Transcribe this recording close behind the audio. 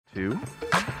Two.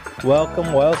 Welcome,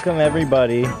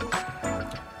 everybody.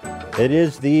 It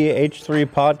is the H3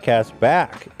 podcast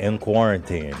back in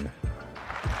quarantine.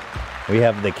 We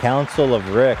have the Council of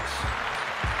Ricks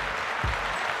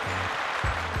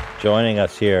joining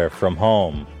us here from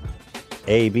home.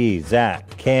 AB, Zach,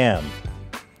 Cam,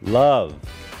 Love,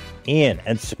 Ian,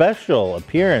 and special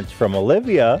appearance from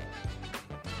Olivia.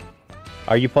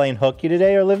 Are you playing hooky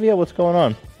today, Olivia? What's going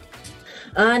on?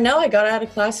 No, I got out of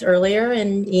class earlier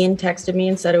and Ian texted me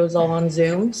and said it was all on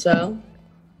Zoom, so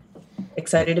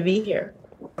excited to be here.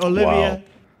 Olivia. Wow.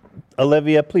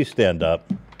 Olivia, please stand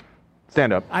up.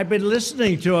 Stand up. I've been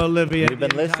listening to Olivia. We've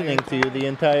been listening to you the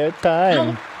entire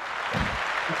time.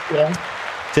 Yeah.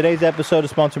 Today's episode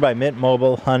is sponsored by Mint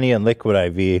Mobile, Honey, and Liquid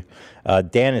IV.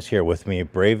 Dan is here with me,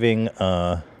 braving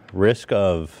risk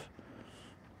of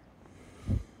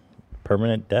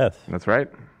permanent death. That's right.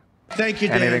 Thank you,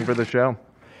 Dan. Anything for the show.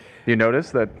 You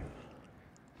notice that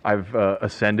I've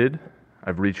ascended.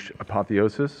 I've reached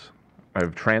apotheosis.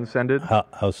 I've transcended.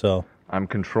 How so? I'm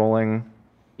controlling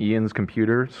Ian's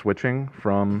computer, switching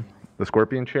from the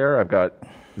Scorpion chair. I've got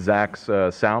Zach's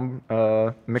sound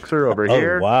mixer over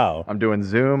here. Oh, wow. I'm doing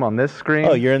Zoom on this screen.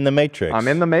 Oh, you're in the Matrix. I'm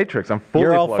in the Matrix. I'm fully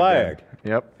You're all plugged in. fired.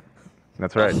 Yep.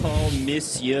 That's right. Oh,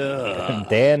 monsieur.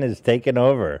 Dan is taking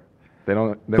over.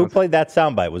 Who played that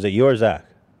soundbite? Was it you or Zach?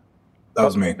 That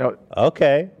was me. No,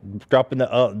 Okay. Dropping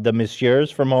the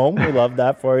messieurs from home. We love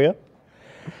that for you.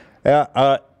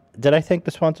 Yeah. Did I thank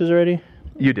the sponsors already?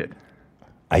 you did.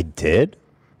 I did?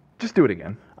 Just do it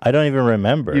again. I don't even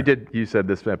remember. You did. You said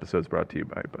this episode's brought to you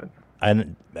by, but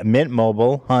And Mint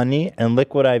Mobile, Honey, and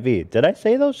Liquid IV. Did I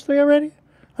say those three already?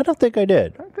 I don't think I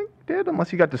did. I think you did,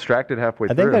 unless you got distracted halfway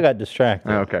I through. think I got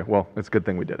distracted. Oh, okay, well, it's a good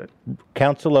thing we did it.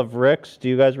 Council of Ricks, do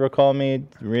you guys recall me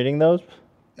reading those?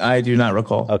 I do not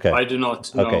recall. Okay. I do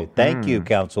not know. Okay, thank you,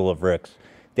 Council of Ricks.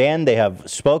 Dan, they have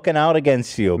spoken out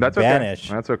against you. That's Banish.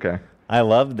 okay. That's okay. I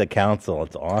love the council.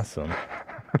 It's awesome.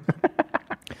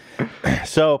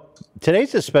 So,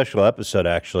 today's a special episode,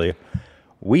 actually.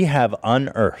 We have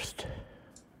unearthed,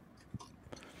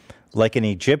 like an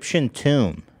Egyptian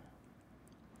tomb,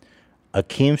 a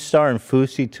Keemstar and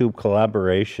Fousey Tube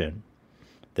collaboration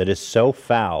that is so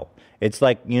foul. It's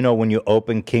like, you know, when you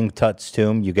open King Tut's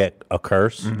tomb, you get a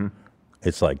curse. Mm-hmm.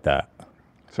 It's like that.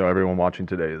 So everyone watching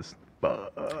today is...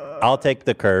 I'll take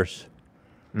the curse.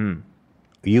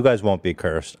 You guys won't be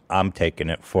cursed. I'm taking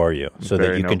it for you so that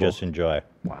Very you can noble. just enjoy.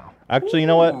 Wow. Actually, you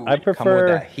know what? I prefer... Come with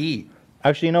that heat.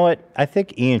 Actually, you know what? I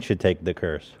think Ian should take the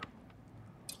curse.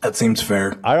 That seems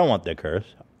fair. I don't want the curse.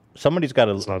 Somebody's got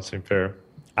Does to... not seem fair.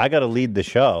 I got to lead the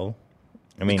show.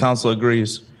 I mean, Council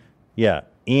agrees. yeah,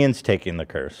 Ian's taking the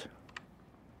curse.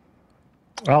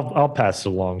 I'll pass it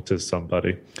along to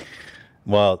somebody.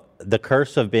 Well, the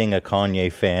curse of being a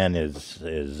Kanye fan is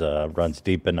runs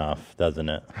deep enough, doesn't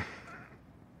it?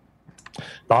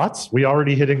 Thoughts? We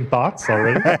already hitting thoughts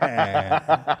already?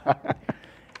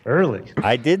 Early.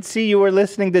 I did see you were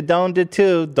listening to Donda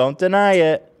too. Don't deny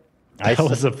it. That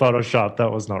was a Photoshop.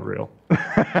 That was not real.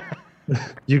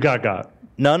 You got.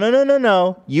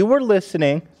 No. You were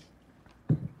listening.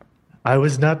 I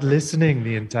was not listening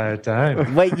the entire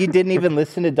time. Wait, you didn't even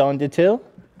listen to Donda too?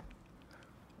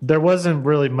 There wasn't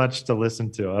really much to listen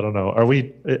to. I don't know. Are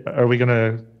we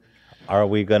gonna Are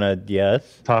we gonna?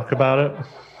 Yes. talk about it?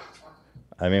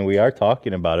 I mean, we are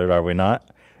talking about it, are we not?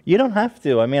 You don't have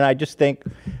to. I mean, I just think.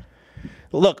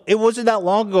 Look, it wasn't that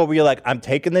long ago where you're like, I'm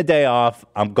taking the day off.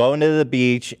 I'm going to the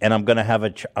beach, and I'm gonna have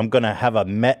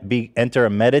enter a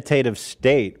meditative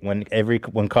state when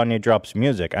Kanye drops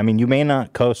music. I mean, you may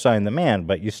not co-sign the man,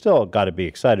 but you still got to be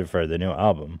excited for the new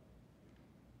album.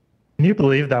 Can you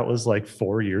believe that was like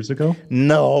 4 years ago?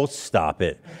 No, stop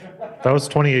it. That was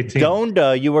 2018.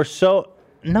 Donda, you were so.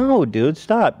 No, dude,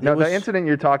 stop. No, It was- the incident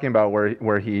you're talking about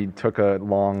where he took a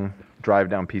long drive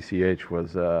down PCH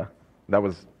was that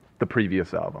was the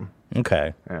previous album.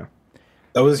 Okay. Yeah.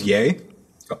 That was Ye?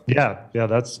 Yeah,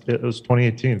 it was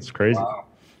 2018. It's crazy. Wow.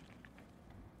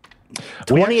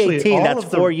 We actually- 2018, all that's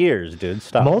of the 4 years, dude.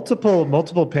 Stop.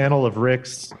 Multiple panel of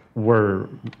Ricks were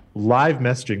live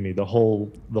messaging me the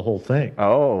whole thing.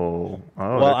 Oh.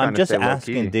 Well, I'm just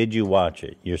asking, did you watch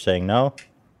it? You're saying no?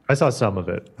 I saw some of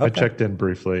it. I Okay. checked in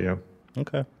briefly. Yeah.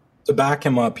 Okay. To back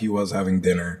him up, he was having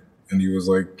dinner, and he was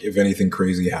like, if anything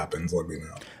crazy happens, let me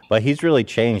know. But he's really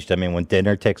changed. I mean, when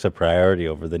dinner takes a priority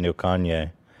over the new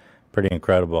Kanye, pretty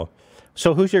incredible.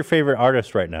 So who's your favorite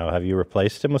artist right now? Have you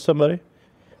replaced him with somebody?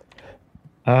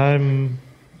 I'm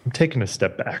taking a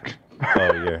step back.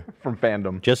 Oh, you're from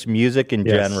fandom. Just music in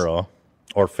Yes. general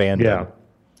or fandom.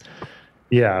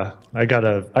 Yeah. I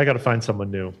gotta find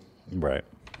someone new. Right.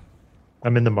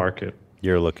 I'm in the market.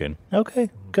 You're looking. Okay,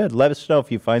 good. Let us know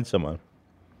if you find someone.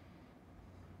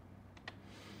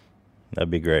 That'd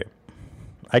be great.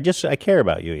 I care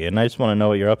about you, Ian. I just want to know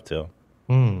what you're up to.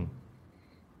 I'll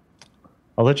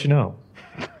let you know.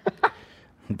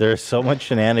 There's so much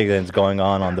shenanigans going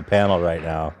on the panel right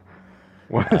now.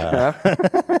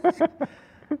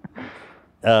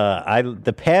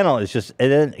 The panel is just,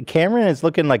 and then Cameron is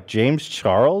looking like James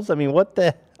Charles. I mean, what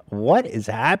is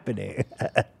happening?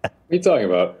 What are you talking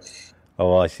about?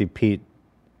 Oh, well, I see Pete.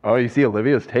 Oh, you see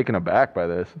Olivia's taken aback by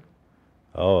this.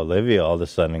 Oh, Olivia all of a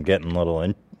sudden getting a little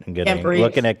Can't breathe.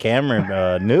 looking at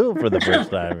Cameron new for the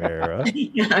first time here. Huh?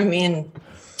 Yeah, I mean,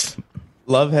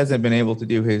 Love hasn't been able to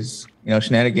do his,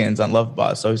 shenanigans on Love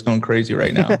Boss, so he's going crazy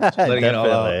right now. Just letting it all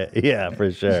out. Definitely. Yeah,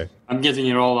 for sure. I'm getting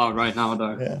it all out right now,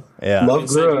 dog. Yeah. Love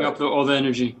Saving grew, up all the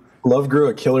energy. Love grew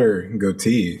a killer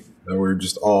goatee that we're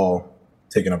just all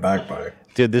taken aback by.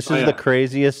 Dude, this is the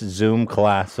craziest Zoom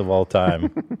class of all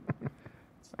time.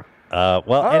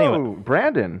 Anyway.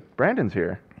 Brandon. Brandon's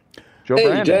here. Joe Hey,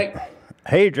 Brandon. Jack.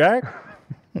 Hey, Jack.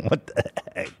 What the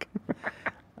heck?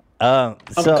 I'm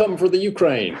coming for the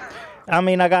Ukraine. I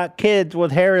mean, I got kids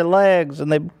with hairy legs,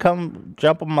 and they come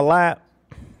jump on my lap.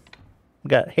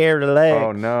 Got hairy legs.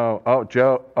 Oh, no. Oh,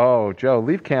 Joe,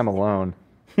 leave Cam alone.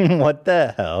 What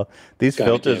the hell? These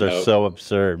Kinda filters came are out. so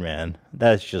absurd, man.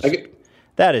 That is just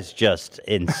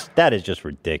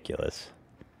ridiculous.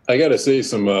 I got to say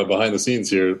some behind the scenes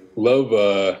here.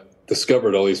 Love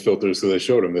discovered all these filters, so they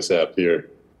showed him this app here.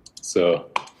 So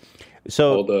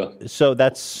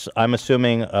that's, I'm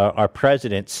assuming, our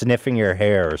president sniffing your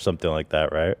hair or something like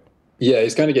that, right? yeah,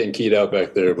 he's kind of getting keyed out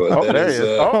back there, but Oh, there he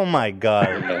is. Oh my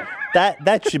God,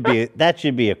 that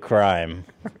should be a crime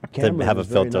to have a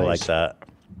filter like that.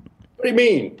 what do you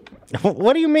mean?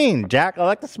 What do you mean, Jack? I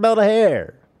like to smell the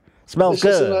hair. Smells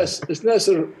It's good. just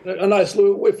a nice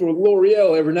little whiff of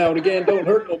L'Oreal every now and again. Don't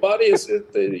hurt nobody. It's good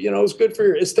for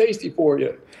you. It's tasty for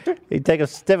you. You take a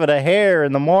stiff of the hair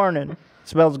in the morning.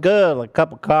 Smells good, like a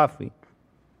cup of coffee.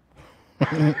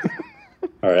 All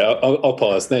right, I'll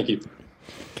pause. Thank you.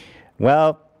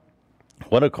 Well,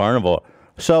 what a carnival.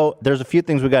 So there's a few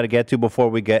things we got to get to before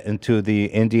we get into the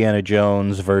Indiana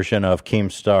Jones version of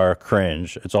Keemstar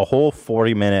Cringe. It's a whole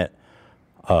 40-minute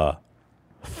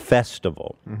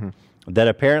festival that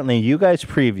apparently you guys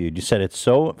previewed. You said it's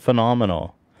so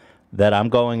phenomenal that I'm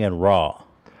going in raw.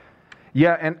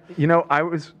 Yeah, and I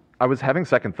was having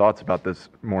second thoughts about this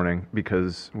morning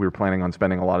because we were planning on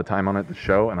spending a lot of time on it, the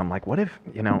show, and I'm like, what if,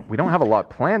 we don't have a lot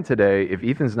planned today. If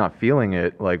Ethan's not feeling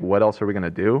it, like, what else are we going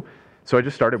to do? So I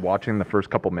just started watching the first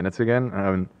couple minutes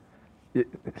again.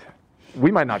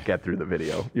 We might not get through the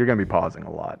video. You're going to be pausing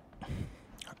a lot.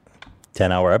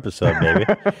 10-hour episode, baby.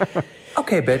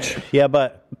 Okay, bitch. Yeah,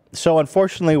 but so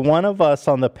unfortunately, one of us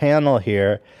on the panel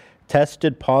here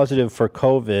tested positive for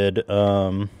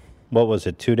COVID. What was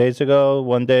it, 2 days ago,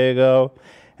 1 day ago?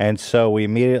 And so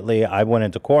I went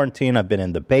into quarantine. I've been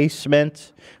in the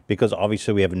basement because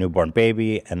obviously we have a newborn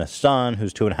baby and a son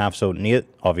who's 2.5. So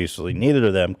obviously neither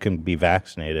of them can be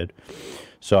vaccinated.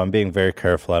 So I'm being very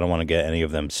careful. I don't want to get any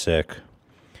of them sick.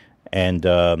 And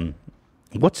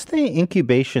what's the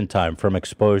incubation time from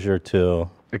exposure to?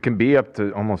 It can be up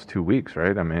to almost 2 weeks,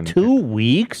 right? I mean, 2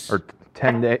 weeks? Or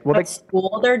 10 days. Well, at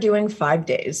school, they're doing 5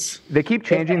 days. they keep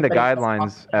changing the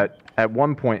guidelines. At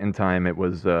one point in time, it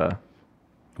was...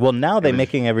 Well, now they're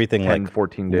making everything 10, like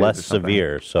 14 days or less something.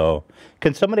 severe. So,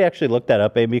 can somebody actually look that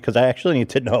up, Amy? Because I actually need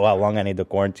to know how long I need to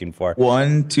quarantine for.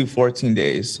 1 to 14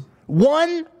 days.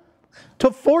 1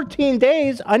 to 14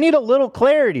 days? I need a little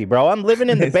clarity, bro. I'm living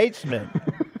in the basement.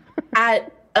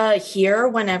 At here,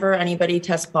 whenever anybody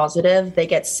tests positive, they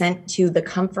get sent to the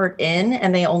Comfort Inn,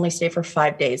 and they only stay for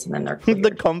 5 days, and then they're cleared.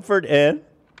 The Comfort Inn?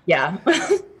 Yeah.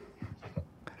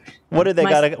 What did they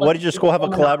got? What did your school have a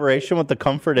collaboration with the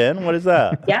Comfort Inn? What is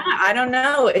that? Yeah, I don't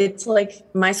know. It's like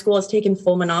my school has taken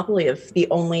full monopoly of the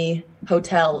only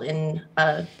hotel in.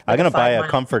 I'm gonna buy a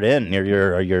Comfort Inn near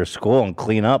your school and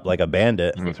clean up like a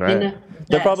bandit. That's right.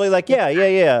 They're probably like, yeah,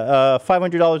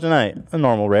 $500 a night, a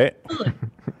normal rate.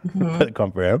 For the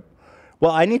Comfort Inn.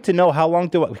 Well, I need to know how long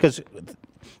because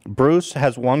Bruce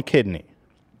has one kidney.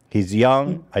 He's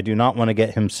young. I do not want to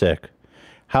get him sick.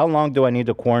 How long do I need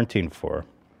to quarantine for?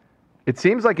 It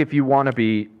seems like if you want to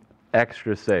be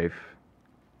extra safe,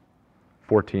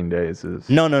 14 days is...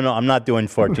 No, I'm not doing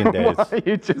 14 days. Why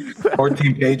you just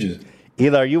 14 pages.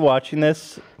 Ela, are you watching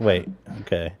this? Wait,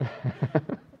 okay.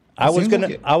 I was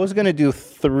gonna do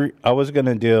 3. I was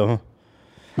gonna do...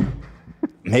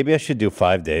 Maybe I should do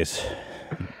 5 days.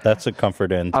 That's a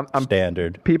Comfort Inn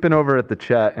standard. peeping over at the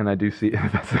chat, and I do see...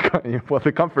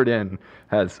 the Comfort Inn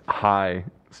has high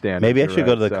stand. Maybe I if should you're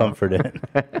go to the right, so. Comfort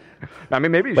Inn. I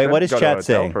mean, maybe you Wait, should what is go to a chat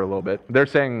hotel saying? for a little bit. They're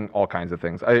saying all kinds of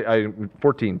things. I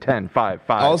 14, 10, 5,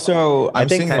 5. Also, I'm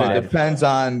think saying that five.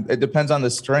 it depends on the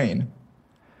strain.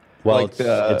 Well, Like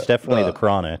it's definitely the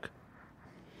chronic.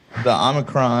 The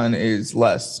Omicron is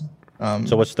less.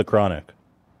 So what's the chronic?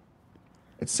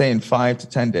 It's saying 5 to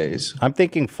 10 days. I'm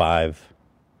thinking 5.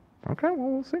 Okay,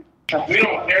 well, we'll see. We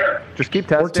don't care. Just keep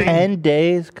testing. 10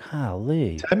 days?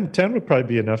 Golly. 10 would probably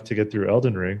be enough to get through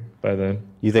Elden Ring by then.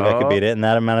 You think I could beat it in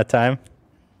that amount of time?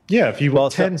 Yeah, if you Well,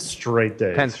 10 straight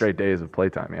days. 10 straight days of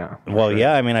playtime, yeah. Well,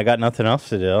 yeah, I mean, I got nothing else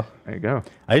to do. There you go.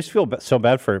 I just feel so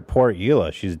bad for poor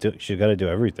Hila. She's got to do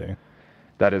everything.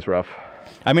 That is rough.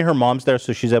 I mean, her mom's there,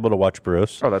 so she's able to watch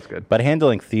Bruce. Oh, that's good. But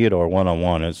handling Theodore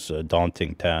one-on-one is a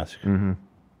daunting task. Mm-hmm.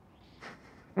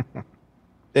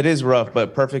 It is rough,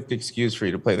 but perfect excuse for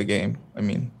you to play the game. I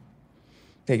mean,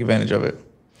 take advantage of it.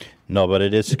 No, but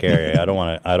it is scary. I don't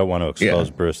want to expose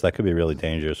Yeah. Bruce. That could be really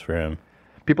dangerous for him.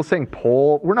 People saying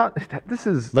poll. We're not. This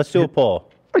is. Let's do a poll.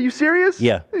 Are you serious?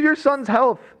 Yeah. Your son's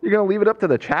health. You're gonna leave it up to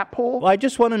the chat poll? Well, I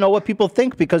just want to know what people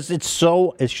think because it's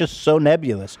just so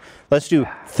nebulous. Let's do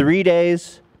 3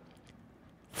 days,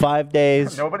 5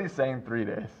 days. Nobody's saying 3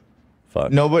 days.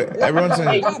 Fuck. No, but everyone's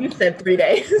Hey, saying you said 3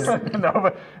 days. No,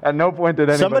 but at no point did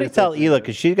anybody. Somebody say tell 3 Hila days.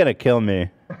 because she's gonna kill me.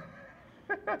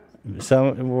 I'm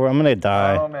gonna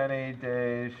die. How many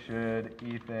days should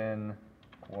Ethan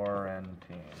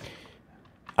quarantine?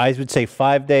 I would say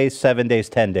 5 days, 7 days,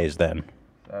 10 days. Then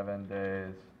 7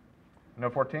 days. No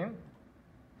 14?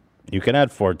 you can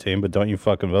add 14, but don't you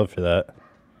fucking vote for that.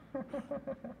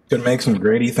 Could make some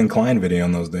great Ethan Klein video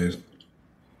on those days.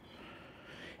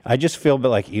 I just feel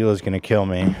like Hila's gonna kill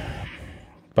me.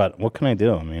 But what can I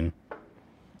do? I mean,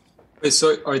 Wait,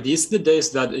 so are these the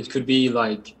days that it could be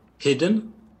like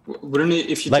hidden? Wouldn't it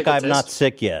if you like take a I'm not test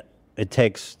sick yet. It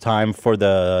takes time for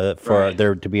Right.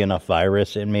 there to be enough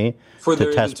virus in me for to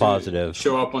there test even to positive.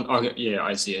 show up on? Okay, yeah,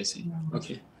 I see.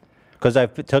 Okay. Because I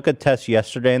took a test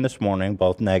yesterday and this morning,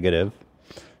 both negative.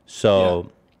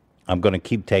 So I'm going to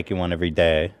keep taking one every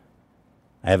day.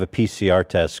 I have a PCR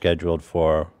test scheduled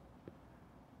for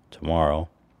tomorrow.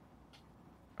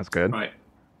 That's good. Right.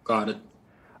 Got it.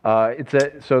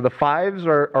 So the 5s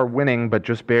are winning, but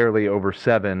just barely over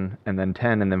 7, and then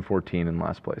 10, and then 14 in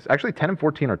last place. Actually, 10 and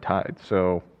 14 are tied.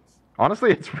 So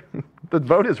honestly, it's the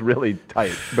vote is really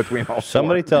tight between all.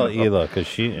 Somebody 4. tell Hila because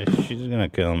she's going to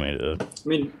kill me, dude. I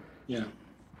mean, yeah.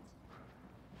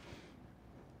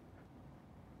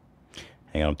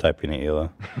 Hang on, I'm typing it,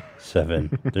 Hila.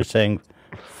 7. They're saying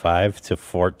 5 to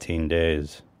 14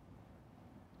 days.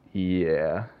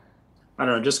 Yeah. I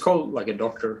don't know. Just call like a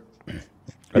doctor.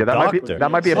 Yeah, that might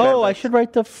be a bad Oh, I should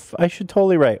write I should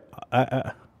totally write.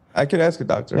 I could ask a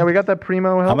doctor. Yeah, we got that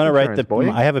primo health I'm gonna write insurance,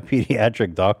 boy. I have a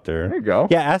pediatric doctor. There you go.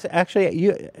 Yeah, actually,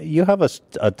 you have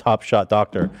a top shot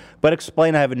doctor. But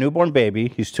explain. I have a newborn baby.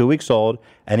 He's 2 weeks old,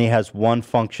 and he has one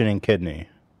functioning kidney.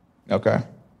 Okay.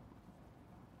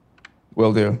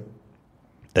 Will do.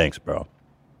 Thanks, bro.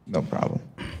 No problem.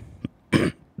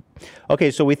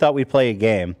 Okay, so we thought we'd play a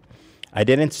game. I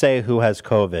didn't say who has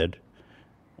COVID,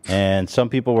 and some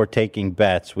people were taking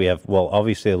bets. We have, well,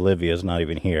 obviously Olivia's not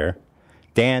even here.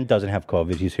 Dan doesn't have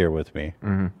COVID. He's here with me.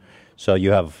 Mm-hmm. So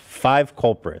you have 5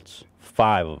 culprits,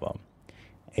 5 of them.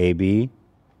 AB,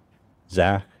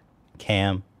 Zach,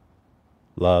 Cam,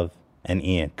 Love, and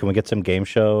Ian. Can we get some game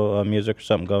show music or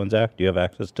something going, Zach? Do you have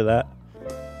access to that?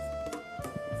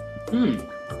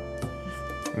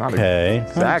 Not Okay,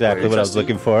 exactly what I was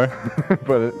looking for.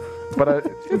 but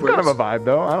it's kind of a vibe,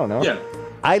 though. I don't know. Yeah.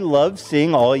 I love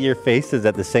seeing all your faces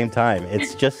at the same time.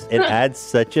 It's just, it adds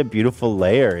such a beautiful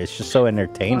layer. It's just so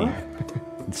entertaining.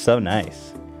 It's so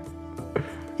nice.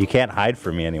 You can't hide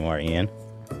from me anymore, Ian.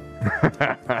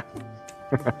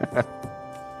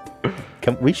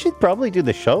 We should probably do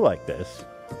the show like this.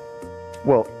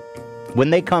 Well, when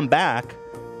they come back,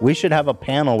 we should have a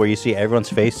panel where you see everyone's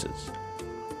faces.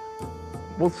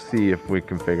 We'll see if we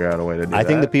can figure out a way to do that. I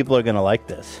think the people are going to like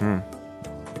this. All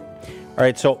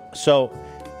right, so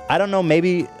I don't know,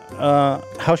 maybe,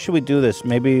 how should we do this?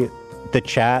 Maybe the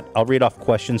chat, I'll read off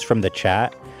questions from the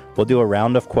chat. We'll do a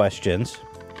round of questions,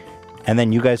 and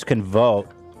then you guys can vote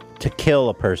to kill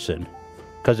a person,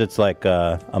 because it's like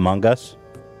Among Us.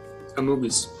 Among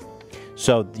Us.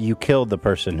 So you killed the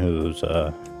person who's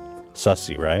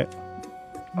sussy, right?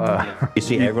 You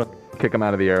see everyone... Kick them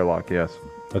out of the airlock, yes.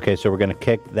 Okay, so we're going to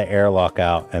kick the airlock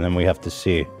out, and then we have to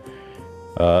see.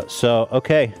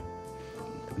 Okay.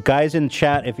 Guys in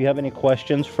chat, if you have any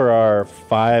questions for our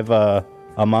 5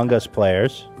 Among Us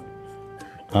players,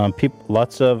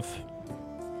 lots of...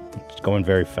 It's going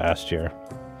very fast here.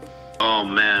 Oh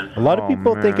man. A lot of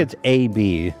people think it's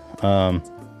AB.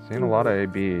 Seen a lot of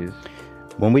ABs.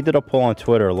 When we did a poll on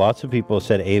Twitter, lots of people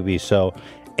said AB. So,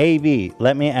 AB,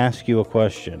 let me ask you a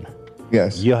question.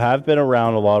 Yes. You have been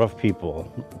around a lot of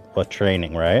people, but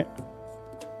training, right?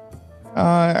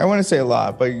 I wouldn't say a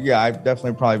lot, but yeah, I've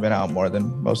definitely probably been out more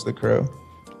than most of the crew.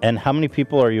 And how many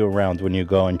people are you around when you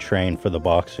go and train for the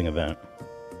boxing event?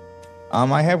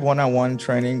 I have one-on-one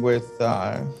training with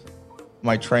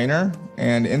my trainer,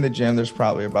 and in the gym, there's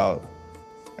probably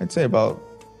I'd say about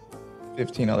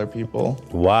 15 other people.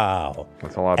 Wow.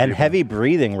 That's a lot of And people. heavy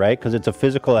breathing, right? Because it's a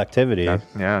physical activity. Yeah,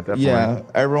 definitely. Yeah,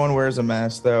 everyone wears a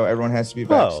mask, though. Everyone has to be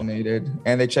vaccinated,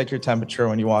 and they check your temperature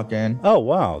when you walk in. Oh,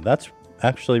 wow. That's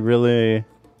actually really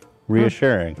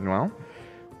reassuring. Well,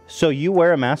 so you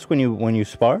wear a mask when you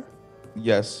spar?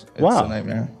 Yes. It's Wow. a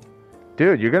nightmare.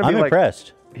 Dude, you're gonna be I'm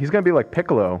impressed. He's gonna be like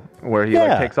Piccolo, where he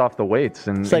like takes off the weights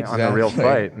and It's like on a real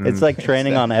fight. and- It's like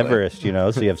training on Everest, you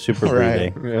know, so you have super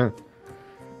Right. breathing. Yeah.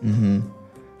 Mm-hmm.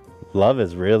 Love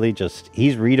is really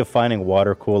he's redefining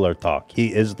water cooler talk.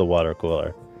 He is the water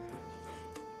cooler.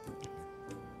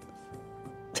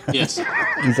 Yes.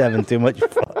 He's having too much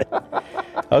fun.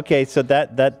 Okay, so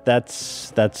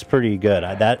that's pretty good.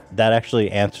 That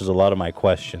actually answers a lot of my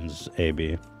questions,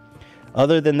 AB.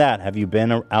 Other than that, have you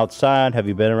been outside? Have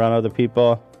you been around other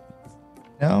people?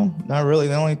 No, not really.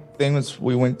 The only thing was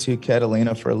we went to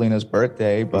Catalina for Alina's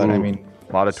birthday, but I Ooh, mean,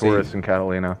 a lot of tourists in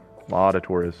Catalina. A lot of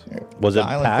tourists. Was the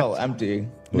island felt empty.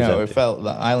 The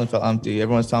island felt empty.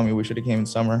 Everyone's telling me we should have came in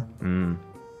summer.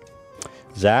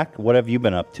 Zach, what have you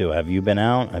been up to? Have you been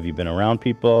out? Have you been around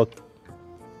people?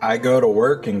 I go to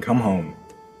work and come home.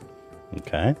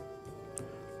 Okay.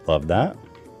 Love that.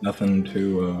 Nothing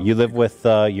to. You live with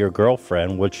your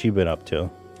girlfriend. What's she been up to?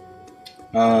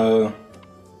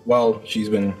 Well, she's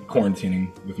been quarantining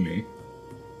with me.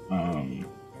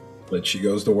 But she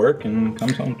goes to work and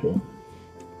comes home too.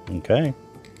 Okay.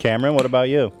 Cameron, what about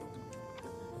you?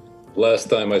 Last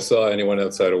time I saw anyone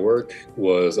outside of work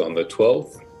was on the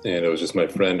 12th, and it was just my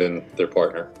friend and their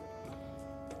partner.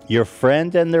 Your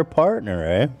friend and their partner,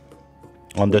 eh?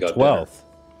 On the got 12th.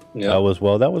 Yeah. That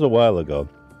was a while ago.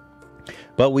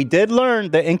 But we did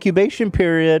learn the incubation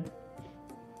period,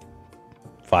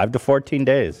 5 to 14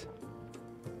 days.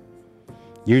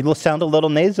 You sound a little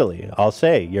nasally. I'll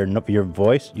say your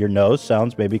voice, your nose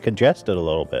sounds maybe congested a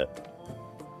little bit.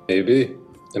 Maybe.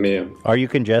 I mean, are you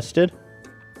congested?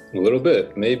 A little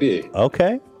bit, maybe.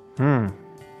 Okay.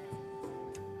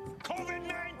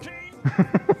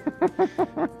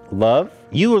 Love,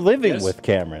 you were living with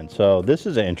Cameron, so this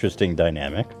is an interesting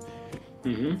dynamic.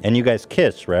 Mhm. And you guys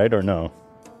kiss, right, or no?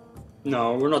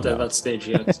 No, we're not at that stage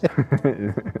yet.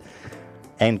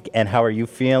 And how are you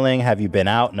feeling? Have you been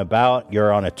out and about?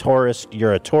 You're a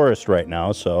tourist right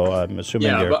now, so I'm assuming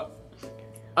Yeah, you're. but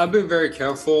I've been very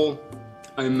careful.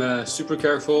 I'm super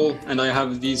careful, and I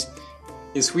have these.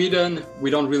 In Sweden, we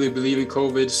don't really believe in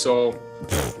COVID, so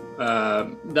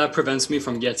that prevents me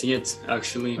from getting it,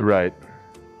 actually. Right.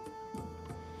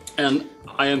 And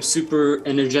I am super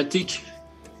energetic.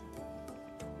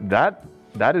 That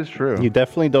is true. You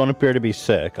definitely don't appear to be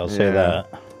sick. I'll say Yeah. that.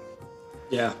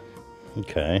 Yeah.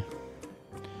 Okay.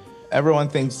 Everyone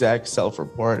thinks Zach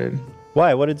self-reported.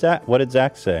 Why? What did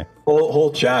Zach say?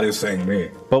 Whole chat is saying me.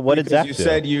 But what did Because Zach you do?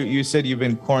 said you said you've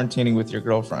been quarantining with your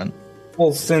girlfriend.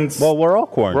 Well, since we're all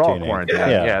quarantining.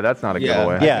 Yeah, that's not a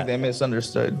giveaway. I think they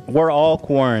misunderstood. We're all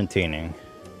quarantining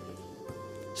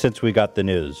since we got the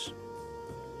news.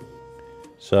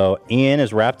 So Ian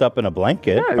is wrapped up in a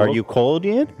blanket. Yeah, Are well- you cold,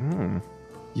 Ian?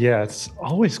 Yeah, it's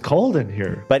always cold in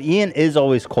here. But Ian is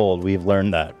always cold. We've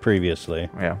learned that previously.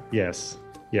 Yeah. Yes.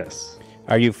 Yes.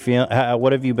 Are you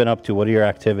what have you been up to? What are your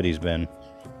activities been?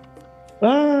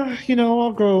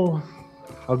 I'll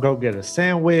go get a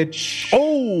sandwich.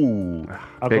 Oh,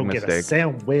 I'll big go get a mistake.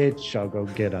 sandwich. I'll go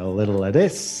get a little of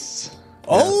this.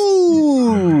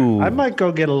 Oh, I might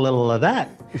go get a little of that.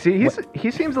 You see,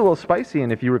 he seems a little spicy,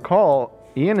 and if you recall,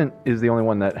 Ian is the only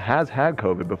one that has had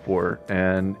COVID before,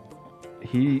 and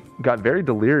he got very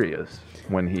delirious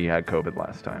when he had COVID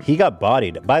last time. He got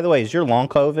bodied. By the way, is your long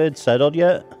COVID settled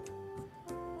yet?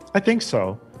 I think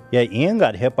so. Yeah, Ian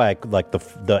got hit by like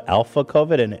the alpha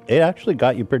COVID, and it actually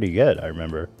got you pretty good. I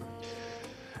remember.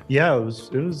 Yeah, it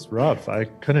was rough. I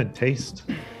couldn't taste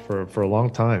for a long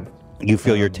time. You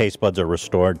feel your taste buds are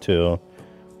restored to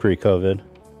pre-COVID?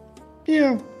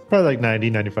 Yeah, probably like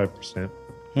 90-95%.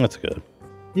 That's good.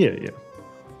 Yeah.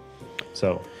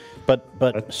 So,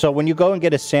 but so when you go and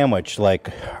get a sandwich, like,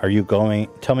 are you going?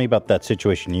 Tell me about that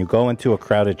situation. You go into a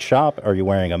crowded shop. Are you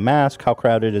wearing a mask? How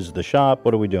crowded is the shop?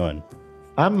 What are we doing?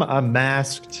 I'm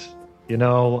masked.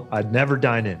 I'd never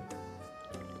dine in.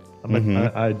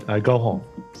 I go home.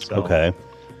 So, Okay.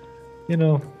 You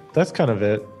know, that's kind of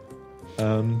it.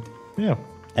 Yeah.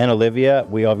 And Olivia,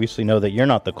 we obviously know that you're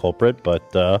not the culprit,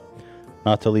 but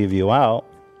not to leave you out.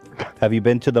 Have you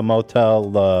been to the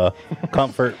motel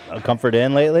Comfort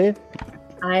Inn lately?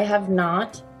 I have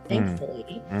not,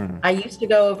 thankfully. I used to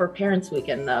go over Parents'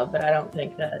 Weekend though, but I don't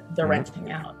think that they're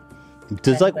renting out.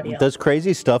 Does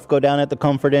crazy stuff go down at the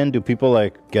Comfort Inn? Do people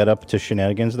like get up to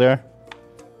shenanigans there?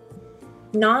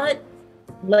 Not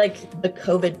like the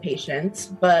COVID patients,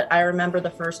 but I remember the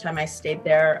first time I stayed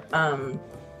there,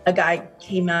 a guy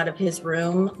came out of his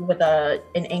room with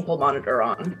an ankle monitor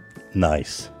on.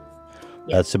 Nice.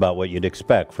 That's about what you'd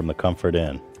expect from the Comfort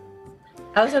Inn.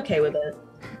 I was okay with it.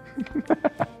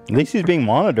 At least he's being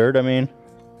monitored. I mean,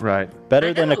 right.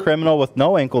 Better than a criminal with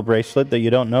no ankle bracelet that you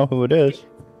don't know who it is.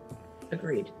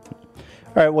 Agreed.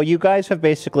 All right. Well, you guys have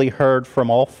basically heard from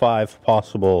all 5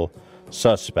 possible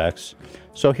suspects.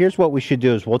 So here's what we should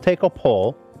do: is we'll take a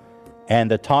poll,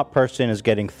 and the top person is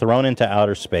getting thrown into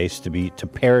outer space to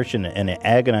perish in an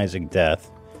agonizing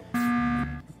death.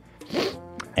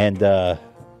 And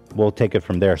we'll take it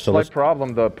from there. So Slight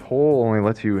problem, the poll only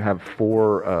lets you have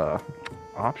 4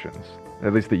 options.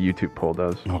 At least the YouTube poll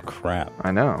does. Oh, crap.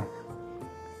 I know.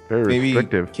 Very Maybe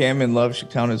restrictive. Cam and Love should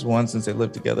count as one since they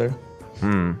live together.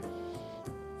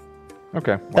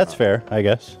 Okay. That's fair, I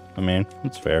guess. I mean,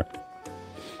 it's fair.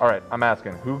 All right, I'm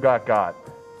asking, who got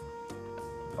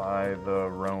by the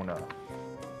Rona?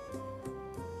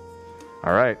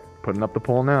 All right, putting up the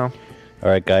poll now. All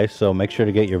right, guys, so make sure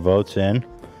to get your votes in.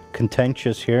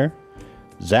 Contentious here.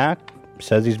 Zach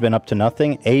says he's been up to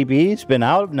nothing. AB's been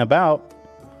out and about,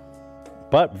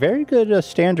 but very good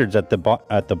standards at the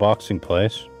boxing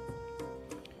place.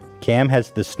 Cam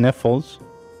has the sniffles.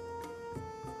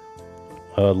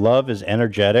 Love is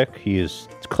energetic. He is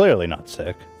clearly not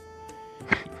sick.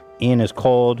 Ian is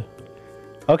cold.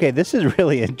 Okay, this is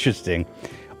really interesting.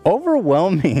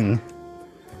 Overwhelming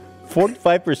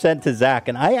 45% to Zach,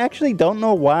 and I actually don't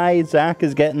know why Zach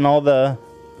is getting all the...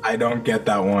 I don't get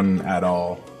that one at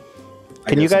all.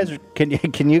 Can you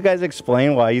guys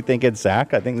explain why you think it's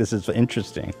Zach? I think this is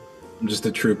interesting. I'm just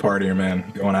a true partier,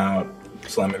 man. Going out,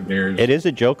 slamming beers. It is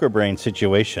a Joker brain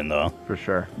situation, though. For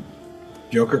sure.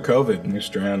 Joker COVID, new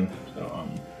strand.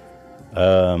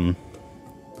 So,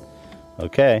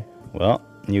 Okay. Well,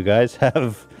 you guys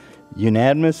have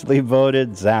unanimously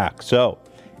voted Zach. So,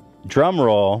 drum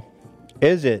roll.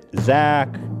 Is it Zach?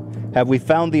 Have we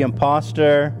found the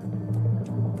imposter?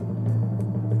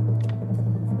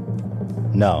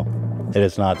 No, it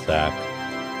is not Zach.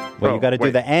 Well, you got to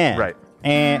do the and. Right.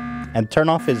 And turn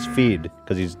off his feed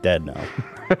because he's dead now.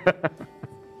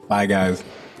 Bye, guys.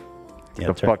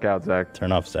 Yeah, fuck out, Zach.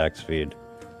 Turn off Zach's feed.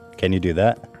 Can you do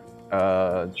that?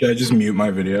 Should I just mute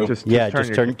my video? Just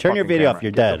turn your video off.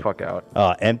 You're dead. Get the fuck out.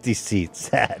 Oh, empty seat.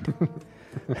 Sad.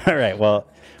 All right. Well,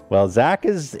 Zach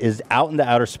is out into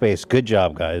outer space. Good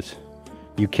job, guys.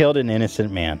 You killed an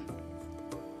innocent man.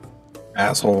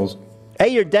 Assholes. Hey,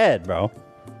 you're dead, bro.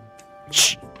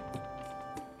 Shh.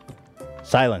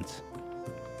 Silence.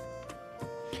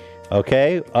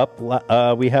 Okay.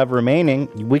 We have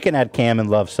remaining. We can add Cam and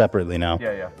Love separately now.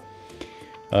 Yeah.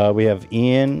 We have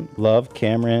Ian, Love,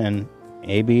 Cameron, and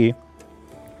AB.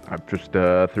 I just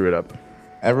threw it up.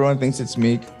 Everyone thinks it's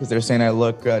me because they're saying I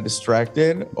look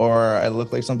distracted or I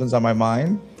look like something's on my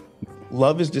mind.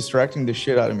 Love is distracting the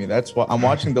shit out of me. That's why I'm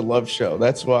watching the Love show.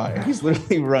 That's why he's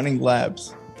literally running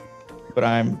laps. But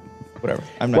I'm whatever.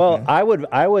 I'm not. Well,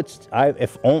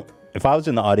 if I was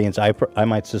in the audience, I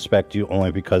might suspect you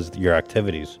only because of your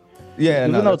activities. Yeah,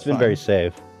 even though it's been very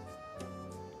safe.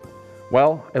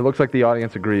 Well, it looks like the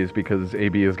audience agrees because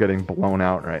AB is getting blown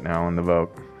out right now in the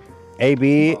vote.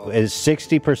 AB is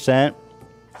 60%.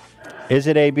 Is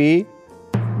it AB?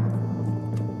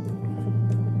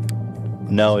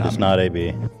 No, it is not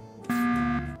AB.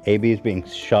 AB is being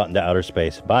shot into outer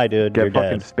space. Bye, dude. You're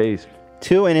fucking dead. Space.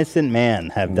 2 innocent men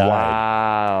have died.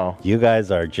 Wow. You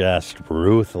guys are just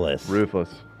ruthless.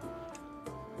 Ruthless.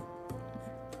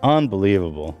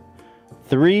 Unbelievable.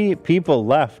 3 people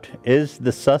left. Is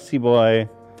the sussy boy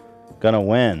gonna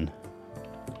win?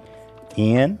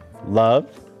 Ian, Love,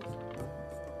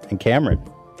 and Cameron.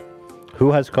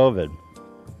 Who has COVID?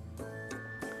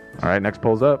 All right, next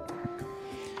poll's up.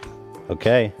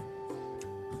 Okay.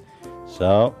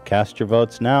 So, cast your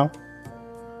votes now.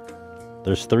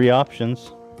 There's 3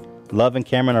 options. Love and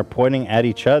Cameron are pointing at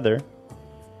each other.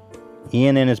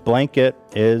 Ian in his blanket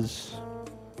is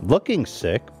looking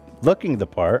sick, looking the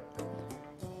part.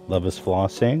 Love is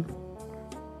flossing.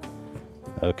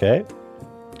 Okay.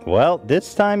 Well,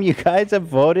 this time you guys have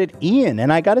voted Ian.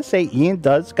 And I gotta say, Ian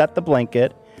got the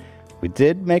blanket. We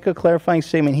did make a clarifying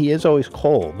statement. He is always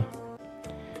cold.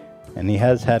 And he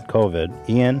has had COVID.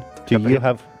 Ian, do you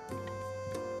have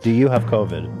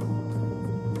COVID?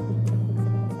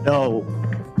 No,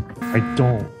 I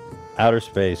don't. Outer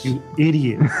space. You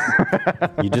idiot.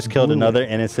 You just killed another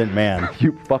innocent man.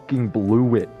 You fucking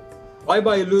blew it.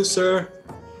 Bye-bye, loser.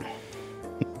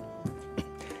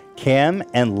 Cam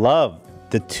and Love,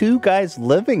 the two guys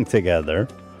living together.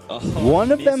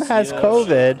 One of them has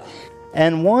COVID,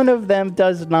 and one of them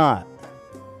does not.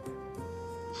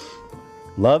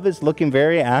 Love is looking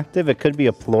very active. It could be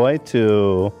a ploy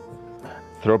to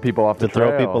throw people off the throw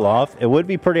trail. people off. It would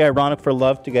be pretty ironic for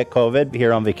Love to get COVID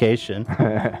here on vacation.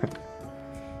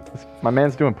 My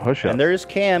man's doing push-ups. And there is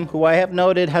Cam, who I have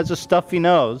noted has a stuffy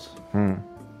nose.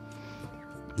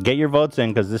 Get your votes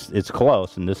in because it's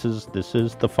close, and this is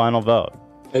the final vote.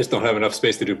 I just don't have enough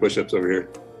space to do push-ups over here.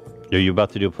 Are you about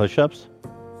to do push-ups?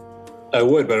 I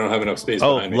would, but I don't have enough space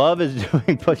behind me. Love is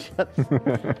doing push-ups.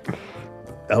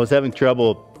 I was having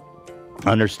trouble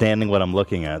understanding what I'm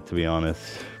looking at, to be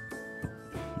honest.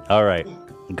 All right.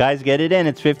 Guys, get it in.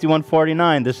 It's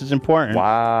 51-49. This is important.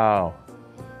 Wow.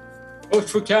 Vote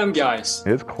for Cam, guys.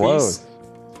 It's close.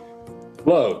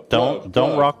 Love.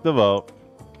 Don't rock the vote.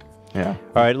 Yeah.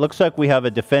 All right. It looks like we have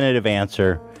a definitive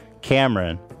answer.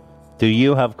 Cameron, do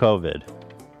you have COVID?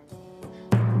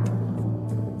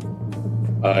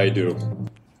 I do,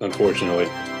 unfortunately.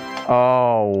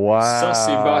 Oh,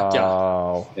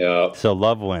 wow. Yeah. So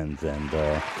Love wins. And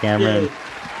Cameron,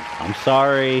 I'm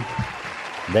sorry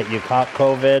that you caught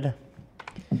COVID.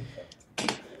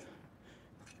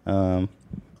 I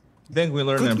think we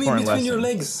learned an important lesson. Your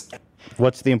legs.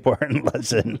 What's the important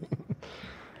lesson?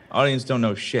 Audience don't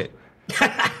know shit.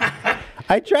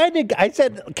 I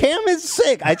said, Cam is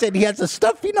sick. I said he has a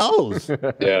stuffy nose.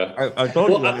 Yeah. I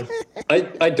told you.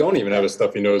 I don't even have a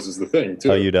stuffy nose is the thing,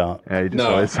 too. Oh, you don't? Yeah, you just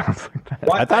No. always sounds like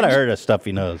that. I thought I heard a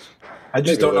stuffy nose. I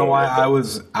just don't know why I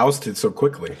was ousted so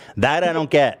quickly. That I don't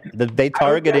get. They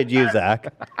targeted you,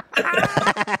 Zach.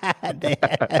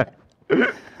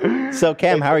 So,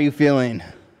 Cam, how are you feeling?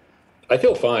 I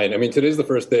feel fine. I mean, today's the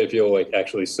first day I feel like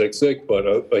actually sick,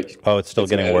 but like. Oh, it's still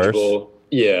getting worse? manageable.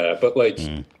 Yeah, but like,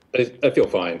 I feel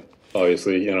fine.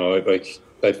 Obviously, you know, like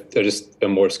I just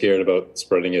am more scared about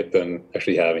spreading it than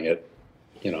actually having it.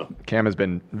 You know, Cam has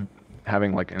been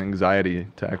having like an anxiety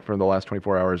attack for the last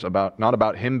 24 hours not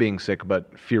about him being sick,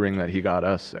 but fearing that he got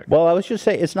us sick. Well, I was just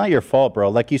saying, it's not your fault, bro.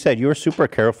 Like you said, you were super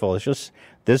careful. It's just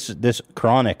this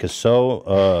chronic is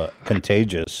so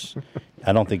contagious.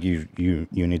 I don't think you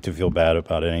need to feel bad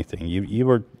about anything. You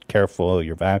were careful.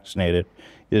 You're vaccinated.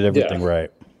 You did everything right.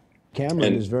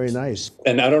 Cameron is very nice.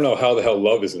 And I don't know how the hell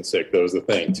Love isn't sick, though, is the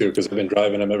thing, too, because I've been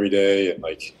driving him every day, and,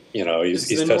 like, you know, he's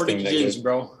the testing Nordic genes,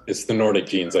 bro. It's the Nordic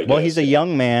genes, I guess. Well, he's a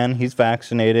young man. He's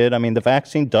vaccinated. I mean, the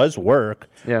vaccine does work.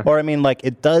 Yeah. Or, I mean, like,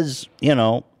 it does, you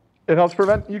know. It helps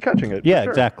prevent you catching it. for Yeah,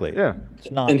 sure. exactly. Yeah. It's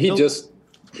not. And he just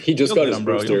You'll got get his him,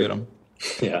 bro. booster. You'll get him.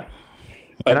 Yeah.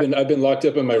 I've been locked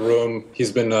up in my room.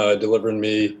 He's been delivering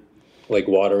me like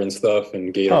water and stuff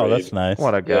and Gatorade. Oh, that's nice.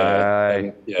 What a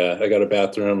guy. Yeah, I got a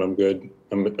bathroom. I'm good.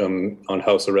 I'm on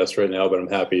house arrest right now, but I'm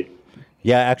happy.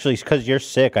 Yeah, actually, because you're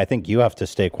sick, I think you have to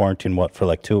stay quarantined, for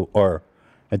like 2 or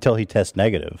until he tests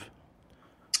negative.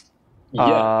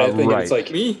 Yeah, I think right. it's like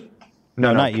Me?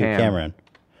 No, not you, Cam. Cameron.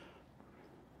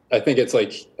 I think it's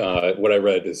like what I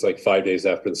read is like 5 days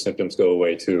after the symptoms go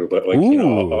away too. But like you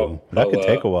know, that could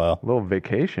take a while. A little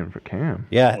vacation for Cam.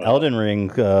 Yeah, Elden Ring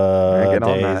get on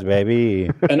days, that. baby.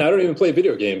 And I don't even play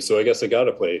video games, so I guess I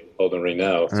gotta play Elden Ring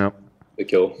now Yep. to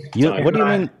kill time. What do you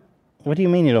mean? What do you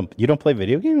mean you don't play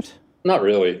video games? Not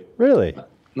really. Really?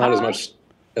 Not as much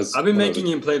as I've been making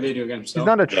him play video games. So. He's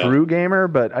not a true gamer,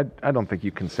 but I don't think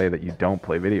you can say that you don't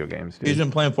play video games, dude. He's been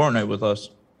playing Fortnite with us.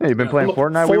 Yeah, you've been playing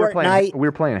Fortnite. We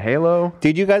were playing Halo.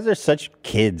 Dude, you guys are such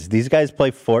kids. These guys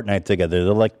play Fortnite together.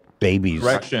 They're like babies.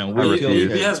 Correction.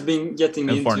 He has been getting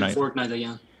me And into Fortnite. Fortnite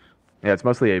again. Yeah, it's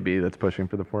mostly AB that's pushing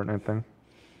for the Fortnite thing.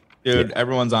 Dude,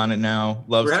 everyone's on it now.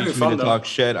 Loves We're having teaching me fun, to though. talk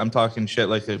shit. I'm talking shit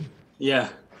like a Yeah.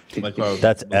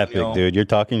 That's epic, dude. You're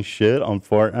talking shit on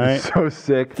Fortnite. So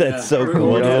sick. That's so We're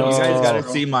cool. going You to- guys gotta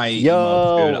see my Yo.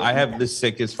 emotes, dude. I have the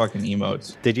sickest fucking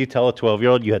emotes. Did you tell a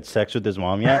 12-year-old you had sex with his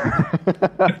mom yet?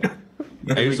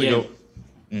 I usually go.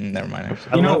 Never mind.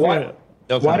 Actually. You know what?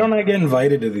 Okay. Why don't I get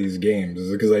invited to these games? Is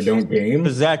it because I don't game?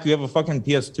 Zach, you have a fucking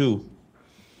PS2.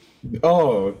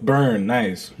 Oh, burn.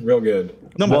 Nice. Real good.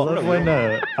 No, Well, but when,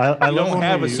 I you love don't when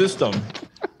have a we- system.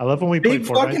 I love when we play Big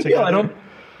Fortnite fucking together. deal. I don't.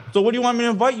 So what do you want me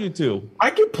to invite you to? I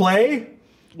can play.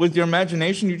 With your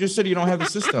imagination, you just said you don't have a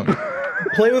system.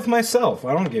 play with myself.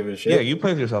 I don't give a shit. Yeah, you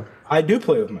play with yourself. I do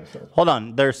play with myself. Hold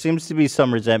on. There seems to be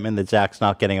some resentment that Zach's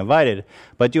not getting invited,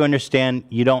 but do you understand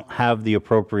you don't have the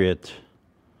appropriate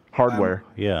hardware?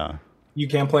 Yeah. You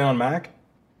can't play on Mac?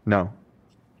 No.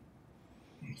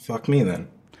 Fuck me then.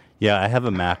 Yeah, I have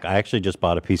a Mac. I actually just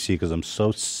bought a PC because I'm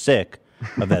so sick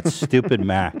of that stupid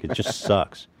Mac. It just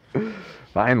sucks.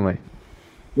 Finally.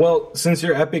 Well, since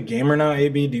you're Epic Gamer now,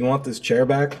 AB, do you want this chair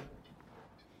back?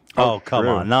 Oh, come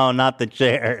on. No, not the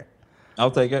chair.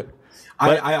 I'll take it.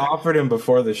 I offered him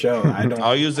before the show. I don't.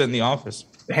 I'll use it in the office.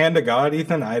 Hand to God,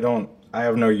 Ethan. I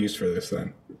have no use for this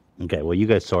then. Okay, well, you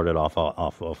guys sort it off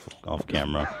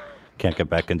camera. Can't get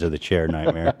back into the chair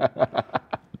nightmare.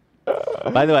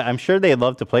 By the way, I'm sure they'd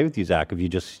love to play with you, Zach, if you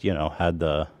just, had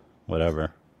the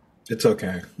whatever. It's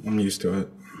okay. I'm used to it.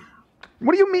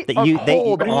 What do you mean?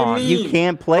 Hold on. You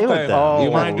can't play with them. Oh,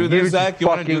 you want to do this, Zach? You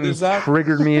want to do this, Zach?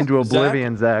 Triggered me into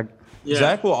oblivion, Zach. Yeah.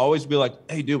 Zach will always be like,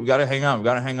 "Hey, dude, we gotta hang out. We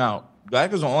gotta hang out."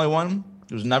 Zach is the only one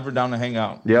who's never down to hang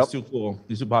out. Yep. He's too cool.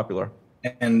 He's too popular.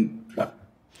 And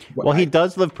well, he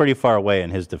does live pretty far away.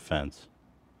 In his defense,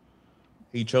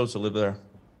 he chose to live there.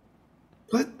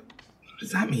 What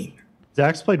does that mean?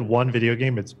 Zach's played one video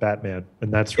game. It's Batman,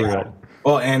 and that's real.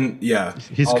 Well, and yeah,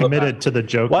 He's committed to the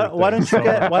Joker. why don't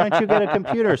you get a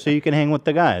computer so you can hang with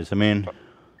the guys? I mean,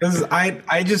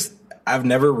 because I've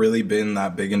never really been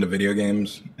that big into video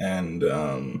games, and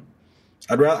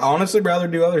I'd honestly rather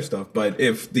do other stuff. But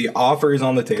if the offer is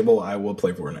on the table, I will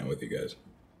play Fortnite with you guys.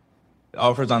 The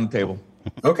offer's on the table.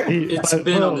 Okay, It's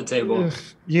been on the table.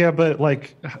 Yeah, but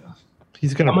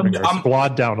he's gonna bring our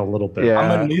squad down a little bit. Yeah.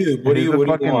 I'm a noob. What do He's you a want?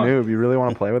 fucking noob. You really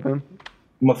want to play with him?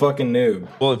 I'm a fucking noob.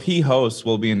 Well, if he hosts,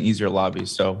 we'll be in easier lobbies.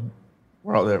 So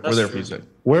we're all there. That's we're there true. for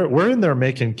you. We're in there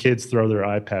making kids throw their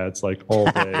iPads all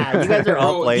day. you guys are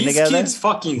all Bro, playing these together. kids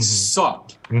fucking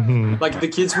suck. Like the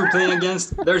kids we're playing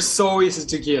against, they're so easy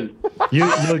to kill. You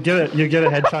get a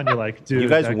headshot. And you're like, dude. You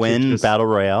guys that kid win just- battle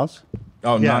royales?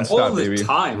 Oh, Yeah. nonstop, All the baby.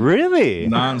 time. Really?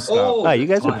 Nonstop. All Oh, you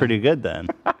guys the are time. pretty good then.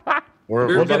 We're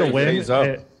We'll get about a to win, phase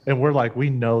up. and we're like,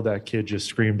 we know that kid just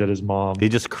screamed at his mom. He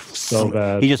just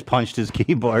bad. He just punched his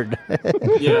keyboard.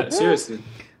 Yeah, seriously.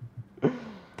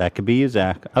 That could be you,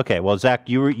 Zach. Okay, well, Zach,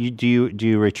 do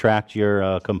you retract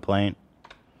your complaint?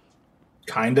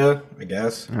 Kinda, I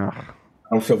guess.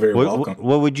 I don't feel very welcome.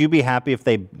 Well, would you be happy if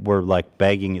they were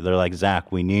begging you? They're like,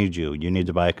 Zach, we need you. You need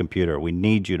to buy a computer. We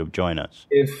need you to join us.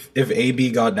 If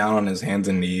AB got down on his hands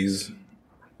and knees,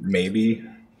 maybe.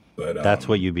 But That's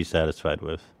what you'd be satisfied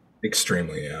with.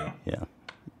 extremely, yeah. Yeah.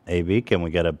 AB, can we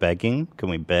get a begging? Can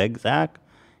we beg Zach?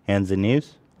 Hands and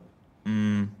knees?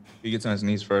 He gets on his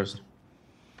knees first.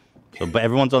 So but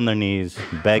everyone's on their knees,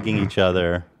 begging each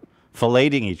other,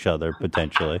 filleting each other,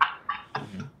 potentially.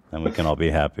 And we can all be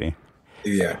happy.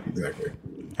 Yeah, exactly.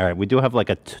 All right, we do have a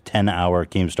 10-hour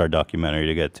Keemstar documentary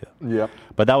to get to. Yep.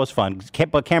 But that was fun.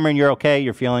 But Cameron, you're okay?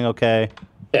 You're feeling okay?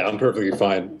 Yeah, I'm perfectly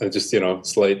fine. I just,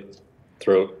 slight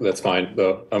throat. That's fine,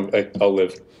 though. I'll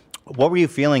live. What were you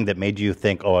feeling that made you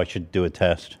think, I should do a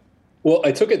test? Well,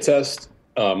 I took a test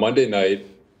Monday night,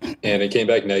 and it came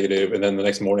back negative. And then the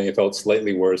next morning, it felt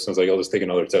slightly worse. I was like, I'll just take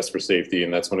another test for safety.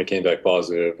 And that's when it came back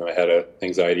positive. And I had an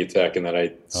anxiety attack, and then I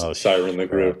sirened the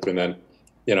group. And then,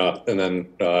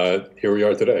 here we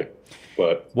are today.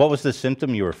 But what was the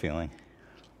symptom you were feeling?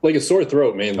 Like a sore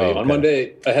throat, mainly. Oh, okay. On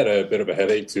Monday, I had a bit of a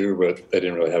headache, too, but I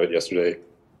didn't really have it yesterday.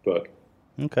 But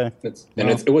okay.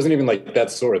 It wasn't even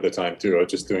that sore at the time, too. I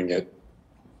was just doing it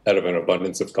out of an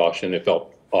abundance of caution. It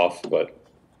felt off, but,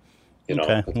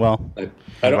 Okay, well.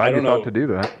 I don't know. to do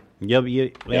that.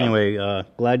 Anyway,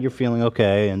 glad you're feeling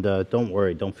okay, and don't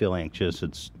worry. Don't feel anxious.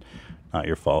 It's not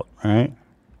your fault, all right?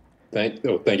 Thank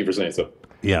you for saying so.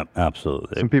 Yeah,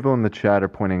 absolutely. Some people in the chat are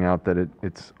pointing out that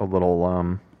it's a little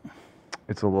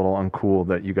uncool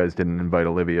that you guys didn't invite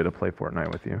Olivia to play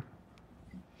Fortnite with you.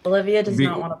 Olivia does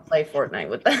not want to play Fortnite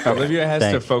with them. Olivia has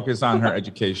to Thanks. focus on her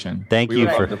education. Thank we you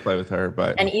would for- love to play with her,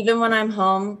 but And even when I'm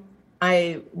home,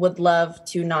 I would love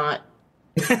to not.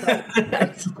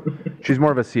 She's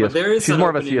more of a CS. there is She's an more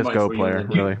of a opening mic CS:GO for you, player,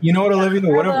 Olivia. really. You know what,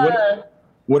 Olivia?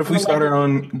 What if we start our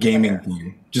own gaming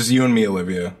team? Just you and me,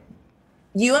 Olivia.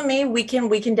 You and me, we can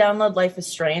download Life is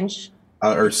Strange.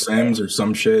 Or Sims or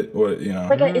some shit. What,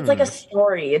 It's like a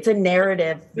story. It's a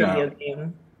narrative video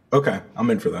game. Okay, I'm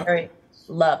in for that. All right,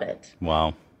 love it.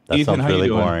 Wow, that Ethan, sounds how you really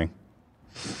doing? boring.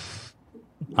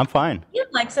 I'm fine. Yeah,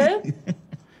 Alexa.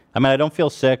 I mean, I don't feel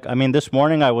sick. I mean, this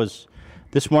morning I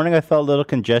felt a little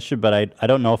congested, but I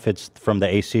don't know if it's from the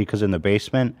AC because in the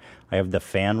basement I have the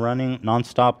fan running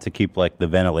nonstop to keep the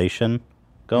ventilation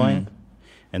going,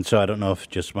 and so I don't know if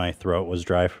just my throat was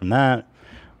dry from that,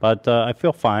 but I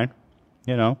feel fine.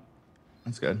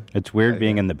 That's good. It's weird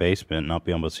being in the basement, not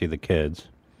being able to see the kids.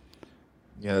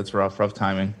 Yeah, that's rough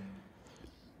timing.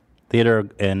 Theater,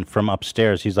 and from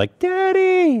upstairs, he's like,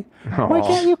 "Daddy, why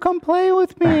can't you come play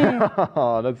with me?"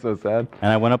 Oh, that's so sad.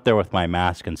 And I went up there with my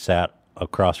mask and sat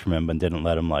across from him, but didn't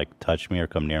let him like touch me or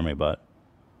come near me. But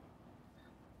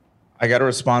I got a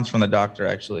response from the doctor,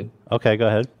 actually. Okay, go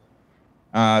ahead.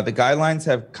 The guidelines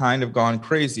have kind of gone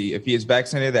crazy. If he is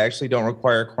vaccinated, they actually don't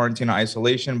require quarantine or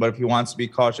isolation, but if he wants to be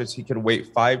cautious, he could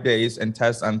wait 5 days and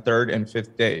test on 3rd and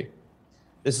 5th day.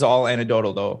 This is all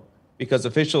anecdotal, though, because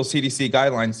official CDC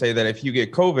guidelines say that if you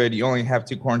get COVID, you only have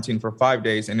to quarantine for 5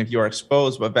 days, and if you are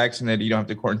exposed but vaccinated, you don't have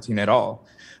to quarantine at all.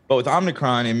 But with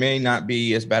Omicron, it may not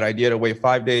be as bad idea to wait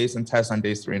 5 days and test on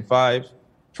days 3 and 5.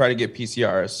 Try to get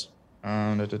PCRs.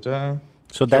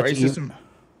 So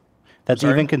that's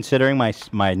even considering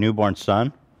my newborn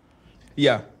son?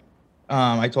 Yeah.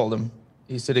 I told him.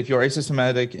 He said if you're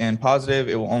asymptomatic and positive,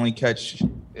 it will only catch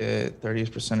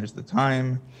 30% of the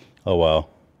time. Oh, wow.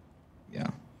 Yeah.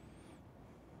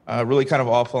 Really kind of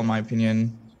awful, in my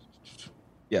opinion.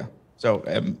 Yeah. So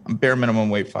bare minimum,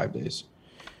 wait 5 days.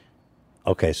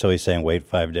 Okay, so he's saying wait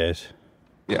 5 days.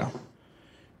 Yeah.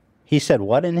 He said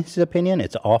what in his opinion?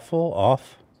 It's awful,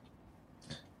 off?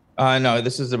 No,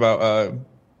 this is about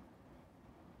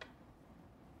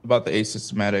the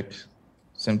asymptomatic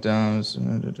symptoms.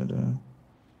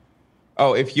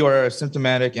 Oh, if you are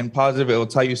symptomatic and positive, it will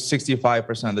tell you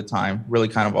 65% of the time. Really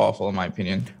kind of awful, in my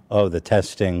opinion. Oh, the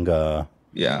testing.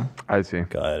 Yeah. I see.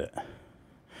 Got it.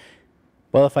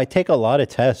 Well, if I take a lot of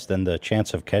tests, then the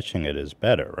chance of catching it is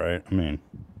better, right? I mean,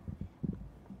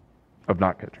 of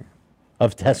not catching.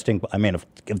 Of testing. I mean, of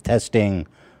testing,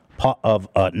 of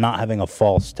not having a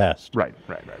false test. Right.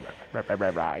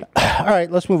 All right,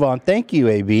 let's move on. Thank you,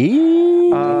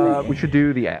 AB. We should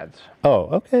do the ads. Oh,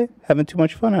 okay. Having too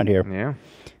much fun out here. Yeah.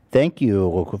 Thank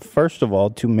you, first of all,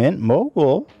 to Mint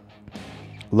Mobile.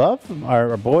 Love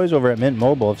our boys over at Mint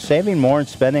Mobile. If saving more and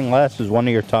spending less is one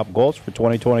of your top goals for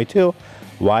 2022,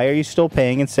 why are you still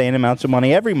paying insane amounts of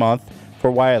money every month for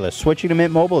wireless? Switching to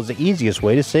Mint Mobile is the easiest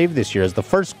way to save this year. As the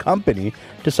first company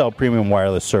to sell premium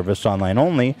wireless service online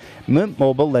only, Mint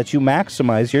Mobile lets you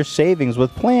maximize your savings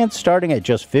with plans starting at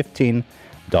just $15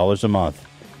 a month.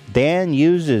 Dan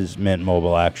uses Mint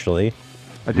Mobile, actually.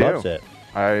 I do. Loves it.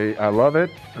 I love it.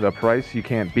 The price you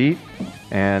can't beat.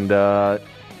 And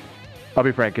I'll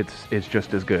be frank, it's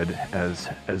just as good as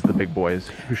the big boys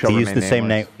who shall remain nameless.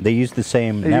 They use the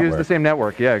same They network. use the same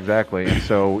network, yeah, exactly. And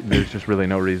so there's just really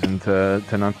no reason to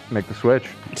not make the switch.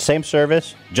 Same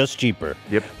service, just cheaper.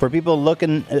 Yep. For people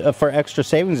looking for extra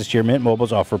savings this year, Mint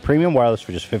Mobile's offer premium wireless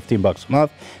for just $15 a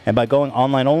month. And by going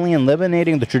online only and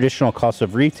eliminating the traditional cost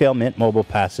of retail, Mint Mobile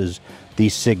passes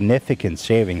these significant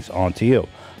savings on to you.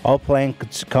 All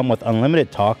plans come with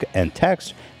unlimited talk and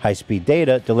text, high-speed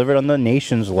data delivered on the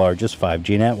nation's largest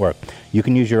 5G network. You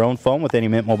can use your own phone with any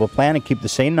Mint Mobile plan and keep the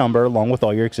same number along with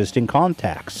all your existing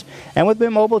contacts. And with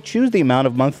Mint Mobile, choose the amount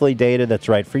of monthly data that's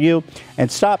right for you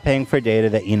and stop paying for data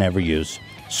that you never use.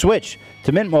 Switch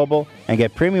to Mint Mobile and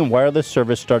get premium wireless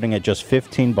service starting at just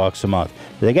 $15 a month.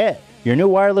 They get your new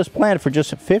wireless plan for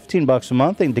just $15 a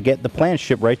month, and to get the plan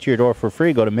shipped right to your door for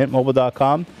free, go to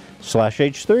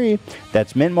mintmobile.com/H3.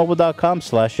 That's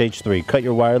mintmobile.com/H3. Cut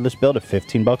your wireless bill to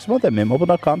 $15 a month at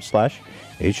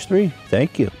mintmobile.com/H3.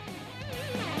 Thank you.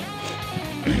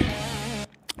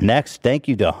 Next, thank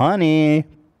you to Honey.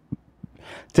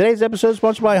 Today's episode is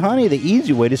sponsored by Honey, the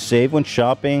easy way to save when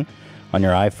shopping on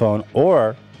your iPhone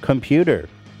or computer.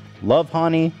 Love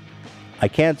Honey. I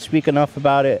can't speak enough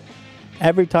about it.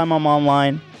 Every time I'm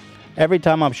online, every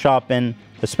time I'm shopping,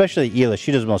 especially Hila,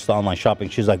 she does most of the online shopping.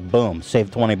 She's like, boom,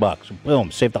 saved $20.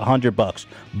 Boom, saved $100.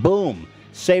 Boom,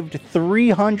 saved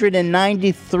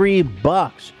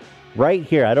 $393 right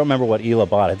here. I don't remember what Hila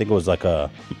bought. I think it was like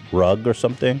a rug or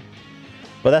something.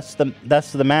 But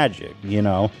that's the magic, you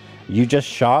know. You just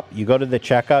shop, you go to the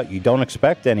checkout, you don't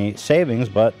expect any savings,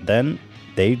 but then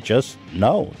they just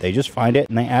know. They just find it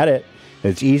and they add it.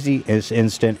 It's easy, it's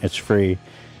instant, it's free.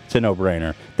 It's a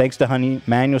no-brainer. Thanks to Honey,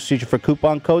 manual searching for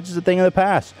coupon codes is a thing of the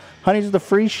past. Honey is the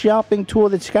free shopping tool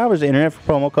that scours the internet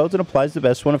for promo codes and applies the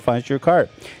best one it finds to your cart.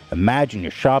 Imagine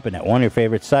you're shopping at one of your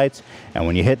favorite sites, and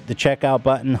when you hit the checkout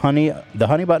button, the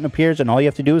Honey button appears, and all you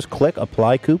have to do is click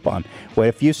Apply Coupon. Wait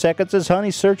a few seconds as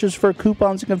Honey searches for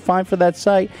coupons it can find for that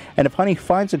site, and if Honey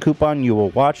finds a coupon, you will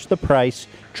watch the price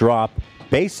drop,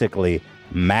 basically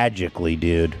magically,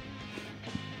 dude.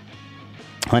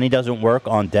 Honey doesn't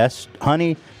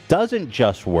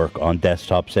just work on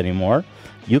desktops anymore.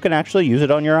 You can actually use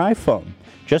it on your iPhone.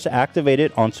 Just activate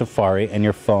it on Safari and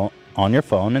on your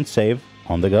phone and save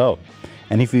on the go.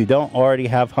 And if you don't already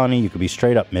have Honey, you could be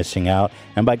straight up missing out.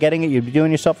 And by getting it, you'd be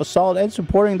doing yourself a solid and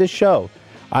supporting this show.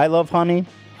 I love Honey.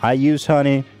 I use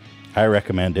Honey. I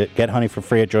recommend it. Get Honey for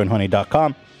free at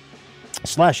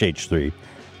joinhoney.com/H3.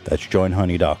 That's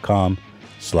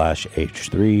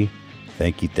joinhoney.com/H3.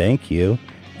 Thank you.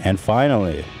 And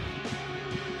finally,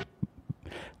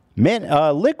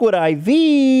 Liquid IV.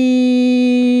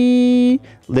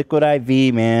 Liquid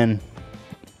IV, man.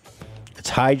 It's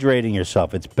hydrating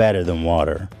yourself. It's better than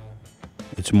water.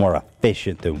 It's more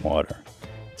efficient than water.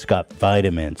 It's got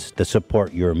vitamins to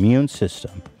support your immune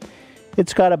system.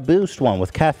 It's got a boost one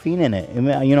with caffeine in it.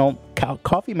 You know,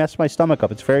 coffee messed my stomach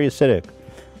up. It's very acidic.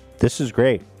 This is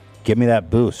great. Give me that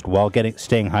boost while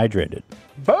staying hydrated.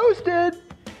 Boosted.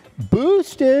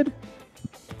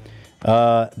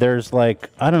 There's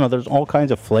there's all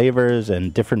kinds of flavors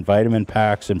and different vitamin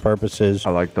packs and purposes.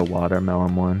 I like the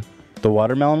watermelon one. The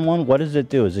watermelon one? What does it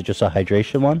do? Is it just a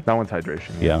hydration one? That one's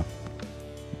hydration. Yeah.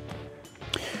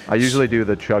 I usually do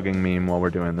the chugging meme while we're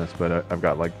doing this, but I'm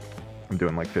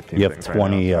doing like 15 You have things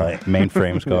 20 right now, so.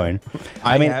 mainframes going.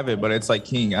 I have it, but it's like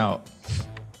keying out.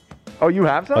 Oh, you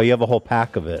have some? Oh, you have a whole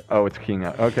pack of it. Oh, it's keying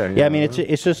out. Okay. Yeah, I mean,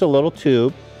 it's just a little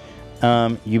tube.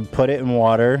 You put it in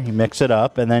water, you mix it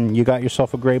up, and then you got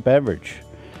yourself a great beverage.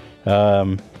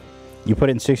 You put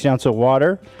it in 60 ounces of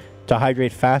water to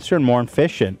hydrate faster and more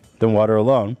efficient than water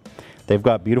alone. They've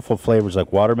got beautiful flavors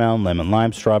like watermelon, lemon,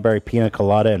 lime, strawberry, pina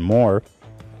colada, and more.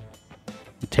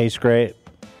 It tastes great.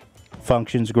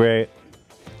 Functions great.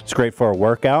 It's great for a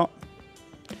workout.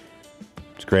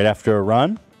 It's great after a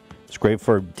run. It's great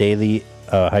for daily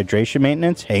hydration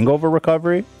maintenance, hangover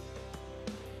recovery.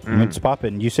 I mean, it's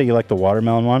popping. You say you like the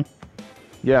watermelon one?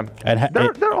 Yeah.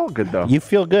 They're all good, though. You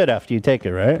feel good after you take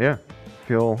it, right? Yeah.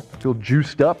 Feel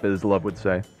juiced up, as Love would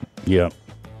say. Yeah.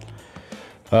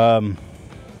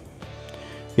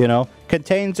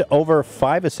 Contains over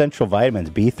 5 essential vitamins,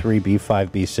 B3,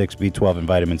 B5, B6, B12, and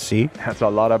vitamin C. That's a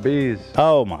lot of Bs.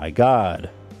 Oh, my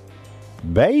God.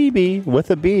 Baby,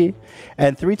 with a B.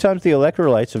 And 3 times the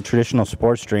electrolytes of traditional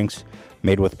sports drinks,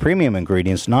 made with premium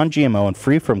ingredients, non-GMO, and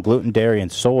free from gluten, dairy,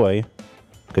 and soy.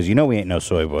 Because we ain't no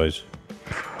soy boys.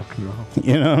 No.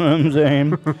 You know what I'm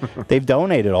saying? They've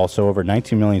donated also over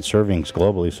 19 million servings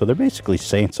globally, so they're basically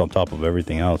saints on top of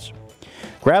everything else.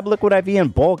 Grab Liquid IV in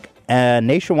bulk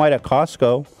nationwide at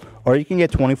Costco, or you can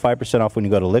get 25% off when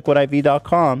you go to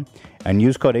liquidiv.com and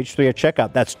use code H3 at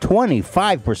checkout. That's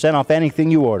 25% off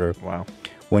anything you order. Wow.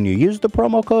 When you use the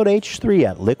promo code H3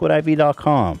 at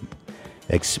liquidiv.com.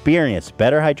 Experience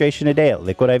better hydration today at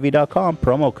liquidiv.com,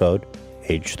 promo code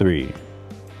H3.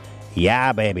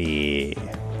 Yeah, baby.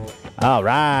 All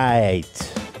right.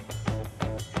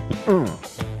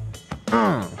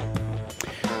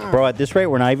 Bro, at this rate,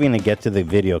 we're not even going to get to the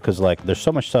video because, there's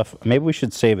so much stuff. Maybe we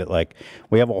should save it.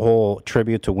 We have a whole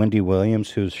tribute to Wendy Williams,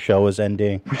 whose show is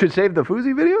ending. We should save the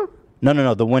Fousey video?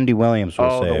 No. The Wendy Williams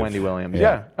we'll save. The Wendy Williams.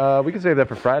 Yeah. We can save that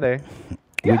for Friday.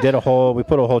 We put a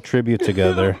whole tribute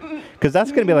together. Because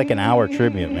that's going to be like an hour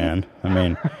tribute, man. I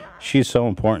mean, she's so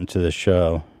important to the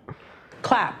show.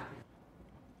 Clap.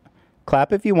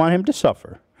 Clap if you want him to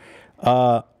suffer.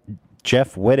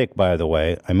 Jeff Wittick, by the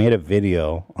way, I made a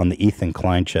video on the Ethan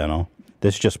Klein channel.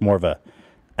 This is just more of an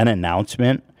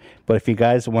announcement. But if you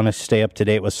guys want to stay up to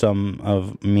date with some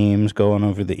of memes going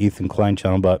over the Ethan Klein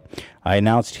channel, but I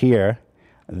announced here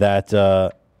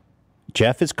that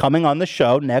Jeff is coming on the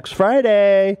show next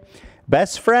Friday.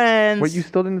 Best friends. Wait, you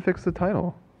still didn't fix the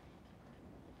title.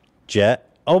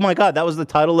 Jet. Oh my God, that was the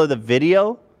title of the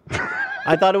video?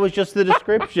 I thought it was just the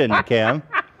description, Cam.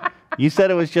 You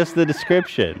said it was just the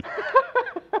description.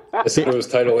 I said it was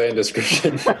title and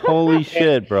description. Holy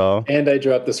shit, bro. And I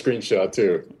dropped the screenshot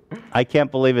too. I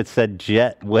can't believe it said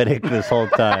Jet Wittick this whole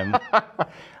time.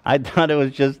 I thought it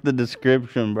was just the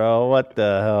description, bro. What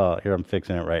the hell? Here, I'm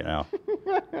fixing it right now.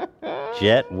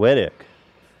 Jet Wittick.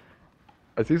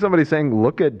 I see somebody saying,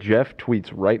 look at Jeff tweets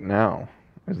right now.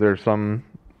 Is there some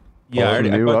new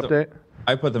update?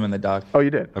 I put them in the doc. Oh, you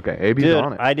did? Okay, AB's Dude,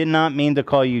 on it. I did not mean to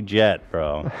call you Jet,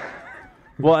 bro.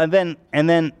 Well, and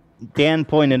then Dan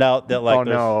pointed out that oh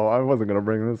no, I wasn't gonna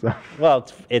bring this up. Well,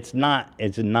 it's not.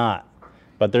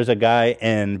 But there's a guy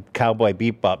in Cowboy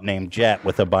Bebop named Jet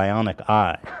with a bionic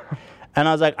eye, and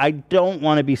I was like, I don't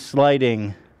want to be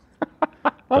slighting.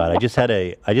 God, I just had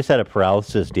a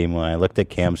paralysis demon when I looked at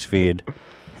Cam's feed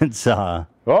and saw.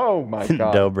 Oh my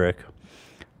God, Dobrik.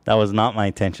 That was not my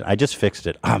intention. I just fixed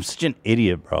it. I'm such an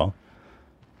idiot, bro.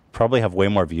 Probably have way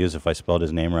more views if I spelled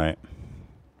his name right.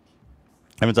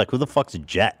 Everyone's like, who the fuck's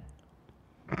Jet?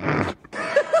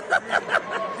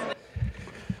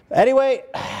 Anyway,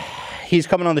 he's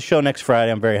coming on the show next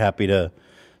Friday. I'm very happy to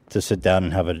to sit down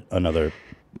and have another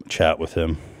chat with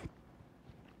him.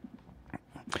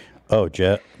 Oh,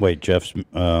 Jeff's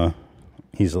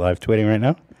he's live tweeting right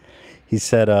now. He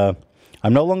said,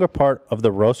 I'm no longer part of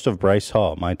the roast of Bryce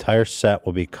Hall. My entire set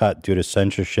will be cut due to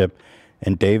censorship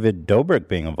and David Dobrik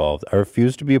being involved. I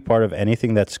refuse to be a part of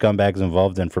anything that scumbag's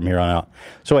involved in from here on out.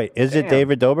 So wait, is it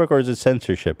David Dobrik or is it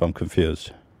censorship? I'm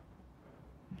confused.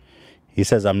 He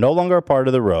says, I'm no longer a part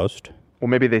of the roast. Well,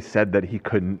 maybe they said that he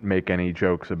couldn't make any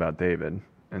jokes about David,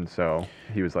 and so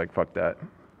he was like, fuck that.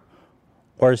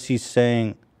 Or is he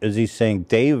saying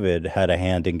David had a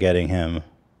hand in getting him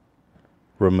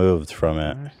removed from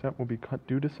it? Our set will be cut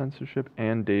due to censorship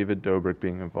and David Dobrik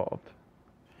being involved.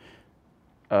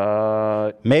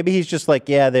 Maybe he's just like,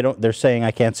 yeah, they're saying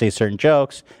I can't say certain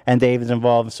jokes, and David's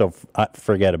involved, so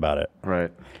forget about it.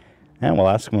 Right. And we'll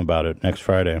ask him about it next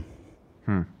Friday.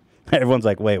 Everyone's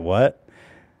like, wait, what?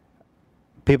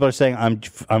 People are saying,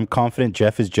 I'm confident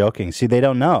Jeff is joking. See, they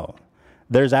don't know.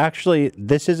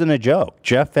 This isn't a joke.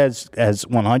 Jeff has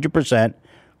 100%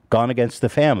 gone against the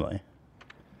family.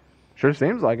 Sure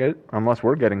seems like it, unless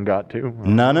we're getting got too.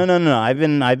 No. I've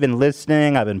been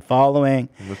listening. I've been following.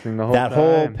 Listening the whole that time.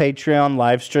 whole Patreon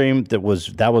live stream that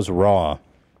was raw.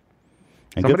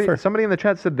 And Somebody in the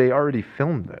chat said they already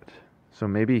filmed it, so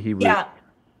maybe he was. Yeah,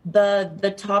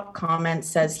 the top comment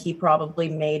says he probably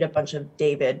made a bunch of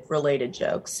David related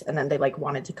jokes, and then they like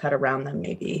wanted to cut around them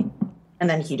maybe, and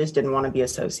then he just didn't want to be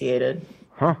associated.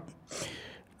 Huh.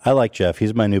 I like Jeff.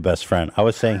 He's my new best friend. I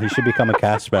was saying he should become a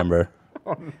cast member.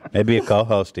 Maybe a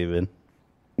co-host even.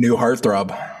 New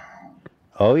heartthrob.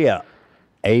 Oh, yeah.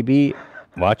 AB,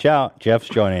 watch out. Jeff's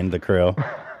joining the crew.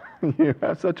 You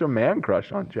have such a man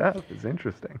crush on Jeff. It's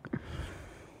interesting.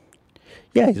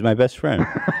 Yeah, he's my best friend.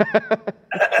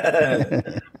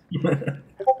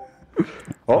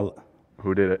 Oh,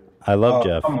 who did it? I love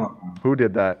Jeff. Who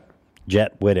did that?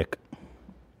 Jet Whittick.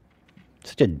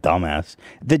 Such a dumbass.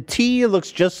 The T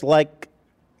looks just like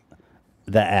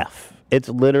the F. It's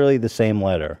literally the same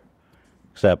letter,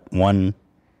 except one,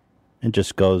 it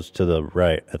just goes to the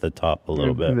right at the top a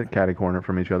little bit. Catty corner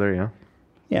from each other, yeah.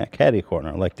 Yeah, catty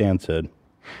corner, like Dan said.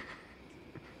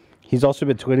 He's also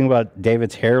been tweeting about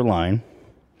David's hairline.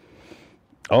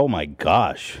 Oh my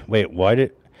gosh. Wait, why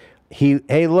did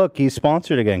hey, look, he's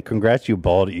sponsored again. Congrats, you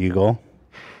bald eagle.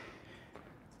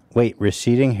 Wait,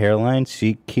 receding hairline,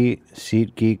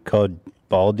 SeatGeek code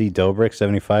Baldy Dobrik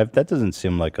 75. That doesn't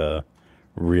seem like a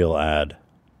real ad,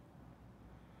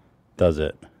 does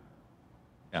it?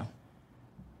 No,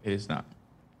 it is not.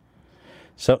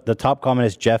 So the top comment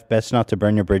is, Jeff, best not to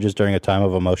burn your bridges during a time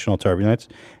of emotional turbulence.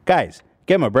 Guys,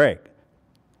 give him a break.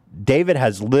 David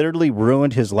has literally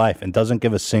ruined his life and doesn't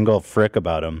give a single frick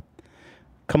about him.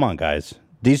 Come on, guys.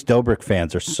 These Dobrik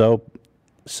fans are so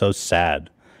sad.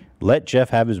 Let Jeff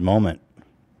have his moment.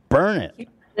 Burn it.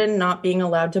 And not being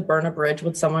allowed to burn a bridge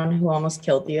with someone who almost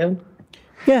killed you.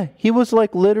 Yeah, he was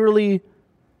like literally,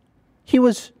 he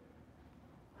was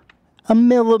a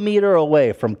millimeter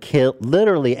away from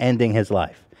literally ending his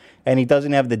life. And he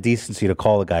doesn't have the decency to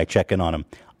call the guy, check in on him.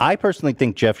 I personally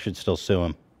think Jeff should still sue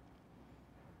him.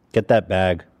 Get that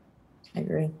bag. I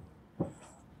agree.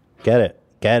 Get it.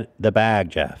 Get the bag,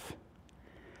 Jeff.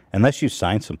 Unless you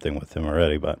signed something with him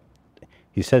already, but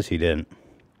he says he didn't.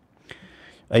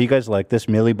 You guys like this?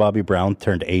 Millie Bobby Brown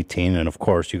turned 18, and of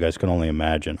course, you guys can only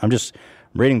imagine. I'm just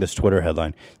reading this Twitter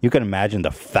headline. You can imagine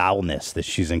the foulness that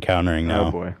she's encountering now.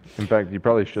 Oh, boy. In fact, you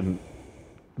probably shouldn't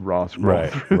raw scroll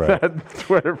through that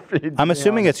Twitter feed. I'm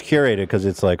assuming it's curated because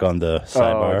it's like on the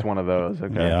sidebar. Oh, it's one of those.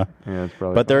 Okay. Yeah. Yeah, it's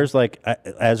probably But there's like,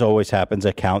 as always happens,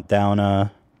 a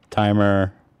countdown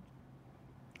timer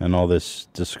and all this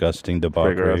disgusting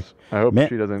debauchery. gross. I hope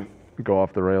she doesn't go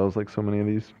off the rails like so many of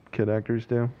these kid actors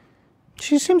do.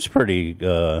 She seems pretty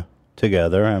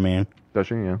together. I mean, does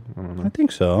she? Yeah, I don't know. I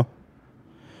think so.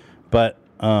 But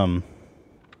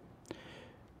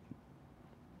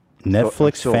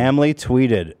Netflix family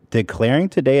tweeted declaring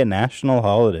today a national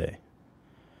holiday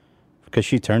because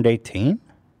she turned 18.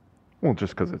 Well,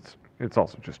 just because it's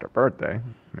also just her birthday.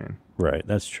 I mean, right?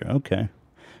 That's true. Okay,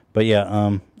 but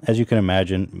yeah, as you can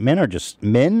imagine,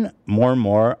 men more and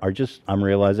more are just. I'm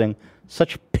realizing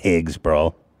such pigs,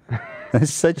 bro.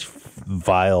 Such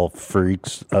vile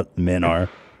freaks men are.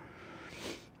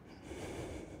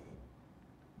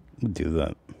 Do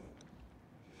that.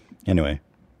 Anyway,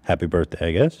 happy birthday,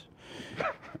 I guess.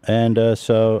 And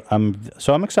so I'm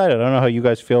excited. I don't know how you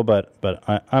guys feel, but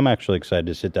I'm actually excited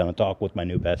to sit down and talk with my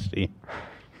new bestie.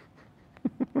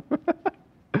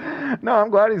 No, I'm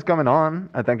glad he's coming on.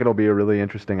 I think it'll be a really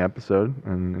interesting episode,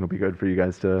 and it'll be good for you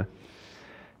guys to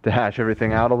hash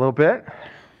everything out a little bit.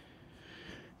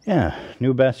 Yeah,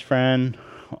 new best friend,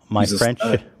 my He's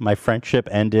a friendship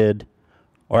ended,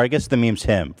 or I guess the meme's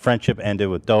him. Friendship ended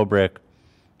with Dobrik.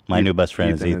 My new best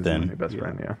friend is Ethan. My new best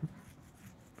friend, yeah.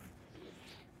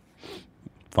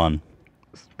 Fun.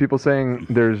 People saying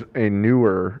there's a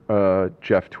newer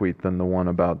Jeff tweet than the one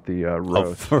about the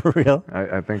roast. For real?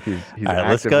 I think he's All right,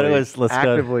 let's go to his. Let's go.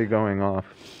 actively going off.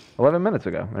 11 minutes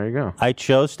ago. There you go. I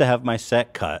chose to have my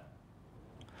set cut.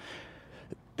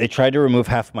 They tried to remove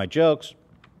half my jokes.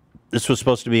 This was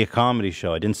supposed to be a comedy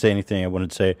show. I didn't say anything I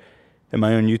wanted to say in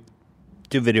my own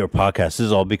YouTube video or podcast. This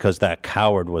is all because that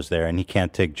coward was there and he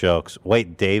can't take jokes.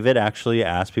 Wait, David actually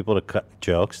asked people to cut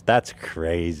jokes? That's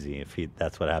crazy if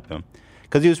that's what happened.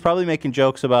 Because he was probably making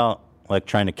jokes about like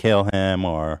trying to kill him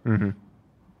or,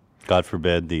 God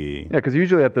forbid, the... Yeah, because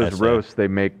usually at those essay. roasts, they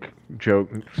make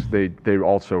jokes. They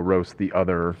also roast the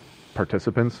other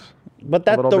participants. But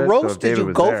that a little the bit. roast So did David you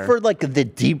was go there. for like the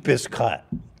deepest cut.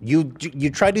 You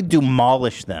try to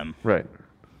demolish them. Right.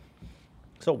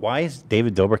 So why is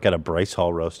David Dobrik at a Bryce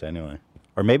Hall roast anyway?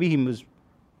 Or maybe he was...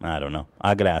 I don't know.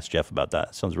 I got to ask Jeff about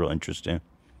that. Sounds real interesting.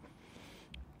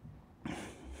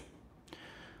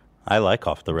 I like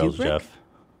Off the Rails, Dobrik? Jeff.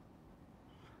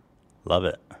 Love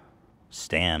it.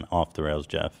 Stan Off the Rails,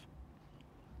 Jeff.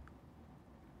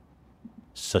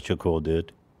 Such a cool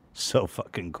dude. So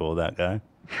fucking cool, that guy.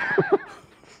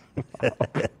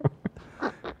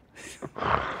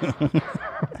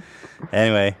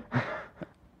 Anyway,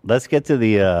 let's get to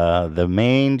the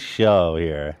main show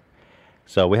here.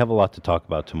 So we have a lot to talk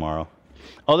about tomorrow.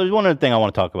 Oh, there's one other thing I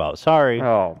want to talk about. Sorry.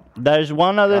 Oh. There's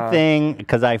one other thing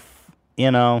because I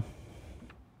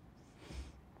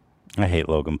hate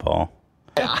Logan Paul.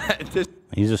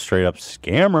 He's a straight up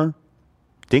scammer.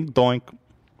 Dink doink.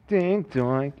 Dink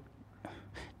doink.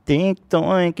 Dink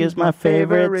doink is my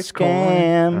favorite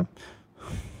scam.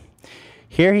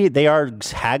 Here they are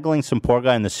haggling some poor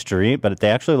guy in the street, but they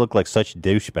actually look like such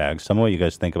douchebags. Tell me what you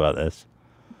guys think about this.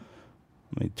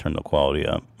 Let me turn the quality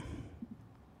up.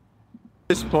 At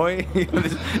this point,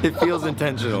 it feels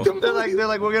intentional. They're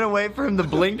like, we're gonna wait for him to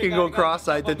blink and go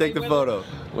cross-eyed to take the photo.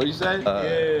 What do you say?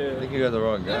 I think you got the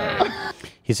wrong guy.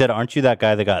 He said, "Aren't you that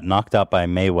guy that got knocked out by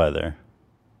Mayweather?"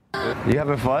 You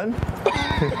having fun?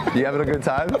 You having a good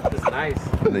time? It's nice.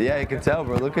 Yeah, you can tell,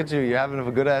 bro. Look at you. You're having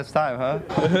a good ass time, huh?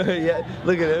 Yeah.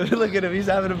 Look at him. Look at him. He's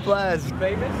having a blast.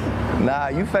 Famous? Nah,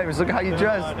 you famous. Look how you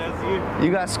dress.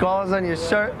 You got scars on your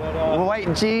shirt,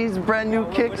 white jeans, brand new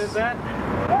kicks. What is that?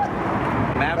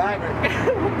 Maverick.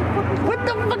 What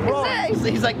the fuck is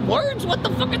that? He's like, words? What the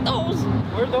fuck are those?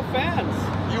 We're the fans.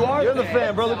 You're the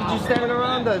fan, bro. Look at you standing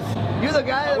around us. You're the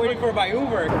guy. I'm waiting for my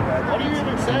Uber. What are you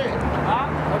even saying? Huh?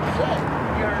 What'd you say?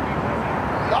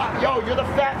 Yo, you're the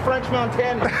fat French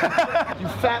Montana. You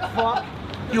fat fuck.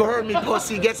 You heard me,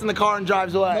 pussy. Gets in the car and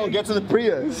drives away. No, gets in the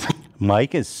Prius.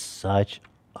 Mike is such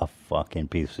a fucking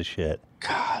piece of shit.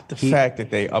 God, the fact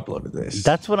that they uploaded this.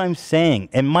 That's what I'm saying.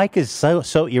 And Mike is so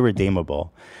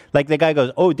irredeemable. Like the guy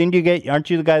goes, "Oh, aren't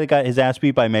you the guy that got his ass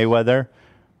beat by Mayweather?"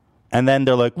 And then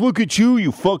they're like, "Look at you,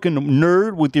 you fucking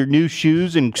nerd with your new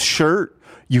shoes and shirt,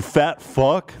 you fat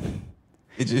fuck."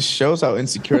 It just shows how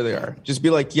insecure they are. Just be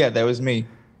like, yeah, that was me.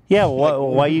 Yeah,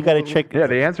 why you got to check? Yeah,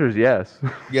 the answer is yes.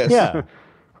 Yes. Yeah.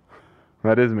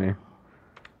 That is me.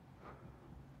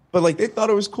 But like they thought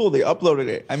it was cool. They uploaded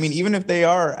it. I mean, even if they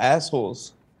are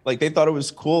assholes, like they thought it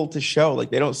was cool to show.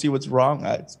 Like they don't see what's wrong.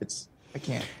 I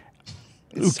can't.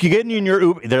 You getting in your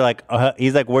Uber? They're like,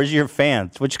 he's like, "Where's your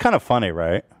fans?" Which is kind of funny,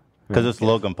 right? Because it's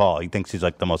Logan Paul. He thinks he's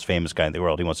like the most famous guy in the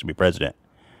world. He wants to be president.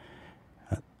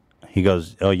 He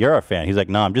goes, "Oh, you're our fan." He's like,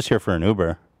 "No, I'm just here for an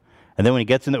Uber." And then when he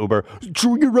gets in the Uber,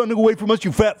 "You're running away from us,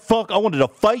 you fat fuck. I wanted to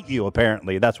fight you."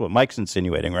 Apparently, that's what Mike's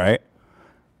insinuating, right?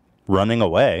 Running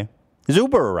away. His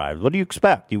Uber arrived. What do you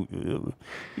expect?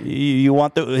 You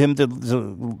want the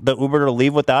Uber to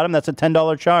leave without him? That's a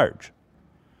 $10 charge.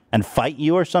 And fight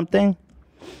you or something?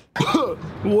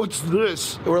 What's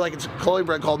this? We're like, it's a Coley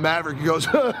brand called Maverick. He goes,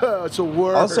 it's a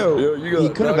word. Also, he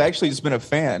could have actually just been a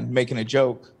fan making a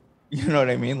joke. You know what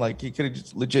I mean? Like he could have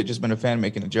just legit just been a fan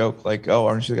making a joke. Like, oh,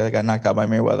 aren't you the guy that got knocked out by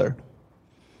Mayweather?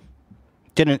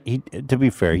 To be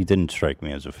fair, he didn't strike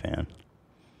me as a fan.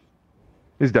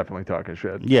 He's definitely talking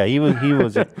shit. Yeah, he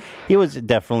was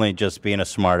definitely just being a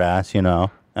smart ass, a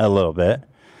little bit.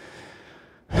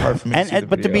 Hard for me to see the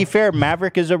But to video. be fair,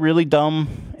 Maverick is really dumb.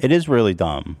 It's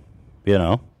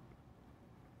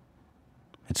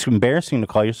embarrassing to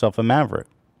call yourself a Maverick.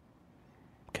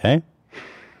 Okay?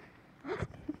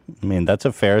 I mean, that's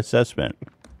a fair assessment.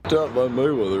 Stop by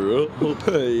Mayweather,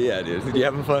 bro. Yeah, dude. You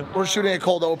having fun? We're shooting a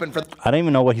cold open for. I don't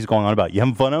even know what he's going on about. You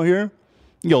having fun out here?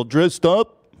 You all dressed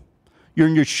up? You're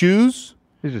in your shoes?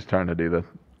 He's just trying to do the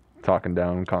talking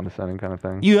down, condescending kind of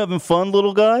thing. You having fun,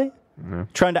 little guy? Yeah.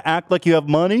 Trying to act like you have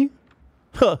money?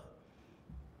 Huh.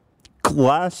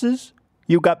 Glasses?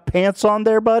 You got pants on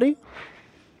there, buddy?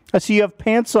 I see you have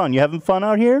pants on. You having fun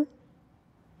out here?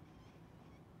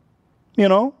 You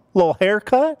know, little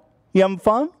haircut? You having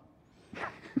fun?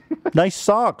 Nice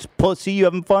socks. Pussy, you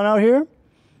having fun out here?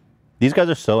 These guys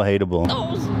are so hateable.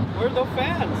 We're the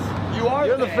fans.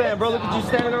 You're the fan, bro. Look at you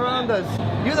standing around us.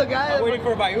 You're the guy. I'm waiting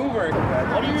for my Uber.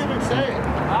 What do you even say?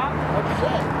 Huh? What'd you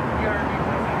say? You heard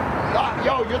me.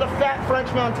 Yo, you're the fat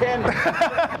French Montana.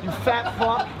 You fat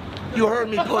fuck. You heard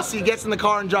me, pussy. Gets in the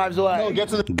car and drives away. No,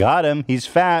 gets in the... Got him. He's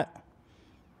fat.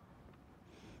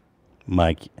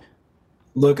 Mike.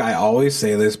 Look, I always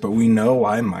say this, but we know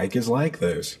why Mike is like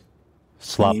this.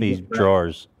 Sloppy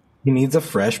drawers. He needs a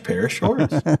fresh pair of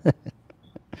shorts.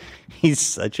 He's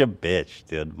such a bitch,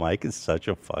 dude. Mike is such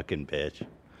a fucking bitch.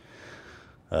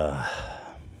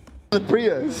 The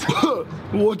Prius.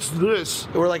 What's this?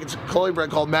 We're like, it's a Chloe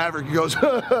brand called Maverick. He goes,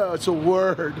 it's a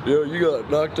word. Yo, you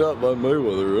got knocked out by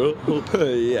Mayweather, huh?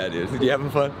 Yeah, dude. You having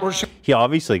fun? He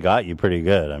obviously got you pretty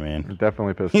good. I mean,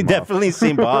 definitely pissed he him definitely off.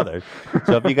 seemed bothered.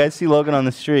 So if you guys see Logan on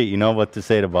the street, you know what to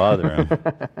say to bother him.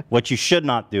 What you should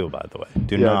not do, by the way.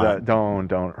 Do not. Don't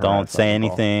Don't say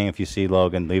anything. If you see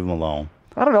Logan, leave him alone.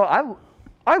 I don't know.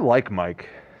 I like Mike.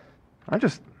 I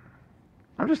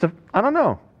don't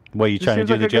know. What, you He trying to seems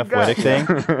do like the a Jeff good guy.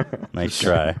 Wittick thing? Nice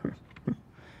try.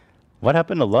 What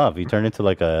happened to Love? He turned into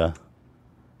like a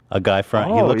guy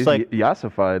from. He looks he's like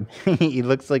yassified. he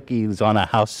looks like he's on a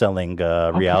house selling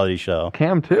reality show.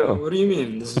 Cam too. What do you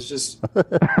mean? This is just.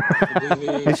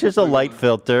 It's just a light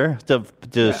filter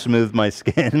to smooth my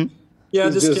skin. Yeah,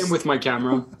 It's this just- came with my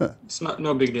camera. It's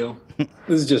no big deal.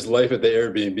 This is just life at the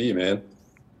Airbnb, man.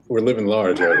 We're living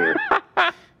large out here.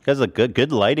 Guys, look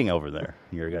good lighting over there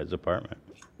in your guys' apartment.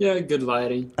 Yeah, good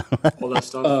lighting, all that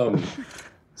stuff.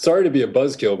 Sorry to be a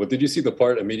buzzkill, but did you see the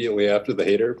part immediately after the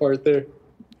hater part there?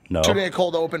 No. Today, a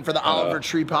cold open for the Oliver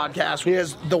Tree podcast. He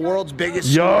has the world's biggest.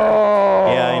 Yeah,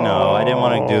 I know. I didn't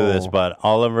want to do this, but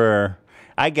Oliver,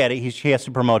 I get it. He has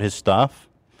to promote his stuff,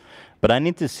 but I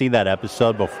need to see that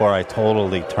episode before I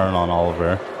totally turn on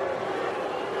Oliver.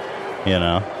 You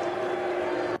know?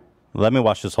 Let me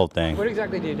watch this whole thing. What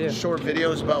exactly do you do? Short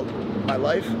videos about my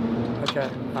life. Okay.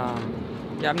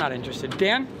 Yeah, I'm not interested.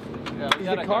 Dan? Is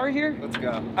the car here? Let's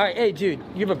go. All right, hey, dude,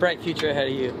 you have a bright future ahead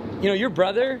of you. You know, your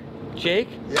brother, Jake?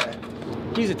 Yeah.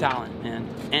 He's a talent, man.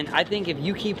 And I think if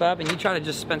you keep up and you try to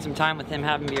just spend some time with him,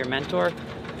 have him be your mentor,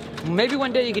 maybe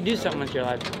one day you could do something with your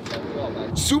life.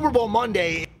 Super Bowl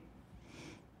Monday.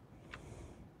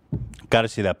 Got to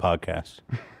see that podcast.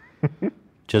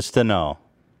 Just to know.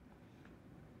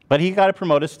 But he got to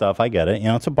promote his stuff. I get it. You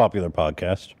know, it's a popular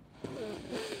podcast.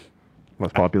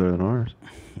 Less popular than ours.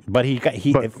 But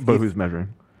but who's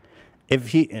measuring? If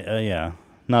he, yeah,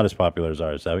 not as popular as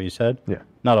ours. Is that what you said? Yeah.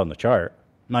 Not on the chart.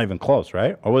 Not even close,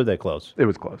 right? Or were they close? It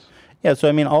was close. Yeah. So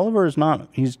I mean, Oliver is not.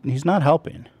 He's not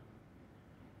helping.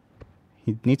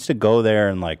 He needs to go there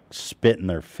and like spit in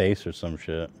their face or some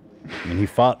shit. I mean, he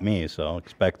fought me, so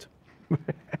expect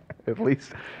at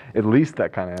least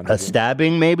that kind of energy. a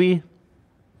stabbing, maybe.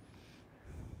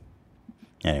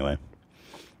 Anyway,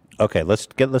 okay, let's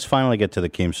finally get to the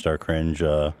Keemstar Cringe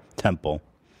Temple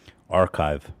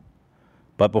archive.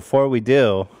 But before we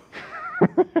do,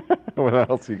 what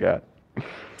else you got?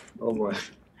 Oh boy,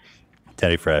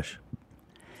 Teddy Fresh.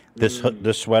 This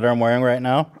sweater I'm wearing right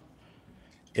now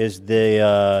is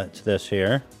it's this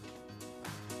here.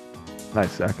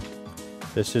 Nice sack.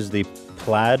 This is the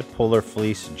plaid polar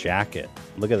fleece jacket.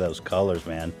 Look at those colors,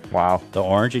 man. Wow. The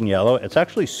orange and yellow. It's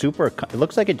actually super. It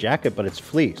looks like a jacket, but it's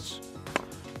fleece.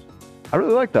 I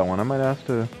really like that one. I might ask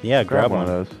to grab one of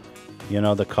those. You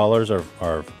know, the colors are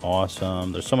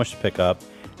awesome. There's so much to pick up.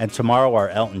 And tomorrow our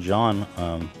Elton John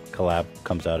collab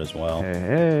comes out as well.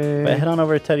 Hey. But head on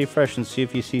over to Teddy Fresh and see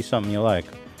if you see something you like.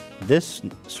 This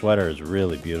sweater is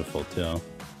really beautiful too,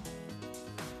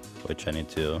 which I need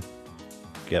to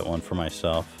get one for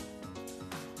myself.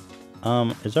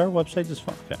 Is our website just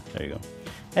fun? Okay, there you go.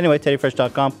 Anyway,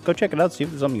 teddyfresh.com. Go check it out, see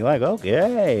if there's something you like.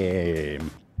 Okay.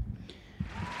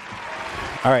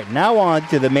 All right, now on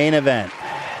to the main event.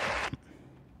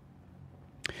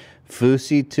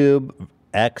 FouseyTube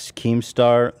X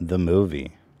Keemstar, the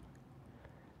movie.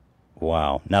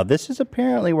 Wow. Now, this is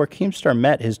apparently where Keemstar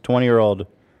met his 20-year-old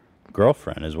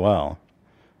girlfriend as well.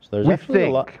 So there's actually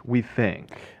a lot. We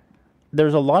think.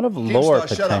 There's a lot of lore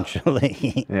Keemstar, shut up.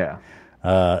 potentially. Yeah.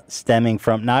 Stemming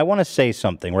from. Now, I want to say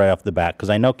something right off the bat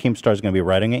because I know Keemstar is going to be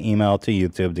writing an email to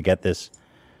YouTube to get this.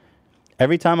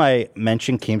 Every time I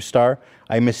mention Keemstar,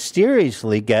 I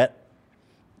mysteriously get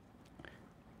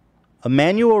a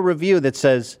manual review that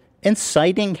says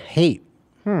inciting hate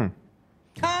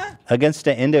against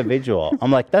an individual.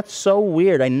 I'm like, that's so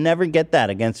weird. I never get that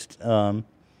against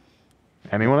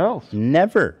anyone else.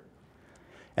 Never.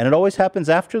 And it always happens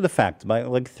after the fact, by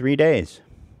like 3 days.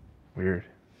 Weird.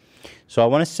 So I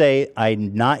want to say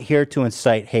I'm not here to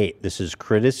incite hate. This is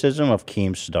criticism of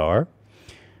Keemstar.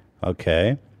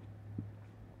 Okay.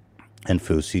 And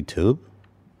Fousey too.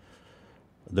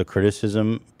 The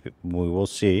criticism we will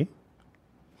see.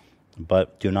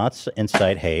 But do not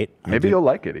incite hate. Maybe you'll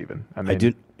like it even. I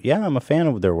mean, Yeah, I'm a fan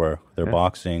of their work. Their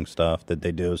boxing stuff that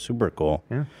they do is super cool.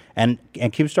 Yeah. And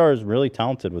Keemstar is really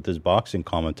talented with his boxing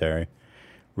commentary.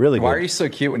 Really good. Why are you so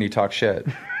cute when you talk shit?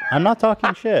 I'm not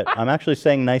talking shit. I'm actually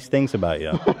saying nice things about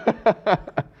you.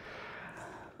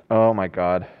 Oh my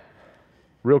God.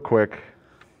 Real quick.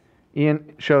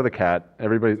 Ian, show the cat.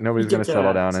 Nobody's going to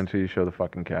settle down until you show the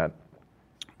fucking cat.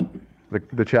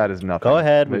 The chat is nothing. Go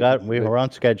ahead. We're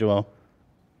on schedule.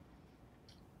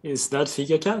 Is that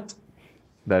Fika Cat?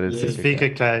 That is It's Fika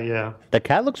cat, yeah. The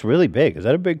cat looks really big. Is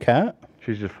that a big cat?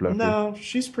 She's just fluffy. No,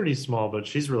 she's pretty small, but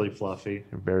she's really fluffy.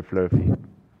 Very fluffy.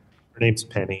 Her name's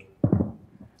Penny.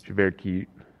 She's very cute.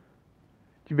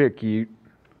 She's very cute.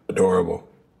 Adorable.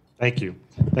 Thank you.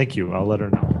 Thank you. I'll let her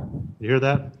know. You hear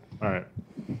that? All right.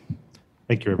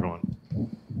 Thank you, everyone.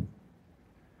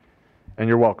 And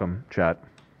you're welcome, chat.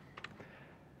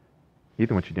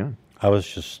 Ethan, what you doing? I was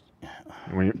just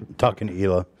talking to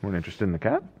Hila. Weren't interested in the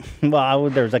cat? Well,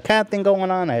 there was a cat thing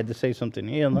going on. I had to say something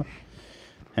to Hila.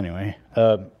 Anyway,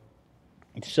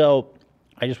 so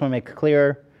I just want to make it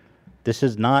clear, this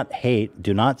is not hate.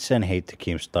 Do not send hate to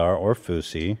Keemstar or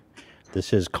Fousey.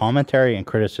 This is commentary and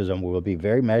criticism. We will be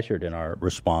very measured in our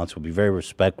response. We'll be very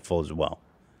respectful as well.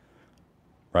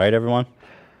 Right, everyone?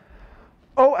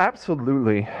 Oh,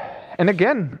 absolutely. And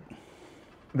again,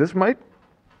 this might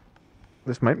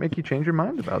make you change your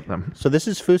mind about them. So this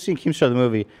is Fousey and Keemstar, the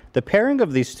movie. The pairing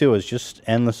of these two is just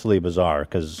endlessly bizarre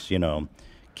because,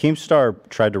 Keemstar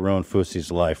tried to ruin Fousey's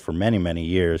life for many, many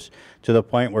years to the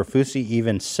point where Fousey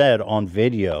even said on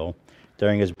video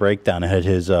during his breakdown at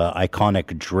his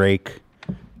iconic Drake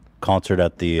concert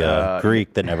at the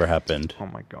Greek that never happened. Oh,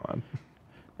 my God.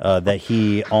 That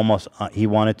he almost he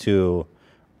wanted to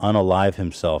unalive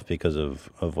himself because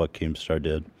of what Keemstar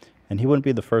did. And he wouldn't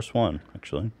be the first one,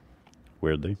 actually.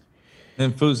 Weirdly.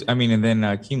 And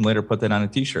Keem later put that on a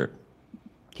T-shirt.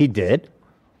 He did?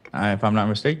 If I'm not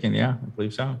mistaken, yeah, I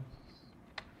believe so.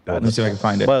 Let me see if I can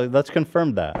find it. Well, let's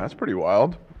confirm that. That's pretty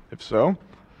wild, if so.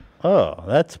 Oh,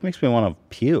 that makes me want to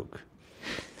puke.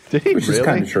 Did he Which is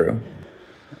kind of true.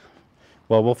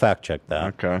 Well, we'll fact check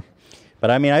that. Okay. But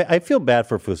I mean, I feel bad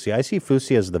for Fousey. I see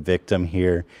Fousey as the victim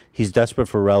here. He's desperate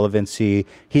for relevancy.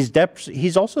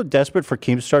 He's also desperate for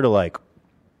Keemstar to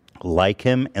like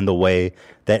him in the way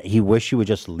that he wish he would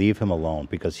just leave him alone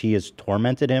because he has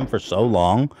tormented him for so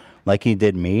long, like he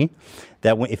did me,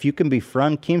 that if you can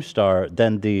befriend Keemstar,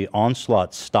 then the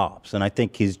onslaught stops. And I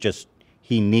think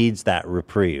he needs that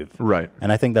reprieve. Right.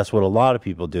 And I think that's what a lot of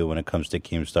people do when it comes to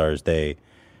Keemstar is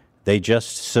they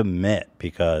just submit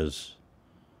because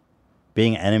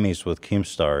being enemies with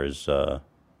Keemstar is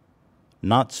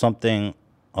not something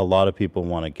a lot of people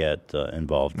want to get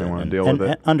involved in. They want to deal with it.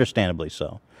 And understandably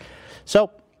so.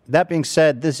 So, that being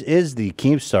said, this is the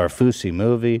Keemstar Fousey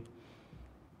movie.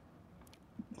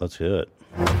 Let's do it.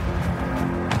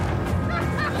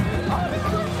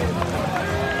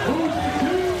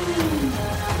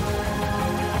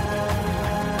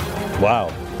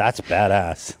 Wow, that's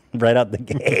badass. Right out the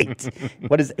gate.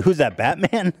 Who's that,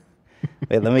 Batman?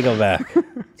 Wait, let me go back.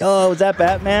 Oh, is that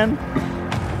Batman?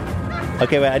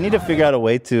 Okay, wait, I need to figure out a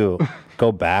way to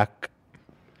go back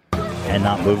and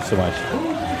not move so much.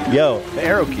 Yo. The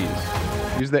arrow keys.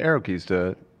 Use the arrow keys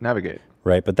to navigate.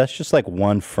 Right, but that's just like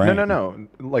one frame. No.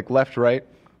 Like left, right.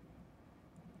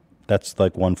 That's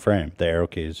like one frame, the arrow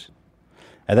keys.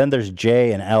 And then there's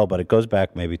J and L, but it goes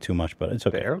back maybe too much, but it's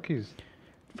okay. The arrow keys.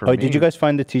 Oh, did you guys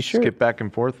find the T-shirt? Skip back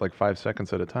and forth like 5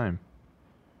 seconds at a time.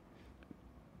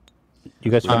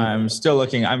 You guys found I'm still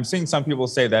looking. I'm seeing some people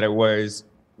say that it was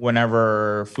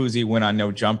whenever Fousey went on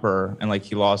No Jumper and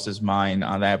he lost his mind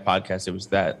on that podcast. It was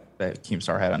that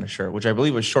Keemstar had on the shirt, which I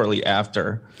believe was shortly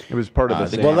after. It was part of the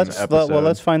same episode.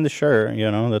 Let's find the shirt.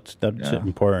 That's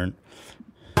important.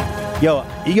 Yo,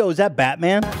 is that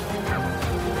Batman?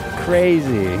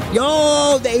 Crazy.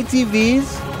 Yo, the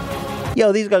ATVs.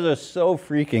 Yo, these guys are so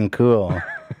freaking cool.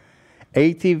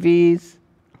 ATVs,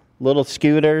 little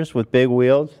scooters with big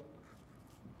wheels.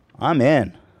 I'm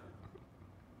in.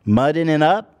 Mudding it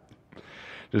up.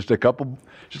 Just a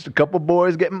couple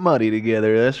boys getting muddy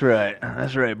together. That's right,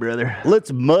 brother.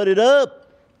 Let's mud it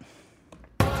up.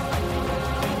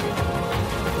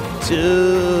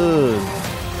 Dude.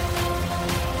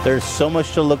 There's so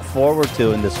much to look forward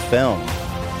to in this film.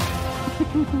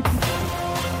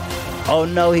 Oh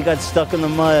no, he got stuck in the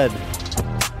mud.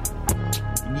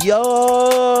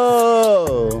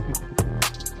 Yo!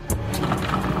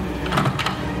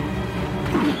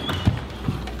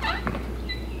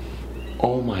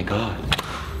 Oh my god.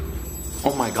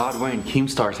 Oh my god, we're in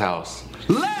Keemstar's house.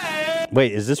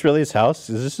 Wait, is this really his house?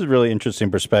 This is a really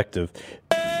interesting perspective.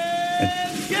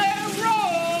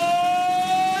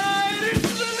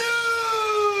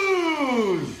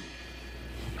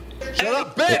 Shut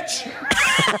up, bitch!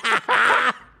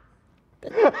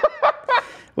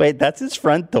 Wait, that's his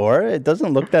front door? It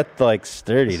doesn't look that like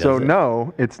sturdy, does So it?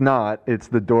 no, it's not. It's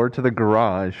the door to the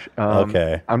garage.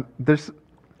 Okay. There's a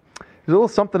little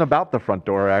something about the front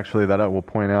door actually that I will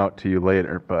point out to you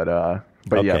later, but yeah,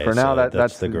 Okay, for now so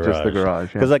that's the garage. just the garage.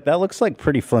 Yeah. Because like that looks like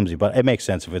pretty flimsy, but it makes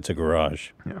sense if it's a garage.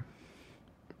 Yeah.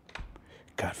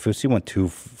 God, Fousey went too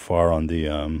far on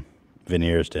the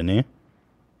veneers, didn't he?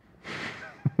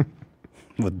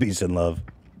 With Peace and Love.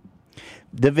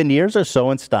 The veneers are so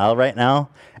in style right now,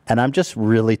 and I'm just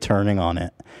really turning on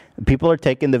it. People are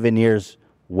taking the veneers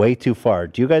way too far.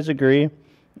 Do you guys agree?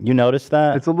 You notice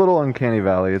that? It's a little uncanny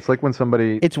valley. It's like when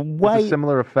somebody. It's white. a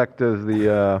similar effect as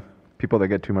the people that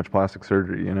get too much plastic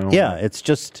surgery. You know. Yeah, it's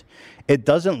just, it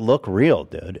doesn't look real,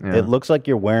 dude. Yeah. It looks like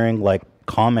you're wearing like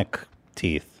comic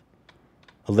teeth.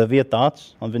 Olivia,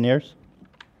 thoughts on veneers?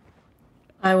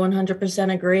 I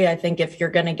 100% agree. I think if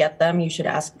you're going to get them, you should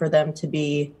ask for them to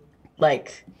be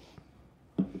like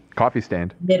Coffee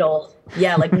stand. middle.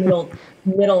 Yeah, like middle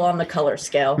on the color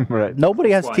scale. Right. Nobody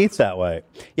has teeth that way.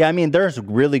 Yeah, I mean, there's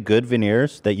really good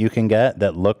veneers that you can get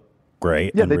that look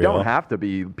great. Yeah, and they real. don't have to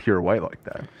be pure white like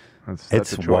that. That's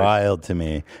It's a choice. wild to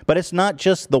me. But it's not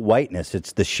just the whiteness,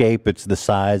 it's the shape, it's the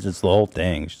size, it's the whole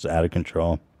thing. It's just out of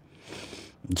control.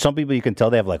 Some people you can tell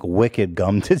they have like wicked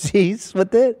gum disease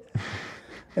with it.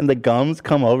 And the gums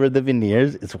come over the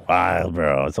veneers. It's wild,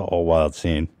 bro. It's a whole wild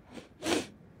scene.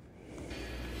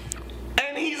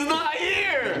 And he's not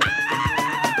here!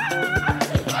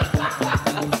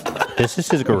 This is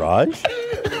his garage?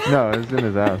 No, it's in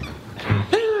his house.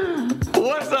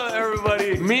 What's up,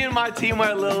 everybody? Me and my team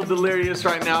are a little delirious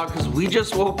right now because we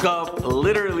just woke up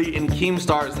literally in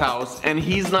Keemstar's house and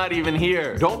he's not even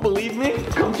here. Don't believe me?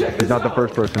 Come check He's this not the out.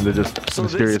 first person to just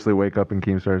mysteriously wake up in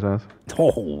Keemstar's house.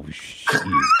 Oh, shit.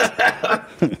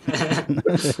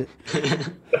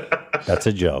 That's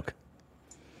a joke.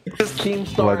 This is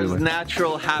Keemstar's Allegedly.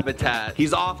 natural habitat.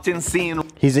 He's often seen.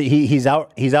 He's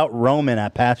out roaming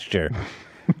at pasture.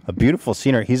 A beautiful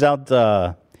scenery. He's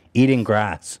out eating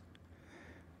grass.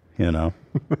 You know,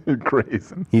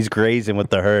 grazing. He's grazing with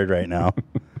the herd right now.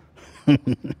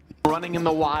 Running in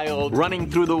the wild, running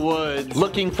through the woods,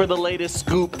 looking for the latest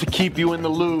scoop to keep you in the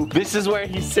loop. This is where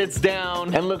he sits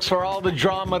down and looks for all the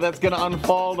drama that's gonna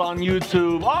unfold on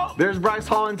YouTube. Oh, there's Bryce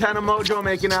Hall and Tana Mojo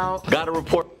making out. Gotta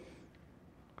report.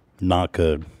 Not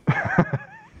good.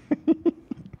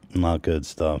 Not good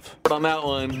stuff. On that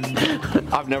one,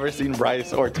 I've never seen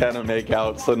Bryce or Tana make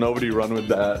out, so nobody run with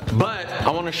that. But I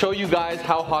want to show you guys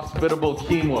how hospitable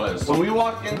Keem was. When we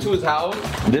walked into his house,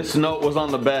 this note was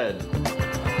on the bed.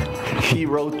 He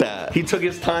wrote that. He took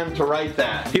his time to write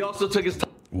that. He also took his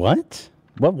time. What?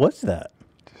 What was that?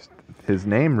 His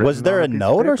name. Was written there on a piece of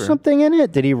note or paper. something in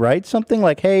it? Did he write something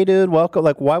like, "Hey, dude, welcome"?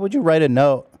 Like, why would you write a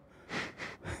note?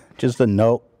 Just a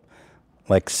note,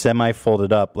 like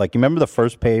semi-folded up. Like, you remember the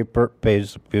first page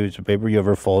of paper you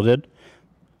ever folded?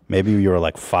 Maybe you were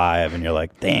like 5, and you're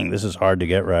like, "Dang, this is hard to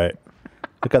get right."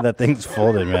 Look how that thing's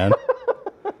folded, man.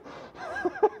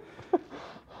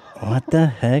 What the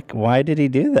heck? Why did he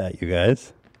do that, you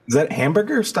guys? Is that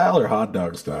hamburger style or hot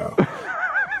dog style?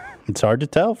 It's hard to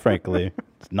tell, frankly.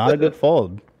 It's not a good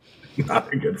fold.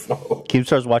 Not a good fold.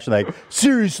 Keemstar's watching like,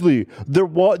 seriously, they're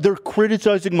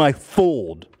criticizing my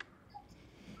fold.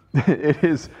 It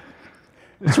is.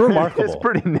 It's remarkable. It's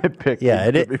pretty nitpicky.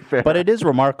 Yeah, to be fair. but it is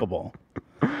remarkable.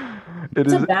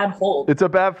 It's a bad fold. It's a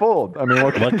bad fold. I mean,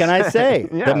 what What can I say?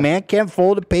 Yeah. The man can't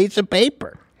fold a piece of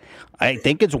paper. I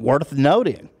think it's worth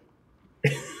noting.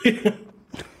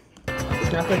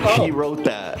 He wrote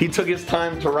that. He took his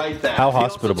time to write that. How He also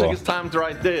hospitable. took his time to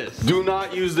write this. Do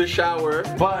not use the shower.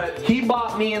 But he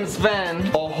bought me and Sven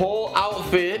a whole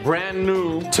outfit, brand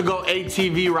new, to go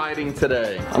ATV riding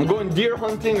today. I'm going deer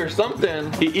hunting or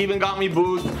something. He even got me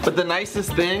booze. But the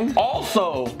nicest thing,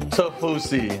 also to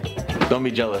Fousey. Don't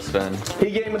be jealous, Finn.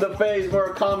 He gave me the FaZe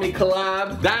Murakami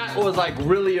collab. That was like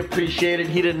really appreciated.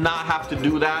 He did not have to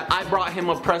do that. I brought him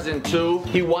a present too.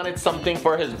 He wanted something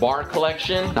for his bar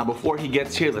collection. Now before he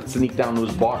gets here, let's sneak down to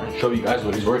his bar and show you guys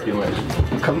what he's working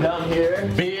with. Come down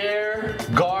here. Beer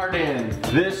Garden.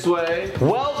 This way.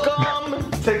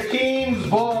 Welcome to Keem's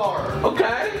Bar.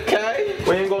 Okay, okay.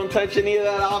 We ain't gonna touch any of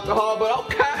that alcohol, but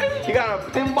okay. You got a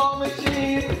pinball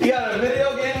machine. You got a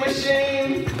video game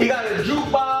machine. You got a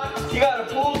jukebox. You got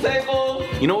a pool table.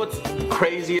 You know what's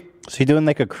crazy? Is he doing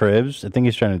like a cribs? I think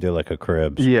he's trying to do like a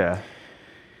cribs. Yeah.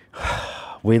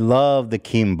 We love the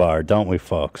Keem Bar, don't we,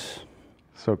 folks?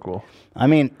 So cool. I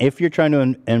mean, if you're trying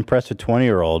to impress a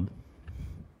 20-year-old,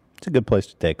 it's a good place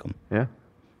to take them. Yeah.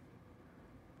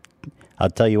 I'll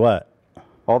tell you what.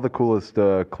 All the coolest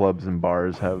clubs and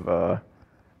bars have a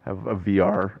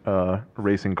VR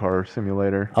racing car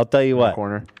simulator. I'll tell you in the what.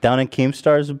 corner. Down in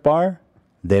Keemstar's bar,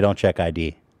 they don't check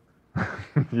ID.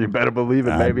 You better believe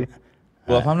it, baby.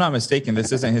 Well, if I'm not mistaken,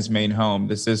 this isn't his main home.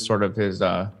 This is sort of his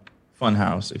fun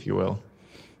house, if you will.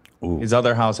 Ooh. His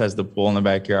other house has the pool in the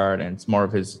backyard, and it's more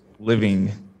of his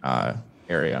living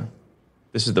area.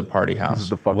 This is the party house. This is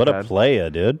the fuck What pad. a playa,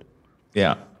 dude.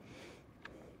 Yeah.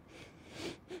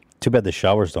 Too bad the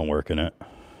showers don't work in it.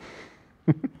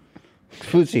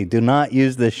 Fousey, do not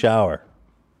use the shower.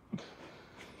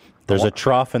 There's a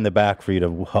trough in the back for you to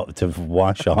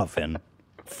wash off in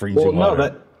freezing Well, water.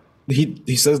 no,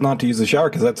 he says not to use the shower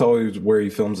because that's always where he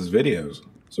films his videos.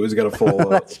 So he's got a full.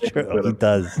 That's true. He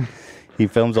does. He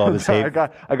films all of his hate. I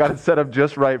got it set up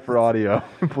just right for audio.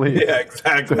 Please. Yeah,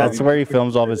 exactly. That's where he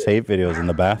films all of his hate videos, in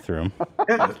the bathroom.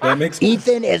 That makes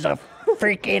Ethan is a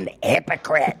freaking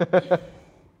hypocrite.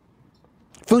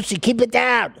 Fousey, keep it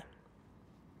down.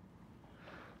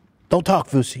 Don't talk,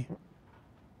 Fousey.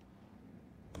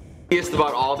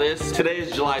 About all this, today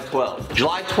is July 12th.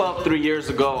 July 12th, 3 years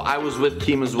ago, I was with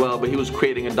Keem as well, but he was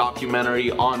creating a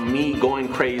documentary on me going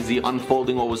crazy,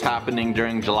 unfolding what was happening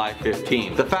during July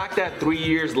 15th. The fact that 3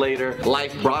 years later,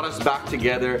 life brought us back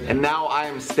together, and now I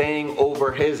am staying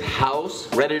over his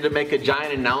house, ready to make a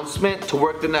giant announcement to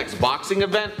work the next boxing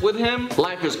event with him.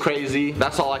 Life is crazy.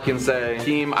 That's all I can say.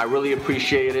 Keem, I really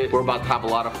appreciate it. We're about to have a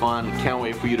lot of fun. Can't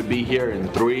wait for you to be here in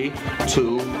 3,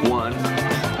 2,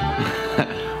 1.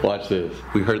 Watch this.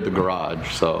 We heard the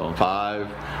garage. So 5,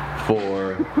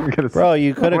 4. Bro,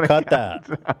 you could have cut that.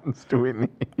 Do we need?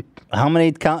 How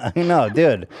many count? No,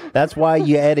 dude. That's why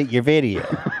you edit your video.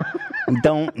 You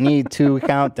don't need 2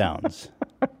 countdowns.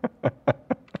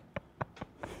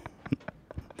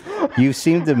 You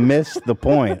seem to miss the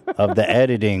point of the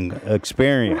editing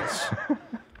experience.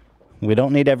 We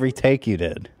don't need every take you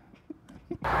did.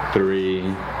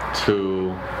 3,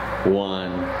 2,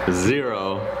 1,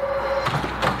 0.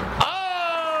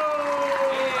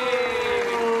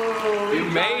 You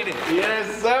made it.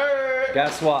 Yes, sir.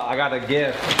 Guess what? I got a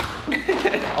gift.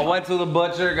 I went to the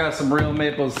butcher, got some real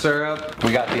maple syrup.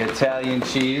 We got the Italian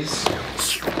cheese,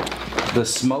 the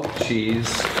smoked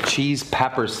cheese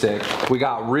pepper stick. We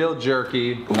got real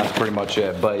jerky. And that's pretty much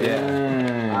it. But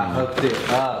yeah, I hooked it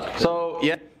up. So,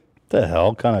 yeah. The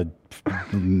hell kind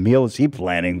of meal is he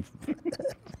planning?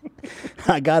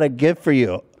 I got a gift for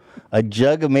you. A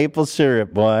jug of maple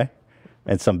syrup, boy.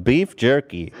 And some beef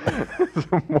jerky.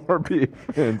 Some more beef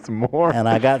and some more. And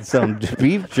I got some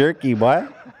beef jerky, boy.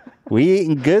 We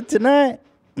eating good tonight.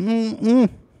 I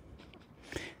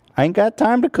ain't got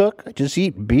time to cook. I just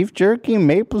eat beef jerky and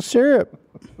maple syrup.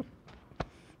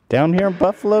 Down here in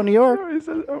Buffalo, New York. He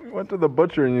said, we went to the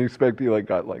butcher and you expect he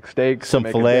got like steaks, Some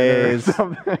make a dinner or fillets.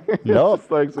 something. Nope.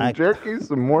 Just like some jerky,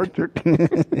 some more jerky.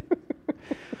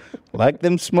 Like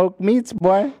them smoked meats,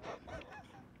 boy.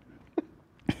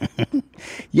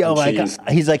 Yo,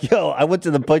 he's like, yo, I went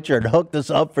to the butcher and hooked us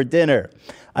up for dinner.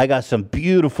 I got some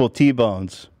beautiful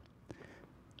T-bones.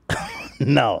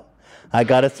 No, I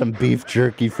got us some beef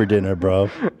jerky for dinner, bro.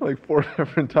 Like 4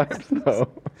 different types, though.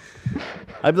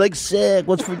 I'd be like, sick,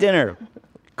 what's for dinner?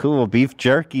 Cool, beef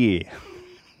jerky.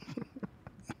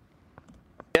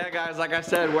 Yeah, guys, like I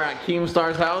said, we're at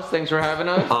Keemstar's house. Thanks for having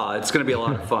us. It's going to be a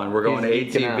lot of fun. We're going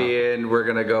He's geeking ATVing. We're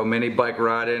going to go mini bike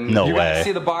riding. No you way. guys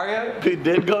see the bar yet? He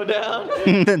did go down.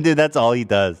 Dude, that's all he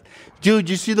does. Dude,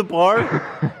 you see the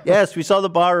bar? Yes, we saw the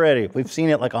bar already. We've seen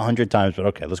it like 100 times, but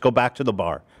okay, let's go back to the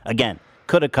bar. Again,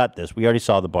 could have cut this. We already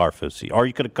saw the bar, Fousey. Or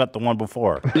you could have cut the one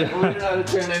before. We didn't know how to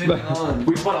turn anything on.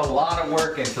 We put a lot of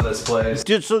work into this place.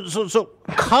 Dude, so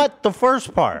cut the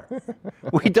first part.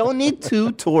 We don't need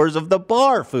 2 tours of the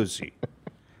bar, Fousey.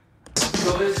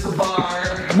 So this is the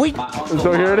bar. We, My uncle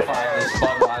So here it is. modified this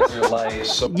Budweiser Light.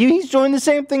 So he's doing the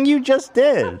same thing you just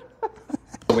did.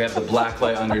 We have the black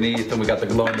light underneath, and we got the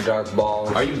glow in the dark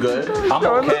balls. Are you good? I'm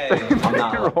Showing the okay. same I'm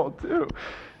not. B-roll, too.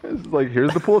 It's like,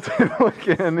 here's the pool table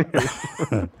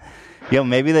again. Yo,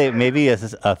 maybe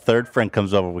a third friend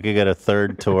comes over. We could get a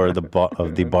third tour of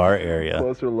the bar area.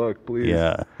 Closer look, please.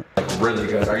 Yeah. Really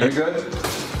good. Are you good?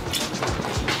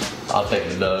 I'll take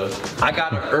the dove. I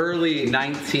got an early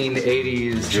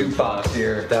 1980s jukebox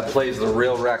here that plays the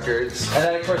real records. And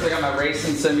then, of course, I got my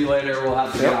racing simulator. We'll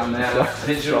have to get on that.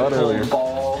 Digital full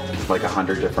ball. Like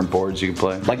 100 different boards you can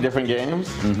play. Like different games?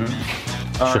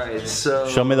 Mm-hmm. All right, so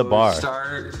show me the bar.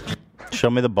 Start, Show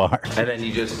me the bar. and then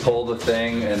you just pull the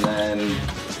thing, and then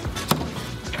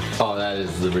Oh, that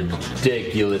is the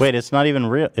ridiculous. Wait, it's not even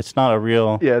real. It's not a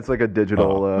real. Yeah, it's like a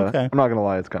digital. okay. I'm not gonna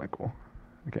lie, it's kind of cool.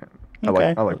 Okay. I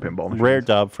like pinball machines. Rare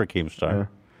dub for Keemstar. Yeah.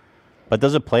 But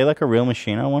does it play like a real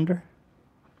machine, I wonder?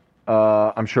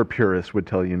 I'm sure purists would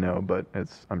tell you no, but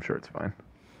I'm sure it's fine.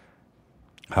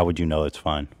 How would you know it's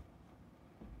fine?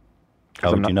 How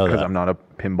I'm would not, you know that? Because I'm not a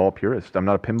pinball purist. I'm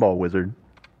not a pinball wizard.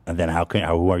 And then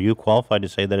who are you qualified to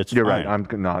say that it's You're fine? right. I'm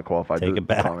not qualified. Take to it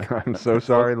back. call me. I'm so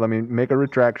sorry. Let me make a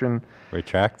retraction.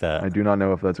 Retract that. I do not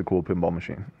know if that's a cool pinball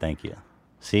machine. Thank you.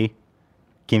 See?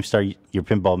 Keemstar, your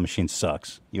pinball machine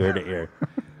sucks. You heard it here.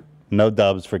 No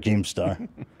dubs for Keemstar.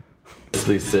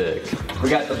 sick. We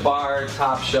got the bar,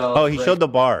 top shelf. Oh, he showed the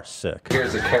bar. Sick.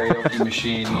 Here's a karaoke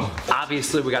machine.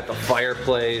 Obviously, we got the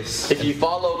fireplace. If you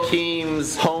follow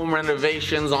Keem's home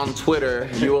renovations on Twitter,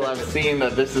 you will have seen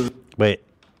that this is Wait,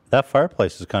 that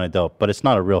fireplace is kind of dope, but it's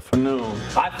not a real new.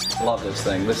 I love this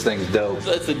thing. This thing's dope.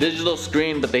 It's a digital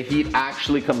screen, but the heat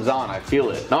actually comes on. I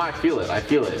feel it. No, I feel it. I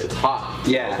feel it. It's hot.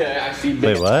 Yeah. Okay, I see Wait,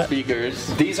 big what? speakers.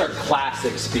 These are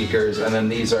classic speakers, and then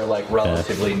these are like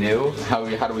relatively new. How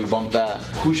do we bump that?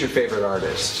 Who's your favorite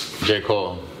artist? J.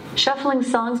 Cole. Shuffling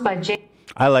songs by J.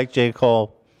 I like J.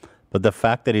 Cole, but the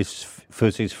fact that he's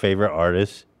Fousey's favorite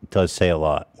artist does say a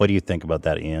lot. What do you think about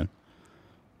that, Ian?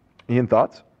 Ian,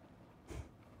 thoughts?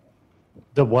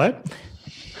 The what?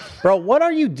 Bro, what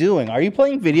are you doing? Are you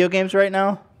playing video games right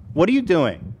now? What are you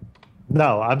doing?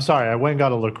 No, I'm sorry. I went and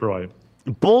got a LaCroix.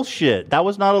 Bullshit. That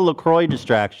was not a LaCroix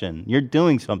distraction. You're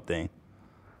doing something.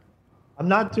 I'm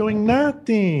not doing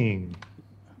nothing.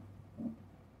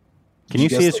 Can you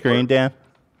see a screen, Dan?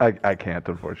 I can't,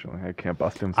 unfortunately. I can't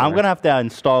bust him. I'm going to have to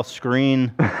install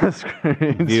screen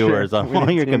viewers on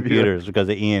all your Team computers because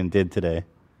of Ian did today.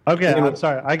 Okay, I'm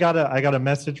sorry. I got a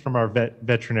message from our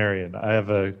veterinarian. I have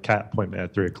a cat appointment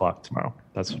at 3:00 tomorrow.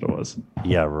 That's what it was.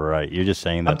 Yeah, right. You're just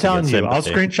saying that. I'm telling to you, get I'll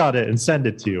sympathy. screenshot it and send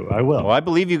it to you. I will. Well, I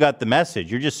believe you got the message.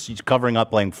 You're just covering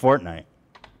up playing Fortnite.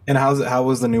 And how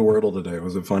was the new Wordle today?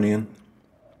 Was it fun, Ian?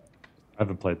 I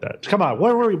haven't played that. Come on,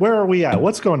 where are we at?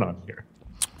 What's going on here?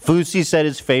 Fousey said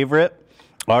his favorite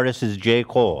artist is J.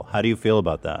 Cole. How do you feel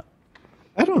about that?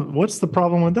 What's the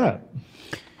problem with that?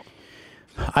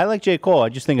 I like J. Cole. I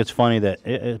just think it's funny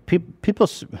that people.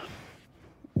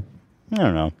 I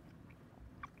don't know.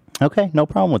 Okay, no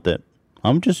problem with it.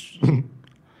 I'm just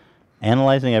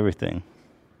analyzing everything.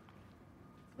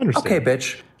 Okay,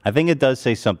 bitch. I think it does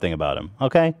say something about him.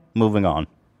 Okay, moving on.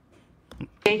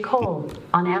 J. Cole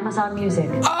on Amazon Music.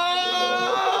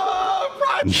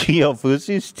 Yo,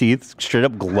 Fousey's teeth straight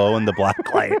up glow in the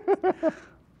black light.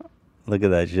 Look at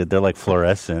that shit. They're like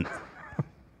fluorescent.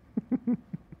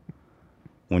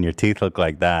 When your teeth look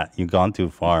like that, you've gone too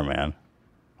far, man.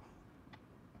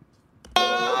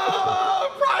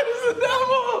 Pride is the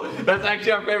devil. That's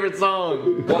actually our favorite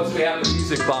song. Once we have the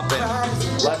music bumping,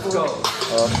 let's go.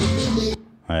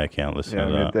 I can't listen Yeah,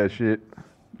 to get that shit.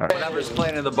 Whatever's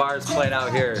playing in the bar is playing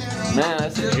out here. Man,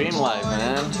 that's the dream life,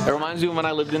 man. It reminds me of when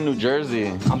I lived in New Jersey.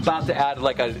 I'm about to add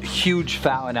like a huge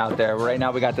fountain out there. Right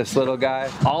now we got this little guy.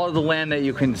 All of the land that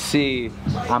you can see,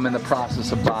 I'm in the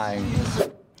process of buying.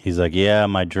 He's like, yeah,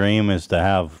 my dream is to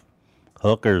have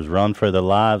hookers run for their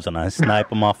lives and I snipe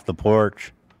them off the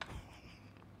porch.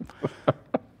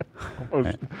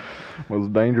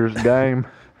 Most dangerous game.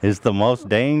 It's the most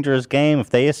dangerous game.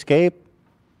 If they escape,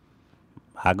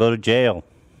 I go to jail.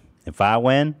 If I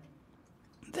win,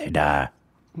 they die.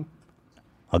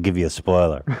 I'll give you a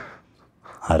spoiler.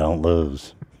 I don't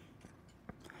lose.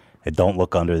 It don't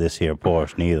look under this here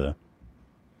Porsche neither.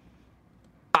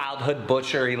 Childhood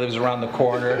butcher, he lives around the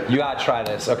corner. You gotta try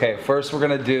this. Okay, first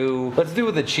let's do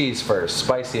with the cheese first.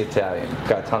 Spicy Italian.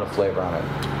 Got a ton of flavor on it.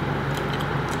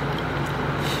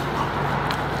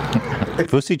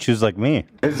 Fousey chews like me.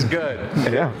 It's good.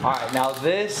 Yeah. All right, now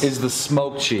this is the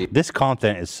smoked cheese. This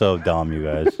content is so dumb, you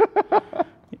guys.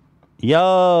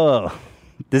 Yo,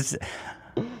 this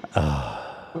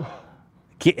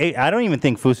I don't even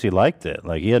think Fusi liked it.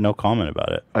 Like, he had no comment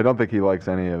about it. I don't think he likes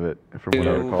any of it, from what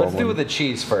I recall. Let's do with the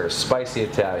cheese first. Spicy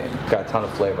Italian. Got a ton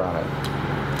of flavor on it.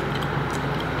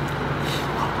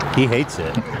 He hates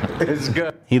it. It's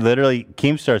good. He literally,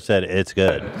 Keemstar said it's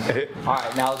good. All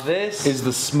right, now this is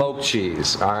the smoked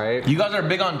cheese, all right? You guys are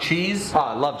big on cheese? Oh,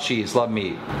 I love cheese, love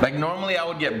meat. Like normally I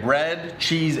would get bread,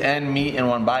 cheese, and meat in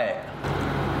one bite.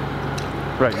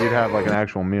 Right, you'd have like an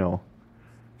actual meal.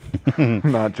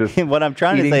 Not just what I'm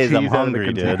trying to eating say is I'm cheese out of the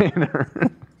hungry, dude. container.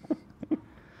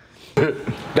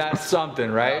 That's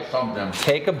something, right? That's something.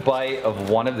 Take a bite of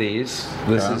one of these.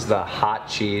 This is the hot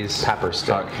cheese pepper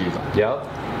stick. Hot cheese. Yep.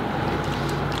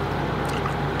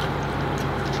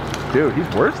 Dude, he's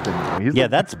worse than you. Yeah,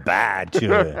 that's bad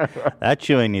chewing. That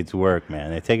chewing needs work,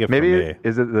 man. They take it Maybe from me.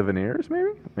 is it the veneers? Maybe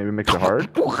it makes it hard.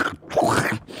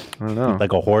 I don't know.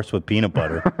 Like a horse with peanut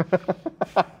butter.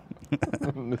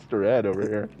 Mr. Ed over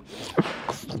here.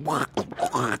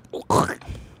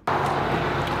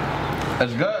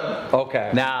 That's good.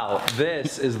 Okay. Now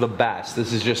this is the best.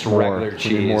 This is just More. regular We need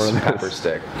cheese more of this. pepper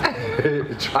stick.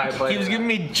 Try a bite. He was giving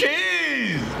me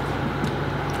cheese.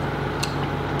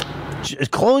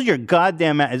 Just close your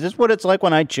goddamn mouth. Is this what it's like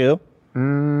when I chew?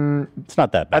 It's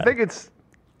not that bad. I think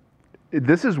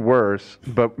this is worse,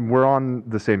 but we're on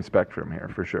the same spectrum here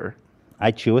for sure.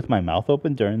 I chew with my mouth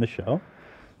open during the show.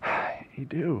 You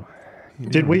do.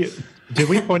 Did we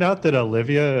point out that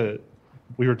Olivia?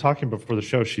 We were talking before the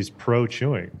show. She's pro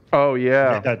chewing. Oh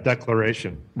yeah, Made that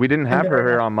declaration. we didn't have her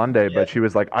here on Monday, but she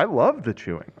was like, "I love the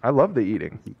chewing. I love the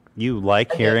eating." You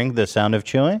like hearing the sound of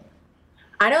chewing?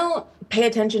 I don't pay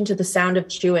attention to the sound of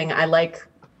chewing. I like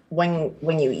when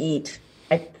you eat.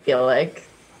 I feel like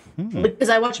because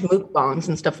I watch mukbangs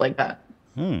and stuff like that.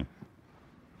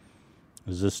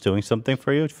 Is this doing something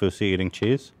for you, Fusi eating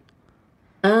cheese?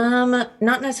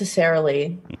 Not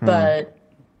necessarily, but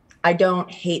I don't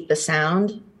hate the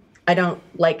sound. I don't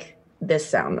like this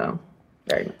sound though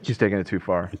very much. She's taking it too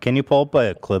far. Can you pull up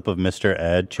a clip of Mr.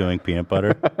 Ed chewing peanut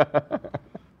butter?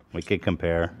 We could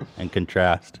compare and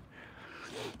contrast.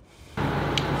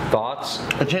 Thoughts?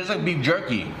 It tastes like beef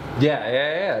jerky.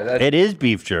 Yeah. It is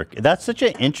beef jerky. That's such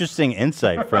an interesting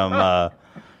insight from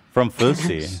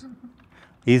Fusi.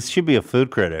 He should be a food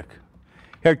critic.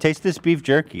 Here, taste this beef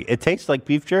jerky. It tastes like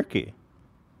beef jerky.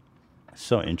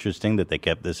 So interesting that they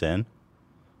kept this in.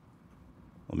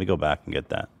 Let me go back and get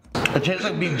that. It tastes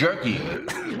like beef jerky.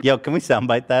 Yo, can we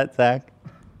soundbite that, Zach?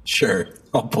 Sure,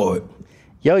 I'll pull it.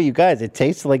 Yo, you guys, it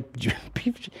tastes like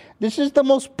beef. This is the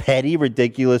most petty,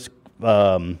 ridiculous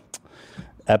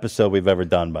episode we've ever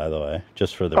done, by the way,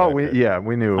 just for the record.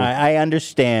 We knew. I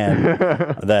understand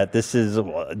that this is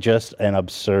just an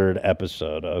absurd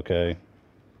episode, okay?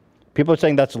 People are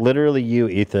saying that's literally you,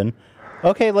 Ethan.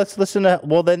 Okay, let's listen to...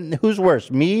 Well, then, who's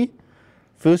worse, me,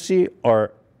 Fusi,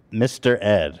 or Mr.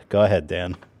 Ed? Go ahead,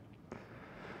 Dan.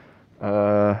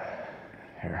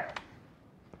 Here.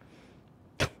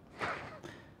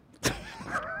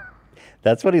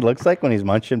 That's what he looks like when he's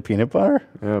munching peanut butter?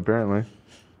 Yeah, apparently.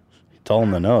 It's all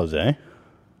in the nose, eh?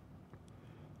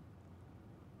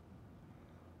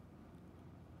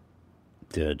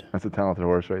 Dude. That's a talented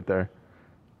horse right there.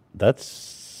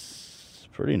 That's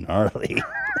pretty gnarly.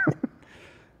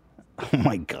 Oh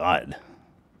my God.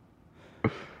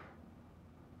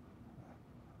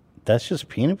 That's just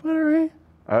peanut butter, right?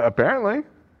 Apparently.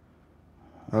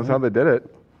 That's how they did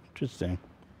it. Interesting.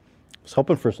 I was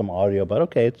hoping for some audio, but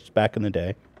okay, it's back in the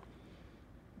day.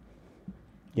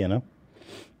 You know?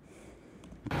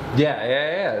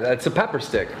 Yeah. That's a pepper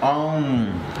stick.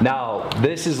 Now,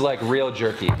 this is like real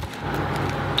jerky.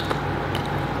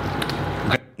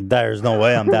 There's no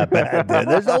way I'm that bad, dude.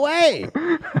 There's no way.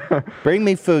 Bring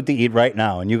me food to eat right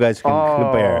now, and you guys can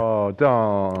compare. Oh,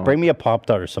 don't. Bring me a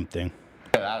Pop-Tart or something.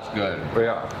 Yeah, that's good.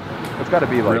 Yeah. It's got to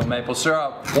be like... Real maple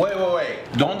syrup. Wait.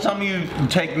 Don't tell me you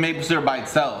take maple syrup by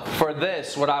itself. For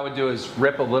this, what I would do is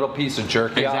rip a little piece of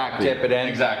jerky out, dip it in.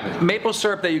 Exactly. Maple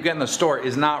syrup that you get in the store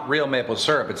is not real maple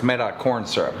syrup. It's made out of corn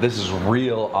syrup. This is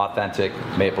real, authentic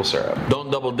maple syrup. Don't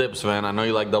double dip, Sven. I know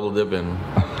you like double dipping.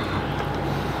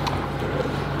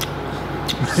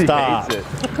 Stop.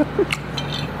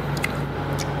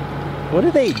 What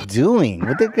are they doing?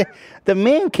 The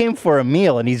man came for a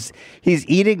meal and he's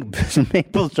eating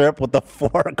maple syrup with a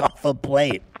fork off a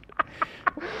plate.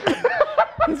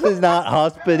 This is not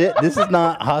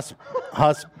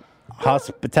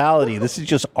hospitality. This is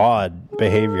just odd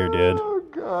behavior, dude. Oh,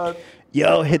 God.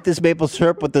 Yo, hit this maple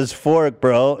syrup with this fork,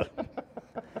 bro.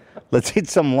 Let's eat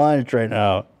some lunch right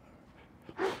now.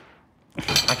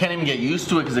 I can't even get used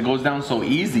to it because it goes down so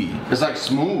easy. It's like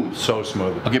smooth. So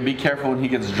smooth. Okay, be careful when he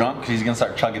gets drunk because he's gonna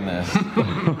start chugging this.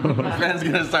 My friend's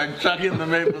gonna start chugging the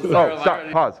maple syrup. Oh, stop.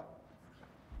 Pause.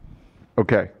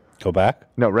 Okay. Go back?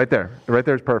 No, right there. Right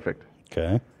there is perfect.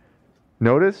 Okay.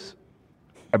 Notice,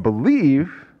 I believe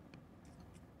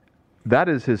that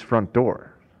is his front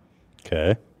door.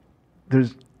 Okay.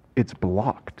 It's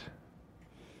blocked.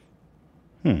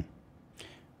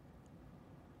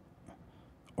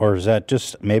 Or is that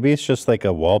just, maybe it's just like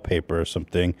a wallpaper or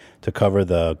something to cover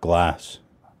the glass.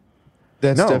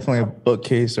 That's definitely a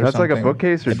bookcase or That's something. like a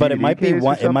bookcase or But it DVD might be case or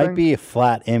one, it might something? be a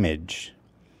flat image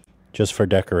just for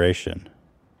decoration.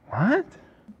 What?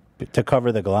 To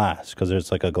cover the glass because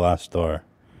there's like a glass door.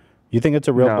 You think it's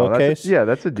a real No, bookcase?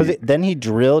 that's a Because then he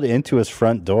drilled into his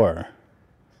front door.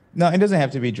 No, it doesn't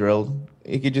have to be drilled.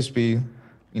 It could just be,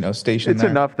 stationed It's there.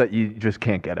 enough that you just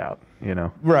can't get out,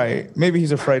 Right. Maybe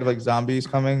he's afraid of like zombies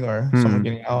coming or someone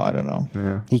getting out. I don't know.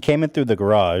 Yeah. He came in through the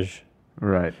garage.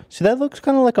 Right. See, that looks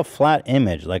kind of like a flat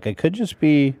image. Like it could just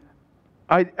be.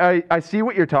 I see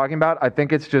what you're talking about. I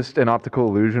think it's just an optical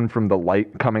illusion from the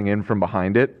light coming in from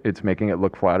behind it. It's making it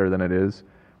look flatter than it is.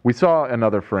 We saw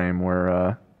another frame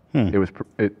where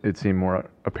it seemed more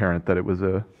apparent that it was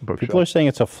a bookshelf. People are saying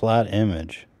it's a flat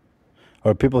image,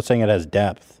 or people are saying it has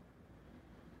depth.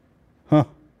 Huh?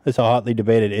 It's a hotly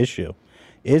debated issue.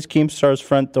 Is Keemstar's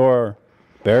front door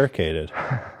barricaded?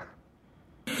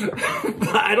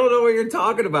 I don't know what you're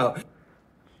talking about.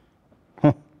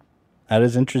 That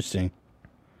is interesting.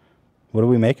 What do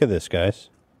we make of this, guys?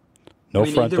 No I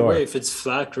mean, front either door. way, if it's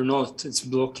flat or not, it's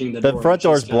blocking the The door. front which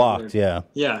door is is kinda blocked. weird. Yeah.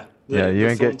 Yeah. Yeah, you the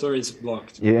ain't front get- door is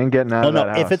blocked. You ain't getting out Oh of no!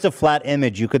 that If house. it's a flat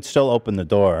image, you could still open the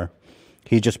door.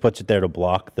 He just puts it there to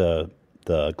block the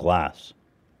glass.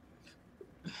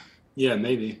 Yeah,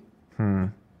 maybe. Hmm.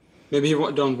 Maybe he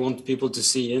don't want people to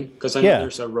see in because I know Yeah.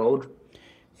 there's a road.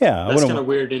 Yeah, I That's wouldn't- kind of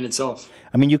weird in itself.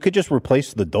 I mean, you could just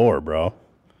replace the door, bro.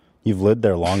 You've lived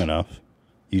there long enough.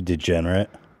 You degenerate.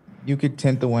 You could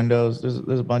tint the windows.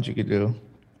 There's a bunch you could do.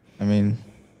 I mean,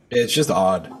 it's just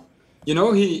odd. You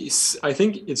know, I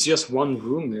think it's just one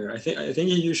room there. I think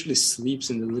he usually sleeps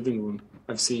in the living room.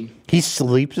 I've seen. He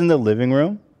sleeps in the living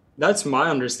room. That's my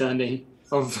understanding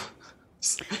of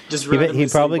just. He randomly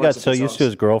probably seeing got parts of so his used to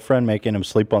his girlfriend making him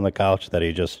sleep on the couch that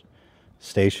he just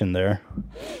stationed there.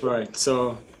 house. Right.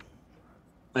 So,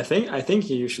 I think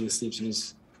he usually sleeps in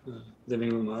his living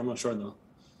room. I'm not sure though.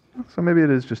 So maybe it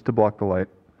is just to block the light.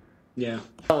 Yeah.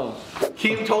 Oh,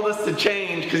 Keem told us to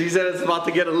change because he said it's about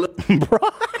to get a little.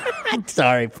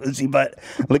 Sorry, pussy, but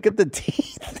look at the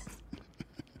teeth.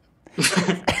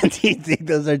 Do you think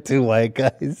those are two white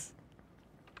guys?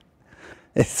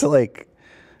 It's like,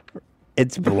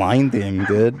 it's blinding,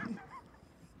 dude.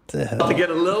 The hell? About to get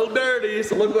a little dirty.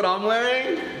 So look what I'm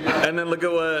wearing, and then look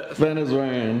at what Sven is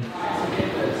wearing.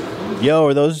 Yo,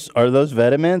 are those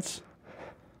Vetements?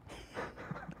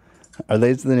 Are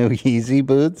these the new Yeezy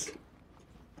boots?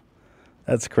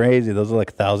 That's crazy. Those are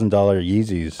like $1,000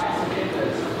 Yeezys.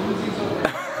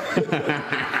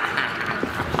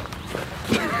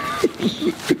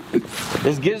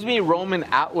 This gives me Roman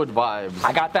Atwood vibes.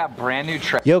 I got that brand new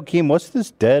track. Yo, Keem, what's this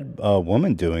dead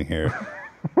woman doing here?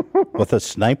 With a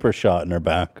sniper shot in her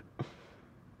back.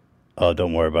 Oh,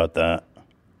 don't worry about that.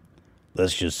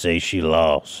 Let's just say she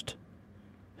lost.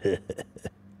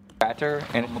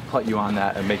 And we'll put you on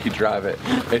that and make you drive it.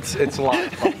 It's a lot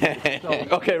of fun.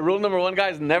 Okay, rule number one,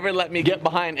 guys, never let me get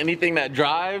behind anything that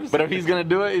drives. But if he's gonna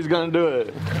do it, he's gonna do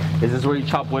it. Is this where you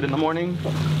chop wood in the morning?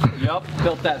 Yup,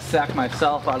 built that sack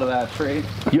myself out of that tree.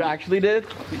 You actually did?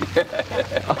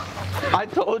 I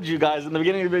told you guys in the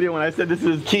beginning of the video when I said this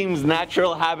is Keem's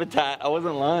natural habitat, I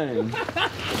wasn't lying.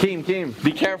 Keem,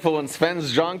 be careful when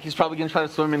Sven's drunk, he's probably gonna try to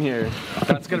swim in here.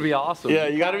 That's gonna be awesome. Yeah,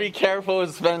 you gotta be careful when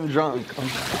Sven's drunk.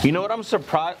 You know what I'm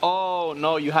surprised? Oh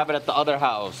no, you have it at the other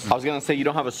house. I was gonna say you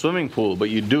don't have a swimming pool, but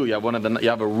you do. You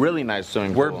have a really nice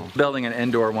swimming We're pool. building an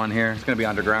indoor one here. It's gonna be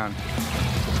underground.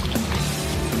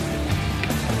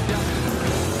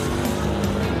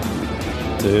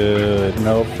 Dude,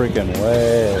 no freaking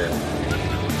way.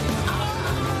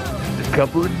 A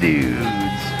couple of dudes.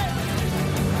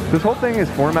 This whole thing is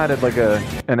formatted like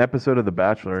an episode of The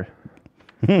Bachelor.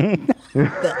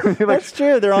 That's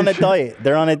true. They're on a date.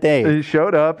 They're on a date. He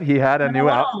showed up. He had a new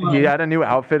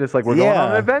outfit. It's like we're going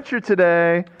on an adventure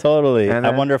today. Totally. And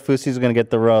I then- wonder if Fusi's gonna get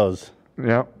the rose.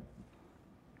 Yep.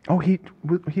 Oh, he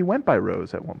went by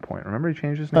Rose at one point. Remember he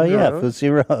changed his Oh name? to yeah, Rose?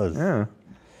 Fusi Rose. Yeah.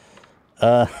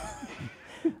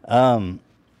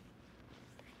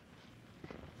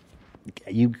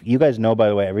 You guys know, by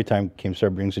the way, every time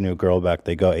Keemstar brings a new girl back,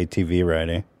 they go ATV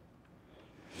riding.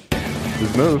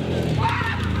 His move.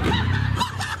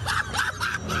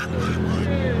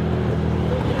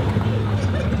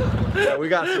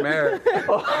 got some air.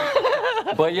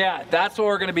 But yeah, that's what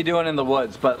we're gonna be doing in the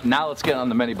woods. But now let's get on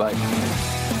the mini bike.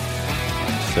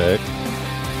 Sick.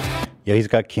 Yeah, he's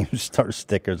got Keemstar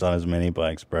stickers on his mini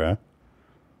bikes, bro.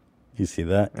 You see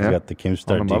that? He's Yeah. got the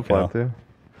Keemstar On the mud flap, decal. too.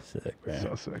 Sick, man.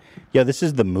 So sick. Yeah, this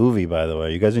is the movie, by the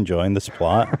way. You guys enjoying this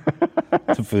plot?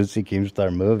 The Fousey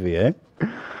Keemstar movie, eh?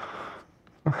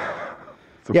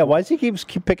 Yeah, why does he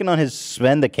keep picking on his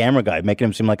Sven, the camera guy, making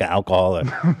him seem like an alcoholic?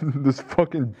 This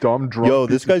fucking dumb drunk. Yo,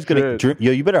 this piece guy's of gonna shit. drink.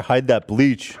 Yo, you better hide that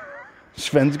bleach.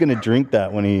 Sven's gonna drink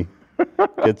that when he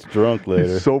gets drunk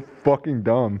later. He's so fucking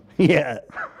dumb. Yeah.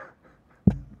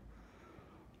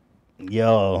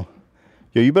 Yo,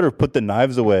 you better put the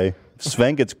knives away.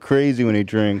 Sven gets crazy when he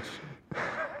drinks.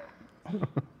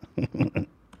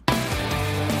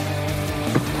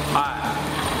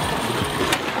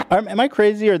 Am I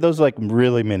crazy, or are those like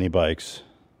really mini bikes?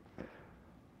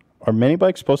 Are mini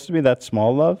bikes supposed to be that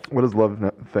small, Love? What does Love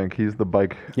think? He's the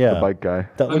bike guy.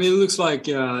 I mean, it looks like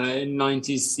a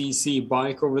 90cc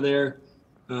bike over there.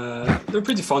 They're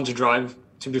pretty fun to drive,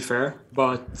 to be fair.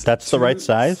 But That's the right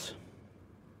size?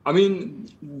 I mean,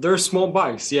 they're small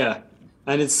bikes, yeah.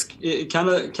 And it's kind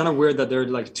of weird that they're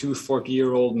like two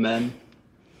 40-year-old men,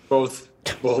 both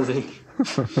balding,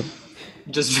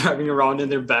 just driving around in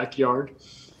their backyard.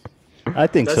 I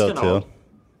think That's so kinda too. odd.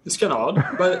 It's kind of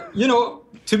odd, but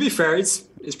to be fair, it's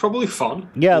probably fun.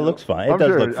 Yeah, it looks fun. It I'm does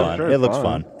sure- look I'm fun. sure It it's looks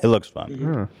fun. fun. It looks fun.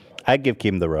 Yeah. I'd give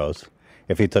Keem the rose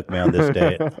if he took me on this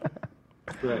date.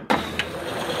 Right.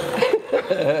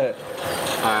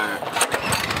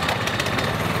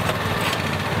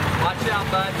 Watch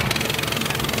out, bud.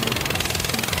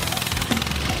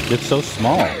 It's so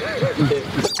small.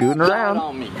 Scooting around.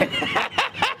 On me.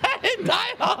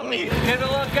 Die on me. Hit a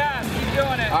little gas. Keep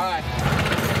doing it. All right.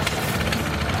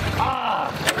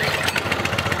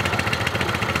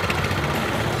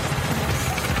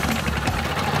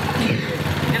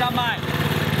 Get on mine.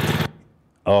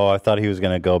 Oh, I thought he was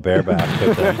gonna go bareback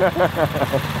with him.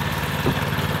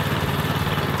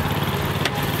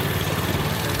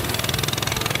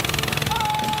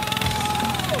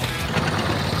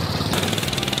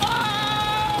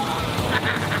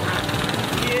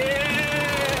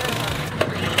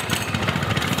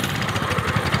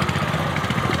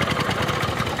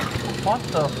 What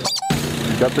the?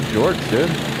 You got the jorts, dude.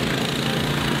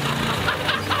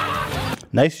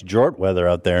 Nice jort weather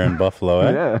out there in Buffalo,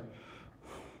 eh? Yeah.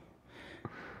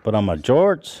 But on my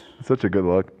jorts. Such a good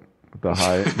look. With the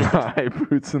high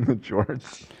boots and the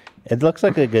jorts. It looks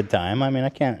like a good time. I mean, I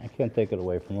can't take it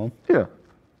away from them. Yeah.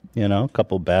 You know, a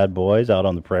couple bad boys out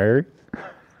on the prairie.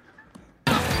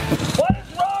 What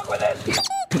is wrong with this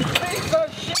piece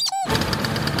of shit?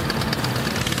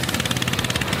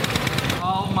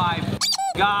 Oh my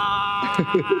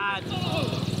God.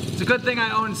 It's a good thing I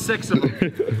own 6 of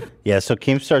them. Yeah, so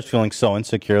Keem starts feeling so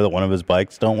insecure that one of his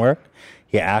bikes don't work.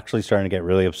 He actually starting to get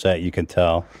really upset, you can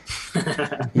tell.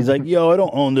 He's like, yo, I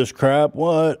don't own this crap.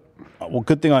 What? Well,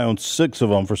 good thing I own 6 of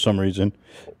them for some reason.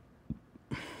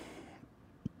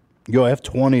 Yo, I have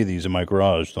 20 of these in my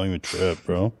garage. Don't even trip,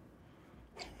 bro.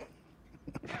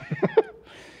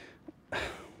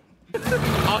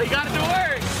 All you gotta do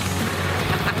works.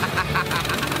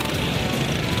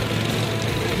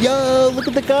 Yo, look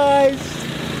at the guys.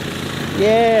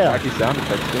 Yeah. Wacky sound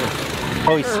effects, too.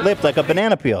 Oh, he slipped like a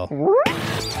banana peel. So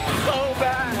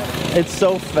bad. It's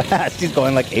so fast. He's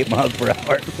going like 8 miles per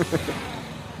hour.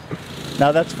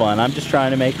 Now that's fun. I'm just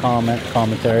trying to make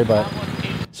commentary, but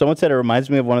someone said it reminds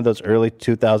me of one of those early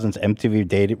 2000s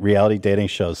MTV reality dating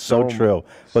shows. So true.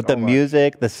 But the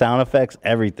music, the sound effects,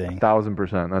 everything.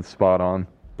 1000%. That's spot on.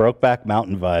 Brokeback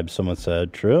Mountain vibes, someone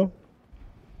said. True.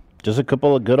 Just a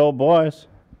couple of good old boys.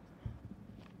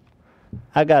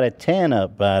 I got a 10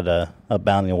 up by the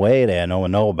way there no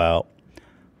one know about.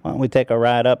 Why don't we take a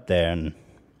ride up there and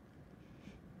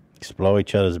explore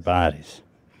each other's bodies?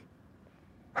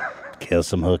 Kill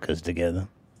some hookers together.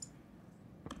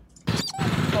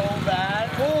 So bad.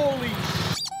 Holy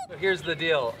shit. So here's the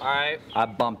deal, all right? I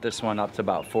bumped this one up to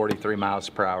about 43 miles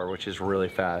per hour, which is really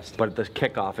fast. But the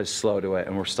kickoff is slow to it,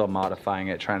 and we're still modifying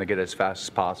it, trying to get it as fast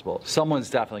as possible. Someone's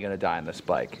definitely going to die on this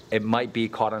bike. It might be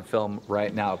caught on film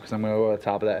right now, because I'm going to go to the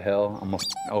top of that hill. I'm going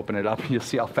to open it up, and you'll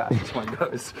see how fast this one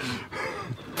goes.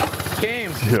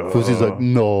 Game. Fousey's like,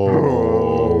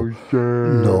 no.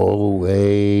 No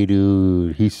way,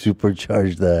 dude. He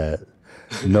supercharged that.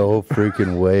 No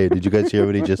freaking way. Did you guys hear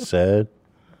what he just said?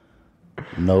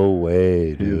 No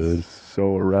way, dude. He's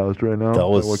so aroused right now. That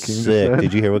was by what Keem just sick. said.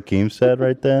 Did you hear what Keem said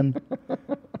right then?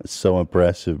 It's so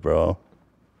impressive, bro.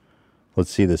 Let's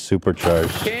see the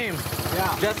supercharged. Kim,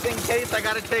 just in case I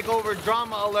gotta take over,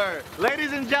 drama alert.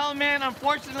 Ladies and gentlemen,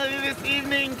 unfortunately this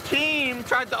evening, Kim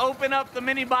tried to open up the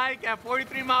mini bike at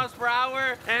 43 miles per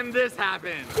hour, and this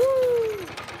happened. Woo!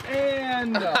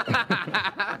 And... He's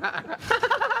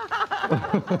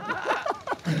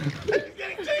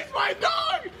getting chased by a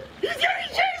dog! He's getting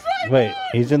chased by a dog! Wait,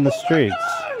 he's in the streets.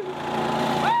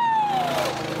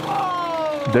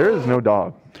 There is no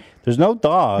dog. There's no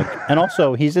dog, and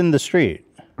also he's in the street.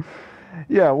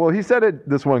 Yeah, well, he said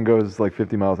this one goes like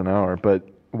 50 miles an hour, but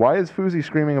why is Fuzi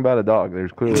screaming about a dog?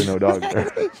 There's clearly no dog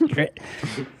there. Wait,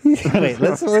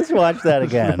 let's watch that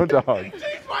again. No dog.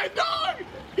 Chased by a dog!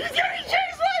 He's getting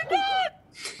chased by a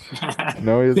dog!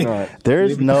 No, he is not. There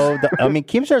is no. I mean,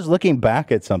 Keemstar's looking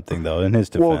back at something though. In his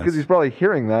defense, Well, because he's probably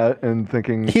hearing that and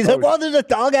thinking. He's like, "Well, there's a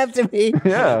dog after me."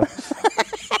 Yeah.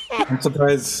 I'm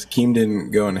surprised Keem didn't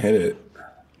go and hit it.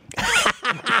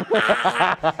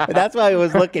 That's why he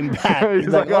was looking back. He's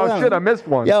like, "Oh "Hold shit, on. I missed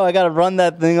one." Yo, I gotta run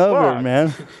that thing over, Fuck.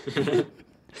 man."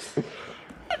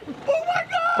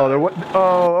 Oh, there.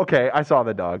 Oh, okay. I saw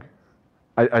the dog.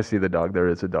 I see the dog. There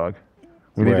is a dog.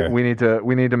 We Where? need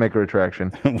to make a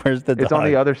retraction. Where's the dog? It's on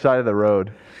the other side of the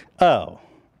road. Oh,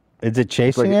 is it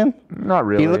chasing him? Not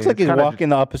really. He looks like It's he's kinda walking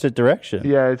the opposite direction.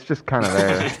 Yeah, it's just kind of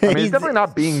there. I mean, he's definitely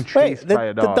not being chased by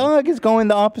a The dog. dog is going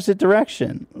the opposite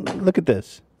direction. Look at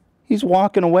this. He's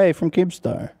walking away from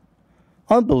Keemstar.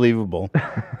 Unbelievable.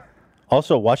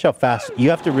 Also, watch how fast. You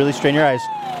have to really strain your eyes.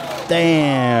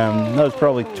 Damn. That was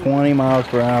probably 20 miles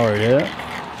per hour, yeah?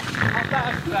 How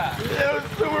fast is that? It was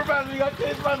super fast. We got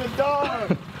chased by the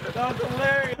dog. That was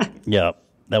hilarious. Yep.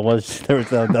 There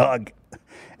was no dog.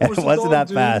 And Where's it the wasn't dog, that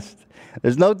dude? fast.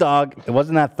 There's no dog. It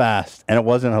wasn't that fast. And it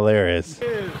wasn't hilarious. I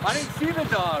didn't see the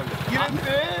dog. You didn't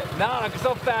see it? No, it's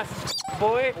so fast,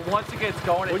 boy. Once it gets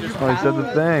going, it just Oh, he said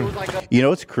the thing. It was like a You know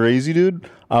what's crazy, dude?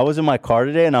 I was in my car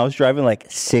today and I was driving like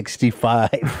 65.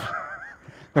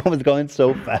 I was going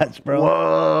so fast, bro.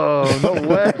 Whoa, no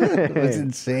way. It was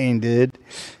insane, dude.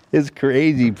 It's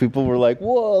crazy. People were like,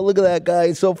 whoa, look at that guy.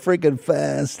 He's so freaking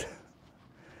fast.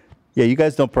 Yeah, you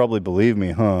guys don't probably believe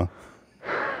me, huh?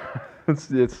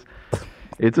 It's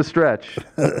a stretch.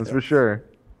 That's for sure.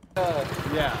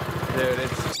 yeah, dude,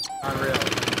 it's unreal.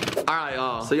 All right,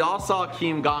 y'all. So y'all saw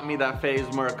Keem got me that FaZe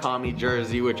Murakami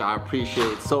jersey, which I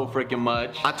appreciate so freaking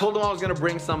much. I told him I was gonna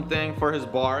bring something for his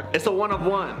bark. It's a one of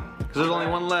one, because there's only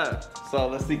one left. So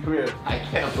let's see, career. I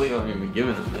can't believe I'm even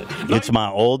giving him this. It's my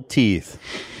old teeth.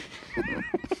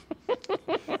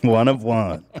 One of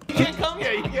one. You can't come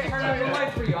here. You can't Turn on the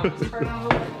light for you. I'll just turn on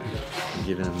the light.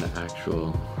 Giving him the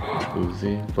actual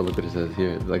Uzi, but look what it says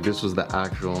here. Like this was the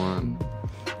actual one.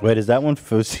 Wait, is that when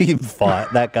Fusi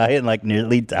fought that guy and like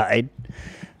nearly died?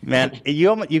 Man,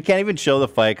 you can't even show the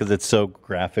fight because it's so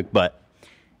graphic, but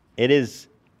it's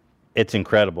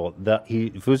incredible.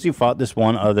 Fusi fought this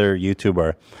one other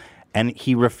YouTuber, and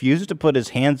he refused to put his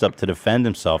hands up to defend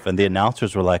himself, and the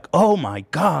announcers were like, "Oh my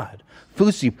God,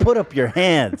 Fusi, put up your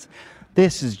hands."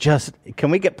 This is just. Can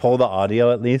we pull the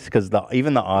audio at least? Because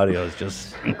even the audio is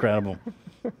just incredible.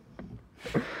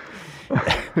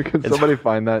 Can somebody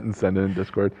find that and send it in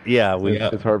Discord? Yeah,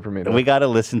 it's hard for me to. We got to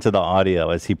listen to the audio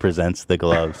as he presents the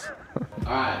gloves.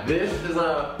 All right,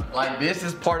 this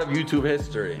is part of YouTube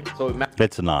history. So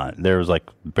It's not. There was like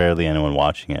barely anyone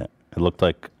watching it. It looked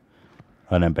like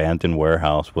an abandoned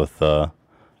warehouse with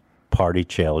party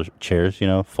chairs,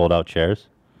 fold-out chairs.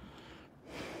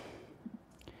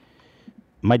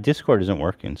 My Discord isn't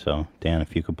working, so Dan,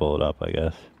 if you could pull it up, I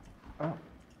guess. Oh,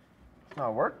 it's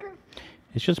not working?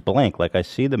 It's just blank. Like I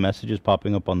see the messages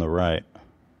popping up on the right.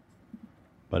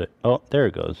 But there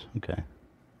it goes. Okay.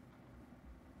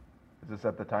 Is this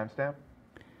at the timestamp?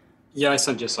 Yeah, I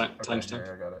sent you a timestamp.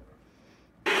 I got it.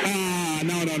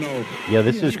 No. Yeah,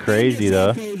 this is crazy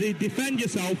though. Defend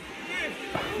yourself.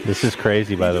 This is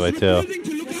crazy, by the way, too.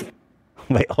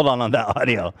 Wait, hold on that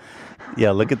audio.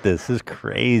 Yeah, look at this. This is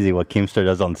crazy what Keemstar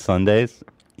does on Sundays.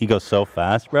 He goes so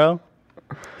fast, bro.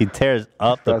 He tears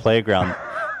up the playground.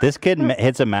 This kid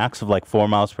hits a max of like 4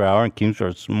 miles per hour, and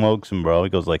Keemstar smokes him, bro. He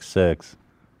goes like 6.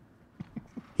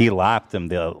 He lapped him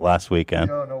the last weekend.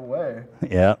 No way.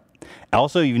 Yeah.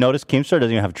 Also, you've noticed Keemstar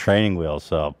doesn't even have training wheels,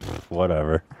 so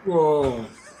whatever. Whoa.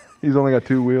 He's only got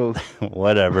 2 wheels.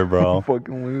 Whatever, bro.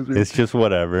 Fucking loser. It's just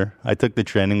whatever. I took the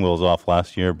training wheels off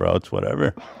last year, bro. It's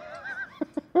whatever.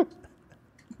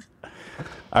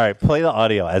 All right, play the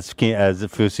audio as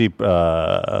Fusi.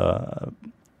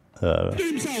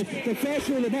 Himself, the first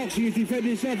rule of boxing is defend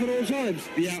yourself at all times.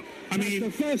 Yeah, I mean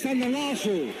the first and the last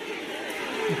rule.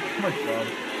 Oh my God.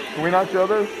 Can we not show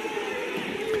this?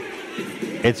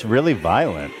 It's really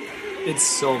violent. It's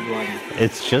so bloody.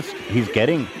 It's just he's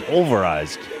getting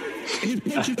pulverized. His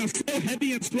punches are so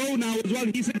heavy and slow now as well.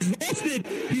 He's exhausted.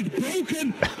 He's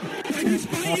broken. But he's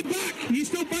fighting back. He's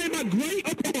still fighting back. Great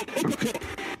uppercut.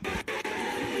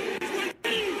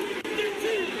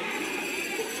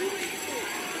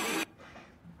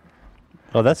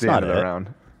 Oh, that's the not end it. of the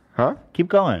round. Huh? Keep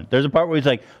going. There's a part where he's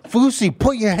like, Fusi,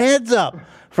 put your hands up,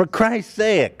 for Christ's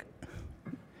sake.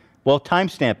 Well,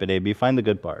 timestamp it, AB. Find the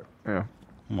good part. Yeah.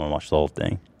 I'm going to watch the whole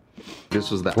thing. This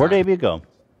was the. Where'd AB go?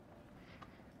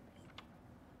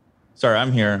 Sorry,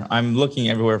 I'm here. I'm looking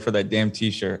everywhere for that damn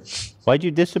T-shirt. Why'd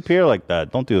you disappear like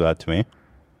that? Don't do that to me.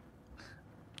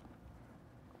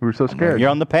 We were so scared. You're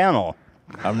on the panel.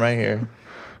 I'm right here.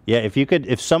 Yeah,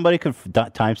 if somebody could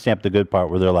timestamp the good part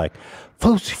where they're like,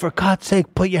 Fusi, for God's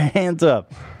sake, put your hands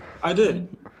up. I did.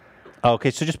 Oh, okay,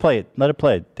 so just play it. Let it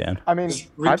play, Dan. I mean,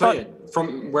 Replay it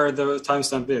from where the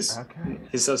timestamp is. Okay.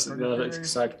 He says the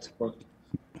exact quote.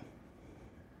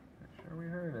 We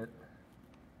heard it.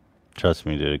 Trust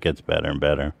me, dude, it gets better and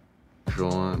better.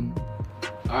 All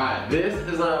right,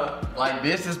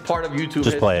 this is part of YouTube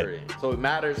Just play history, so it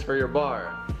matters for your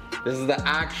bar. This is the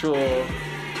actual.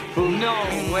 No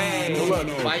way. Look,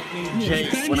 fighting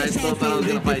Jake when I still thought I was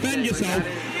gonna fight Jake.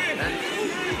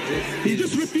 He's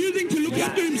just refusing to look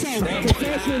after himself. The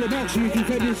first rule of boxing is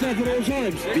defend yourself at all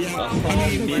times.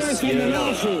 The first and the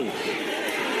last rule.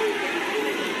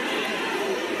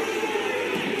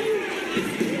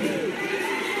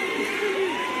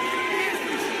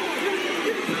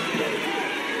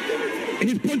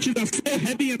 His punches are so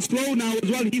heavy and slow now as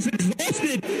well. He's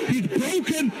exhausted. He's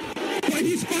broken. But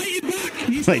he's fighting back.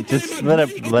 He's Wait, just let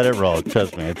it roll.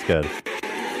 Trust me, it's good.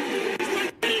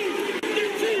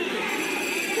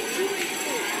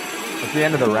 It's the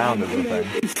end of the round is the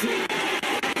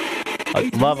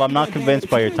thing. Love, I'm not convinced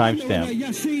by your timestamp.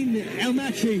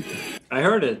 I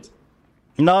heard it.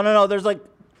 No. There's like.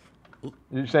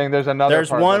 You're saying there's another. There's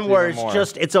part one that's where even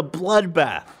it's a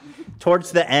bloodbath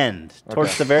towards the end,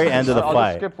 towards the very end of the I'll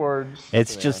fight. just skip words.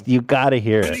 It's just you gotta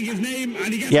hear it.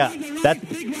 Yeah, that.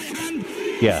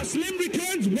 Yeah. Slim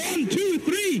returns 1, 2,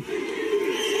 3.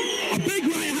 A big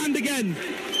right hand again.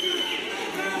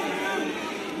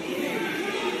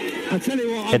 I tell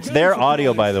you what. It's their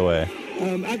audio, by the way.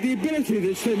 At the ability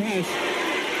that Slim has.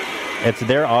 It's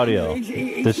their audio.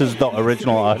 This is the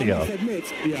original audio.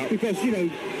 Because powered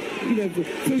in.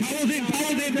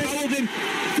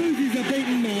 Fusi's a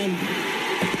beaten man.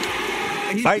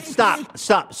 All right,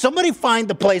 stop. Somebody find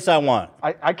the place I want.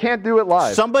 I can't do it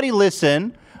live. Somebody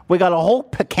listen. We got a whole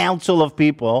council of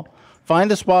people. Find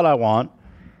the spot I want.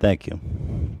 Thank you.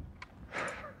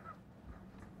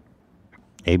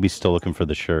 AB's still looking for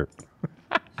the shirt.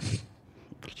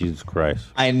 Jesus Christ.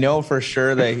 I know for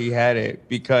sure that he had it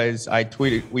because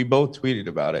we both tweeted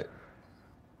about it.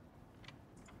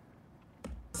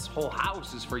 This whole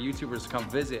house is for YouTubers to come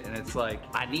visit, and it's like,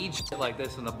 I need shit like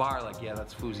this in the bar. Like, yeah,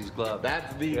 that's Fusi's glove.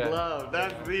 That's the glove.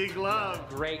 That's the glove.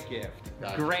 Great gift.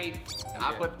 Gotcha. Great.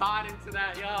 I put thought into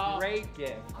that, y'all. Great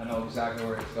gift. I know exactly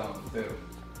where it's going, too.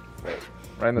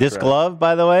 Right in the This thread. glove,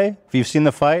 by the way, if you've seen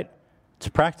the fight, it's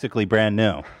practically brand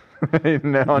new.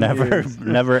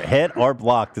 Never hit or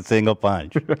blocked a single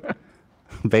punch.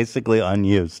 Basically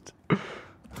unused. Yeah.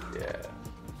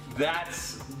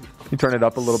 That's. You turn it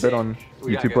up a little bit on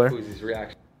We gotta YouTube get player. Fusi's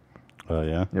reaction. Oh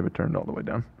yeah. Yeah, but turned all the way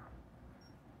down.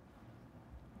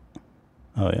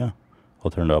 Oh yeah.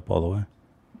 I'll turn it up all the way.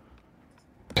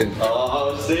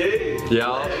 Oh, see? Yeah.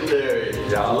 Legendary.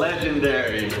 Yeah.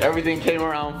 Legendary. Everything came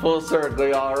around full circle,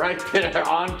 y'all. Right there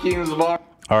on Keem's bar.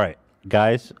 All right,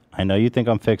 guys. I know you think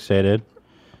I'm fixated.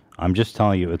 I'm just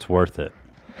telling you, it's worth it.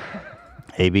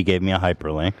 AB gave me a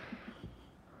hyperlink.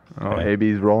 Oh,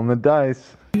 AB's rolling the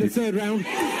dice. In the third round.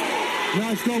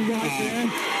 Nice long right there.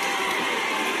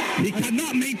 He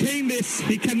cannot maintain this.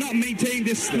 He cannot maintain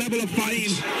this level of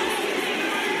fighting.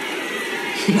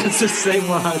 That's the same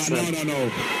one I said. No.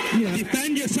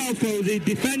 Defend yourself, Rosie.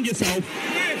 Defend yourself.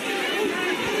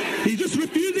 He's just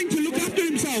refusing to look after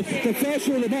himself. The first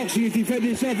rule of boxing is defend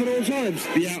yourself at all times.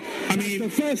 Yeah, I mean. The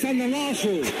first and the last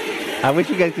rule. I wish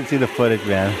you guys could see the footage,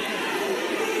 man.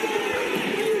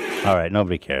 All right,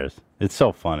 nobody cares. It's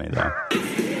so funny, though.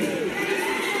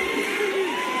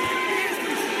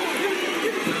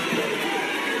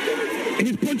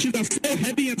 His punches are so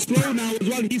heavy and slow now as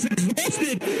well. He's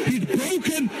exhausted. He's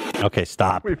broken. Okay,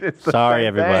 stop. Sorry,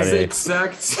 everybody.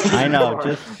 Exact. I know.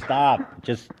 Just stop.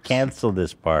 Just cancel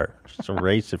this part. Just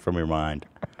erase it from your mind.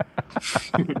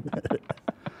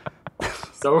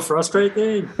 So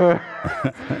frustrating. So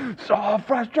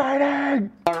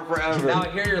frustrating. Now I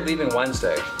hear you're leaving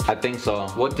Wednesday. I think so.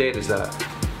 What date is that?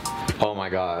 Oh my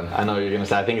God. I know what you're gonna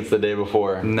say. I think it's the day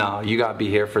before. No, you gotta be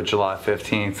here for July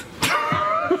 15th.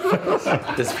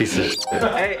 This piece of shit.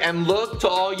 Hey, and look to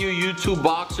all you YouTube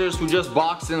boxers who just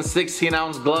boxed in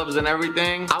 16-ounce gloves and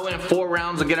everything. I went 4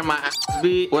 rounds of getting my ass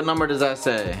beat. What number does that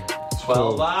say?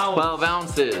 12 ounces. 12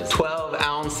 ounces. 12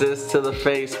 ounces to the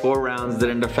face, 4 rounds,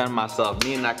 didn't defend myself.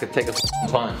 Me and I could take a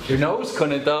punch. Your nose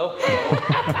couldn't though.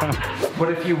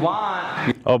 But if you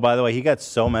want. Oh, by the way, he got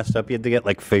so messed up he had to get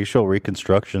like facial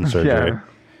reconstruction surgery.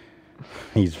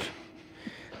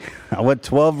 I went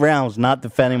 12 rounds not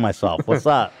defending myself. What's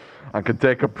up? I could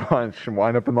take a punch and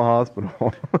wind up in the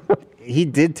hospital. He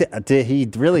did. He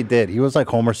really did. He was like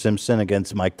Homer Simpson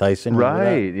against Mike Tyson.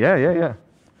 Right. Yeah.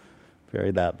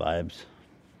 Very that vibes.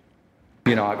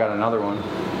 You know, I got another one.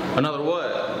 Another what?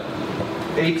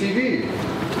 ATV.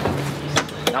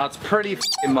 Now it's pretty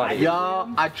f***ing muddy. Y'all,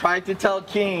 I tried to tell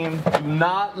Keem, do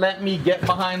not let me get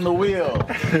behind the wheel.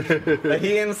 But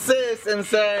he insists and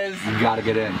says, you gotta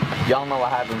get in. Y'all know what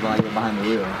happens when I get behind the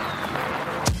wheel.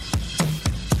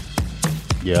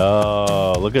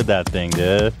 Yo, look at that thing,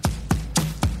 dude.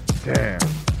 Damn.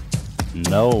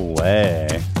 No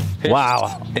way.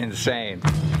 Wow. Insane.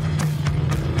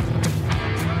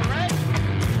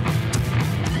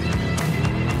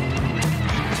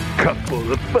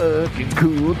 Couple of fucking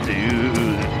cool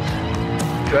dudes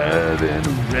driving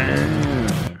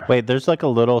around. Wait, there's like a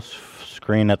little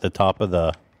screen at the top of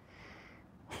the...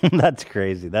 That's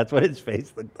crazy. That's what his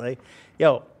face looked like.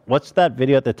 Yo, what's that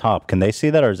video at the top? Can they see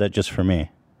that, or is that just for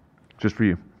me? Just for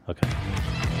you. Okay.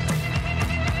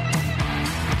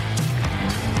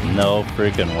 No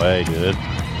freaking way, dude.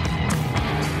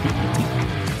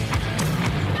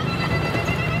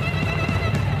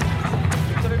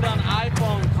 Could have done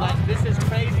iPhones. Like, this is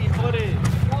crazy footage.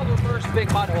 Oh, the first big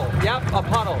puddle. Yep, a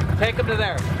puddle. Take them to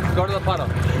there. Go to the puddle.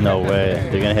 No way.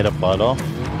 They're gonna hit a puddle?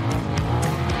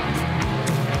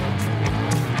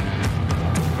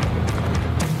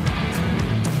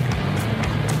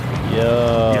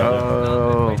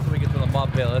 Yo. Wait till we get to the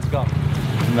mud pit. Let's go.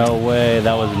 No way.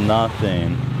 That was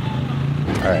nothing.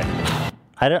 All right.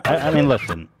 I mean,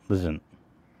 listen.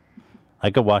 I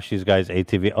could watch these guys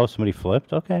ATV. Oh, somebody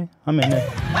flipped? Okay. I'm in it.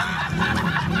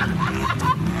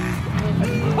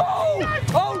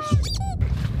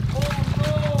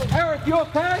 Eric, you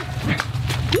okay?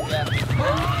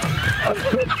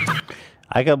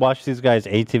 I could watch these guys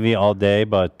ATV all day,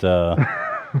 but I'm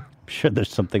sure there's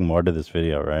something more to this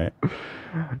video, right?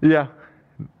 Yeah.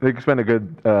 They could spend a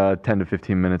good 10 to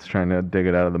 15 minutes trying to dig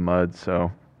it out of the mud, so...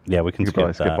 Yeah, we can you could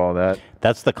probably skip all that.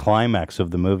 That's the climax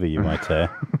of the movie, you might say.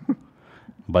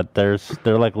 But they're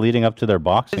like leading up to their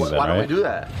boxing event, Why don't right? we do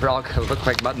that? We're all gonna look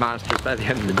like mud monsters by the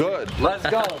end of the Good. Let's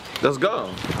go. Let's go.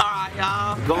 Alright,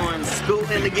 y'all. Going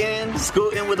scooting again.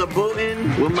 Scooting with a booting.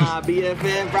 With my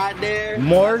BFF right there.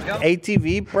 More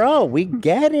ATV, bro. We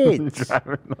get it.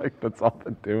 Driving like that's all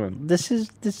they're doing. This is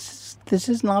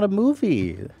not a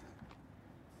movie. This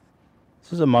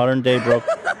is a modern day bro.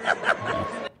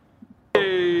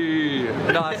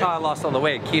 No, that's how I lost all the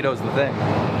weight. Keto's the thing.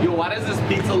 Yo, why does this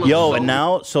pizza look Yo, so... and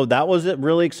now, so that was it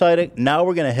really exciting. Now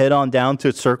we're gonna head on down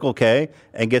to Circle K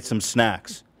and get some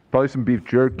snacks. Probably some beef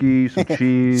jerky, some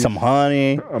cheese, some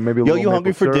honey. Maybe a Yo, little you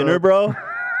hungry for maple dinner, syrup. bro?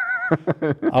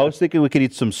 I was thinking we could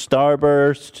eat some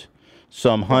Starburst,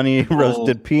 some honey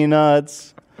roasted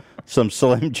peanuts, some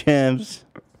Slim Jims.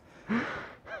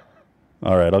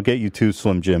 All right, I'll get you 2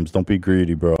 Slim Jims. Don't be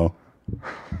greedy, bro.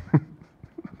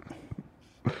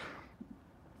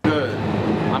 Good.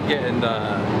 I'm getting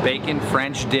the bacon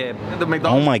French dip.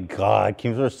 Oh my God,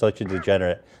 Keem's are such a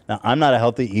degenerate. Now, I'm not a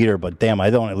healthy eater, but damn, I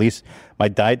don't. At least my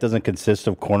diet doesn't consist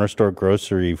of corner store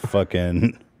grocery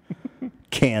fucking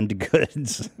canned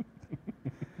goods.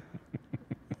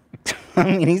 I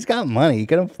mean, he's got money. He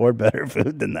can afford better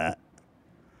food than that.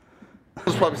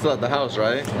 It's probably still at the house,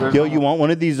 right? Yo, you want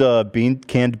one of these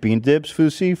canned bean dips,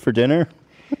 Fusi, for dinner?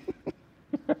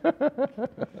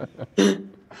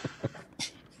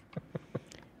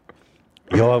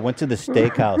 Yo, I went to the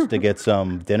steakhouse to get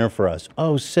some dinner for us.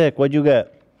 Oh, sick. What'd you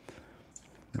get?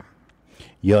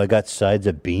 Yo, I got sides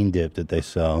of bean dip that they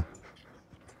sell.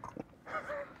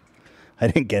 I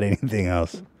didn't get anything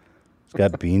else. It's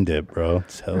got bean dip, bro.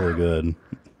 It's hella good.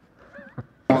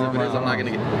 I'm not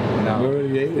gonna get... No. We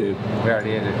already ate it. We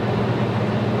already ate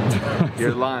it.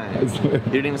 You're lying. You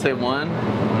didn't even say one?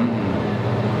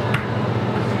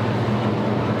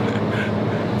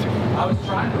 I was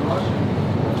trying to rush him.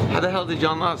 How the hell did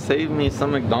y'all not save me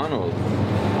some McDonald's?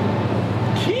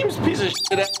 Keem's piece of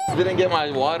shit ass didn't get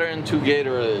my water and 2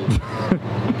 Gatorades.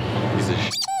 Piece of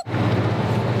shit.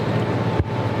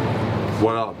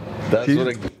 What up? That's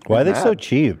what Why are they so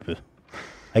cheap?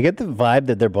 I get the vibe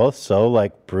that they're both so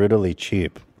like brutally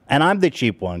cheap, and I'm the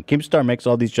cheap one. Keemstar makes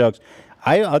all these jokes.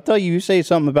 I'll tell you, you say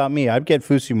something about me, I'd get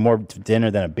Fousey more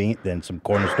dinner than some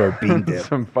corner store bean dip.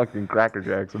 Some fucking Cracker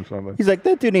Jacks or something. He's like,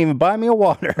 that didn't even buy me a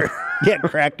water. Get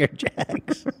Cracker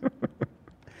Jacks.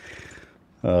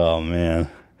 Oh man,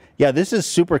 yeah, this is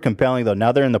super compelling though.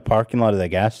 Now they're in the parking lot of the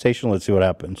gas station. Let's see what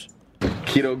happens.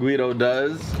 Keto Guido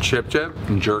does chip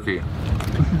and jerky.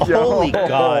 Holy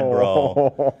God,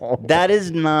 bro. That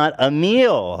is not a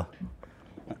meal.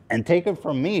 And take it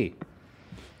from me.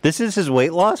 This is his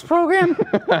weight loss program?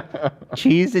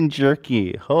 Cheese and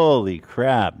jerky. Holy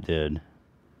crap, dude.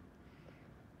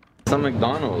 Some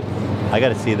McDonald's. I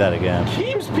gotta see that again.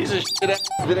 Keem's piece of shit ass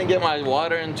didn't get my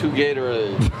water and 2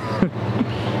 Gatorade.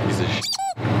 Piece of shit.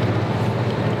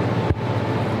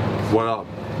 What up?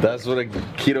 That's what a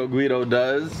Keto Guido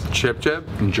does. Chip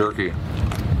and jerky.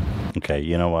 Okay,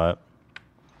 you know what?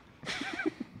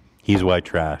 He's white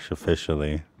trash,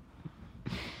 officially.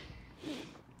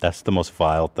 That's the most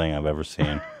vile thing I've ever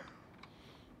seen.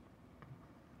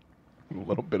 A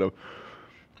little bit of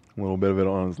it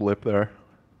on his lip there.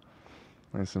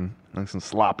 Nice and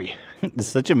sloppy. It's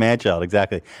such a man child,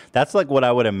 exactly. That's like what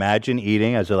I would imagine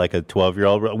eating as like a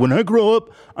 12-year-old. When I grow up,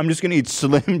 I'm just gonna eat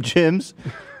Slim Jims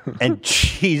and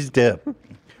cheese dip.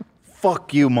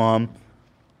 Fuck you, Mom.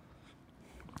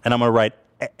 And I'm gonna write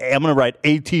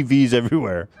ATVs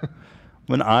everywhere.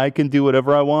 When I can do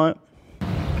whatever I want.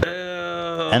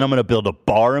 And I'm gonna build a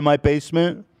bar in my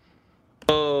basement.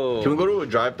 Oh. Can we go to a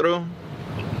drive-thru?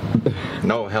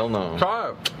 No, hell no. Try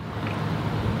it.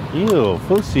 Ew,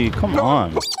 Fousey, come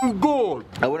on. Good.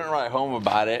 I wouldn't write home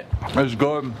about it. It's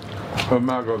good.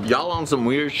 Y'all on some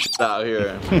weird shit out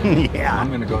here. Yeah. I'm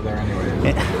gonna go there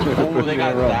anyway. Oh, they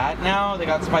got that now? They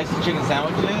got spicy chicken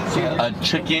sandwiches? A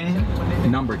chicken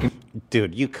number.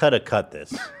 Dude, you could have cut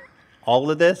this. All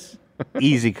of this,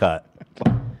 easy cut.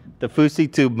 The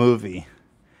Fousey Tube movie.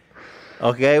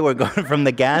 Okay, we're going from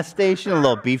the gas station, a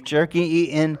little beef jerky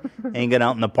eating, hanging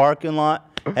out in the parking lot,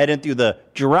 heading through the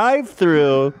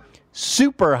drive-through,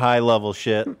 super high-level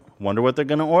shit. Wonder what they're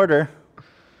going to order.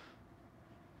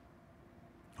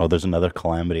 Oh, there's another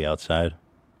calamity outside.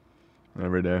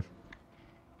 Every day.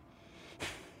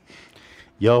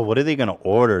 Yo, what are they going to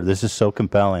order? This is so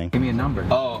compelling. Give me a number.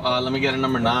 Oh, let me get a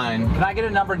number 9. Can I get a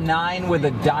number 9 with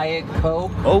a Diet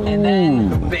Coke? Oh. And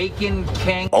then Bacon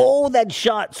King. Oh, that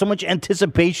shot. So much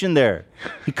anticipation there.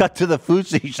 He cut to the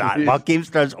Fousey shot while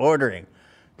Keemstar's ordering.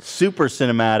 Super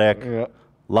cinematic. Yeah.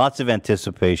 Lots of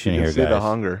anticipation here, guys. See the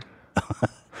hunger.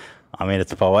 I mean,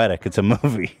 it's poetic. It's a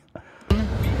movie.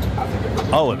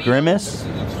 Oh, a grimace?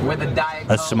 With a Diet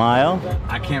A smile?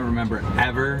 I can't remember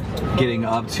ever getting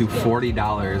up to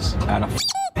 $40 out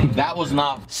of. That was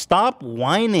not. Stop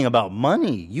whining about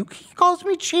money. He calls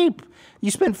me cheap.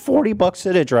 You spend $40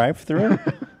 at a drive-thru.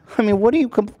 I mean, what are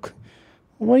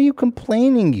you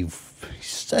complaining? You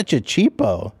such a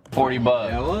cheapo. $40.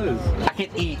 Yeah, it was. I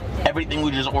can eat everything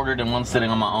we just ordered in one sitting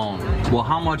on my own. Well,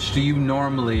 how much do you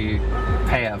normally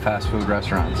pay at fast food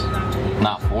restaurants?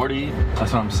 Not 40.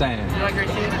 That's what I'm saying.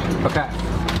 Okay.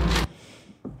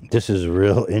 This is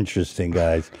real interesting,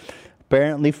 guys.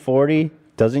 Apparently 40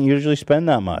 doesn't usually spend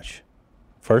that much.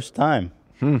 First time.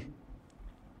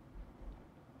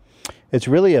 It's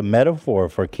really a metaphor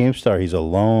for Keemstar. He's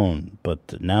alone,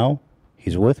 but now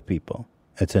he's with people.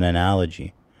 It's an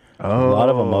analogy. Oh, a lot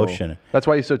of emotion. That's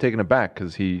why he's so taken aback,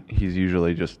 because he's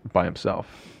usually just by himself.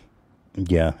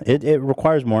 Yeah, it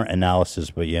requires more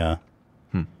analysis, but yeah.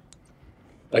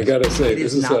 I gotta say, It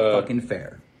is this is not fucking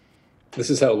fair. This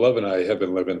is how Love and I have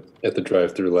been living at the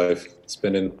drive-through life,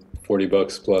 spending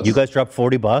 $40 plus. You guys dropped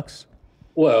 $40?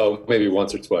 Well, maybe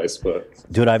once or twice, but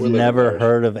Dude, I've we're living never large.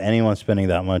 heard of anyone spending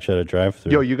that much at a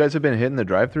drive-through. Yo, you guys have been hitting the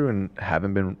drive-thru and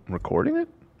haven't been recording it?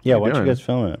 Yeah, What why are don't you you guys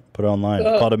film it? Put it online.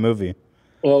 Call it a movie.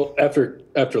 Well, after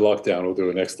lockdown, we'll do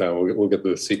it next time. We'll get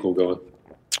the sequel going.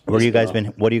 What have you guys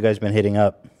been hitting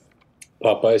up?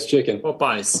 Popeye's chicken.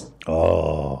 Popeyes.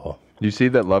 Oh. You see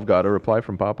that Love got a reply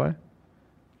from Popeye?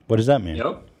 What does that mean?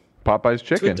 Yep. Popeye's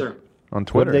chicken. Twitter. On What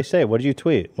Twitter. did they say? What did you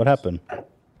tweet? What happened?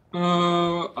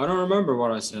 I don't remember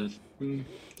what I said.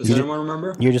 Does You anyone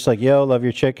remember? You're just like, yo, love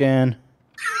your chicken.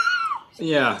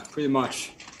 Yeah, pretty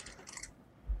much.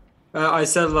 I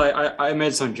said like I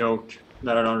made some joke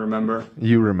that I don't remember.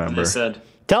 You remember. I said.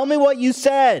 Tell me what you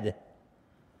said.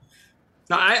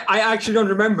 No, I actually don't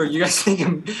remember. You guys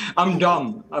think I'm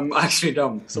dumb. I'm actually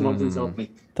dumb. Someone please help me.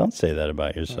 Don't say that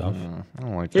about yourself. I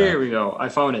don't like Here we go. I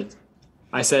found it.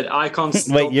 I said I can't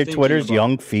stop Wait, your thinking Twitter's about-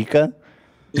 Young Fika?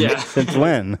 Yeah. Since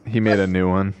when? He made a new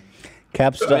one.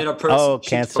 Can't I made a person Oh, cheat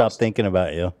can't stop post. thinking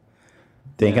about you.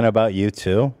 Thinking about you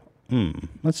too?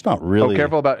 That's not really. Oh,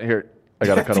 careful about here. I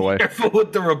gotta cut away. Careful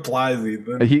with the replies,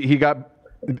 Ethan. He got.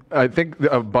 I think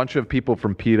a bunch of people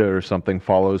from PETA or something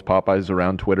follows Popeyes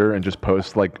around Twitter and just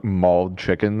post like mauled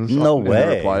chickens. No in way.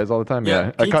 their replies all the time.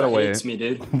 Yeah, I cut PETA away. hates me,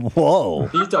 dude. Whoa.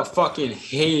 PETA fucking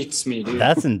hates me, dude.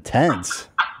 That's intense.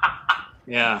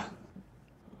 Yeah.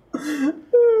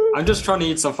 I'm just trying to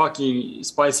eat some fucking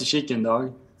spicy chicken,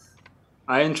 dog.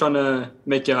 I ain't trying to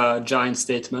make a giant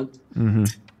statement. Mm-hmm.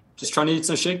 Just trying to eat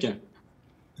some chicken.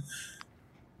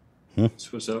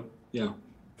 That's what's up. Yeah.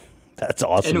 That's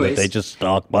awesome Anyways. that they just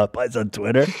stalk Popeyes on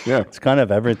Twitter. Yeah. It's kind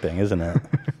of everything, isn't it?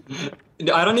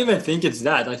 I don't even think it's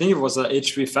that. I think it was a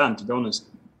H3 fan, to be honest.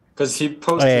 Because he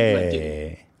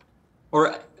posted or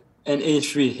an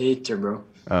H3 hater, bro.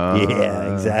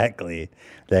 Yeah, exactly.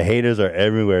 The haters are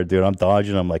everywhere, dude. I'm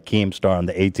dodging them like Keemstar on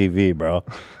the ATV, bro.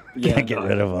 Yeah, Can't get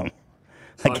rid of them.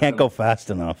 I can't go fast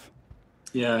enough.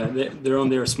 Yeah, they're on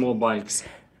their small bikes.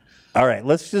 All right,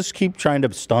 let's just keep trying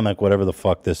to stomach whatever the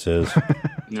fuck this is.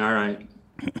 All right.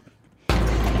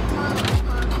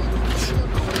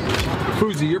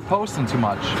 Fuzi, you're posting too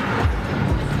much.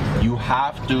 You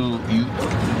have to.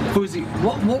 Fuzi,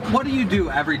 what do you do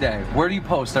every day? Where do you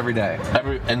post every day?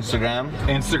 Every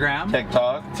Instagram.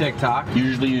 TikTok.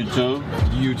 Usually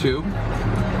YouTube.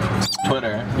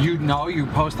 Twitter. You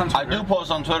post on Twitter? I do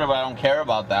post on Twitter, but I don't care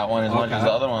about that one as much as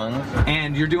the other ones.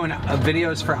 And you're doing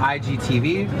videos for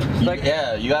IGTV?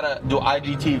 Yeah, you gotta do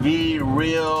IGTV,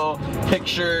 reel,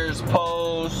 pictures,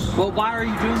 posts. Well, why are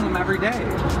you doing them every day?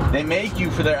 They make you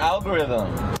for their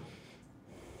algorithm.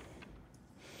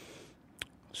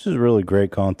 This is really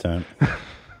great content.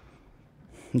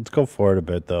 Let's go forward a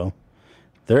bit, though.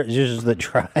 There's just the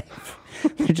drive.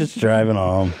 You're just driving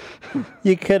home.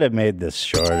 You could have made this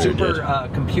shorter. Super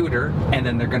computer, and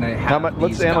then they're gonna have.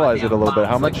 Let's analyze it a little bit.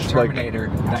 How much Terminator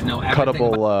that know everything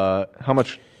cuttable? How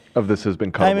much of this has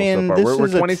been cuttable I mean, so far? this We're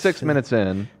is a 26 minutes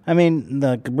in. I mean,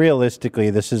 realistically,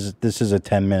 this is a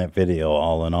 10-minute video,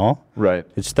 all in all. Right.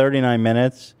 It's 39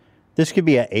 minutes. This could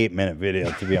be an 8-minute video,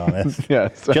 to be honest. Yeah.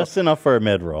 So, Just enough for a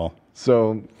mid-roll.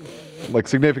 So, like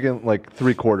significant, like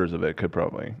 3/4 of it could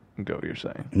probably go. You're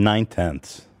saying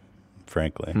 9/10,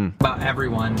 frankly. about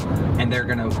everyone, and they're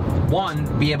gonna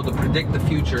be able to predict the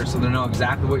future, so they know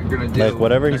exactly what you're gonna do. Like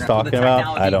whatever he's They're gonna- talking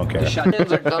about, I don't care. The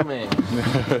aliens are coming.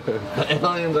 The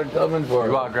aliens are coming for us.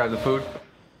 You want to grab the food?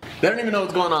 They don't even know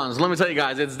what's going on. So let me tell you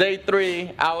guys, it's day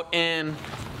 3 out in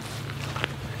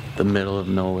the middle of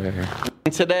nowhere.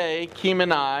 And today, Keem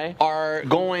and I are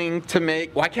going to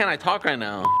make. Why can't I talk right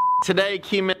now? Today,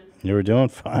 Keem You were doing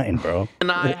fine, bro.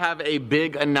 and I have a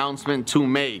big announcement to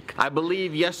make. I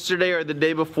believe yesterday or the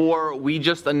day before, we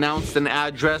just announced an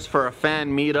address for a fan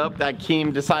meetup that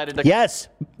Keem decided to. Yes,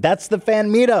 that's the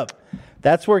fan meetup.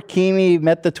 That's where Kimi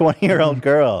met the 20-year-old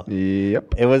girl.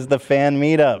 Yep. It was the fan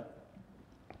meetup.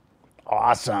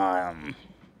 Awesome.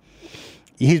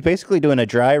 He's basically doing a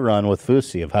dry run with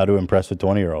Fusi of how to impress a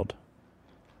 20-year-old.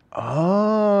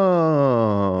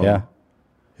 Oh. Yeah.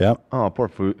 Yep. Oh, poor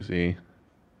Fusi.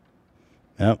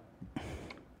 Yep.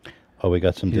 Oh, we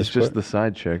got some He's Discord. just the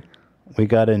side chick. We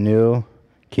got a new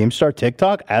Keemstar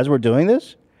TikTok as we're doing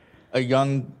this?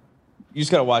 You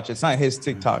just gotta watch it. It's not his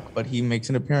TikTok, but he makes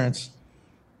an appearance.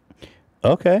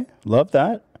 Okay. Love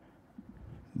that.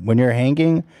 When you're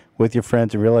hanging with your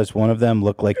friends and realize one of them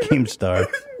look like Keemstar.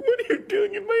 What are you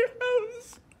doing in my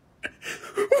house?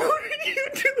 What are you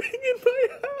doing in my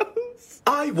house?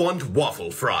 I want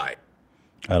waffle fry.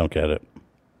 I don't get it.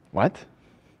 What?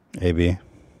 AB,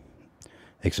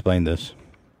 explain this.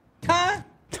 Huh?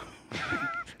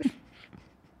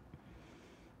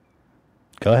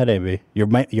 Go ahead, AB. Your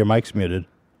mic's muted.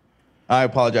 I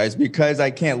apologize because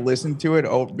I can't listen to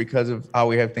it because of how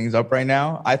we have things up right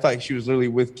now. I thought she was literally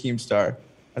with Keemstar.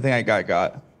 I think I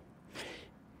got.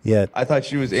 Yeah. I thought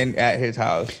she was at his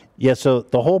house. Yeah, so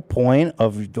the whole point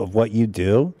of what you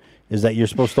do is that you're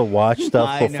supposed to watch stuff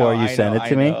I before know, you I send know, it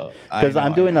to I me. know, I Because know,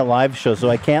 I'm I doing a live show, so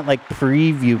I can't like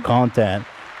preview content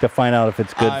to find out if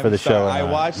it's good for the show or I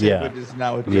not. watched it, but just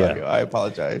not with the audio. I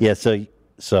apologize. Yeah, so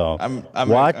so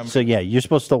you're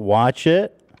supposed to watch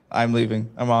it. I'm leaving.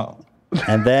 I'm out.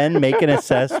 And then make an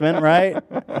assessment, right?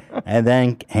 And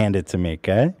then hand it to me,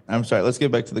 okay? I'm sorry. Let's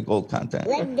get back to the gold content.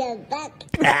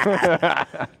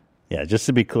 Yeah, just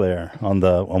to be clear on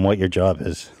what your job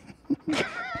is.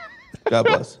 God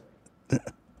bless.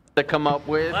 To come up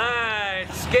with.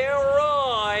 Let's get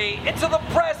right into the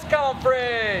press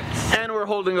conference. And we're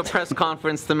holding a press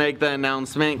conference to make the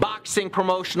announcement. Boxing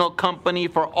promotional company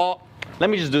for all. Let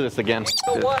me just do this again.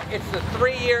 You know what? It's the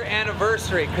 3-year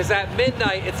anniversary, because at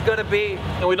midnight it's gonna be.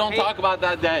 And we don't talk about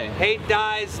that day. Hate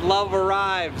dies, love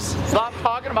arrives. Stop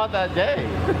talking about that day.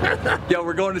 Yo,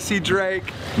 we're going to see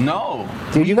Drake. No.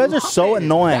 Dude, you guys are so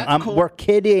annoying. We're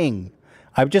kidding.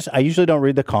 I usually don't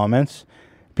read the comments.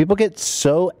 People get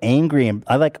so angry, and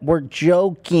we're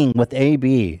joking with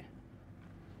AB.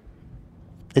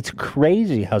 It's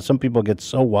crazy how some people get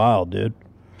so wild, dude.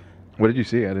 What did you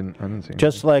see? I didn't see.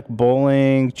 Just like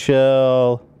bowling,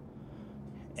 chill.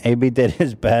 AB did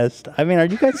his best. I mean, are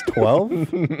you guys 12?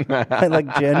 I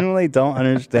genuinely don't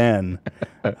understand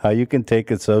how you can take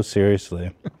it so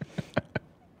seriously.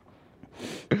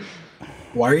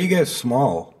 Why are you guys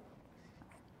small?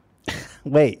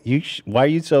 Wait, why are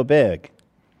you so big?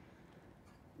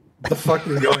 What the fuck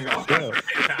is going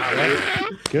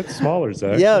on? Get smaller,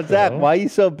 Zach. Yeah, Zach, why are you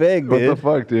so big, What dude? the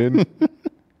fuck, dude?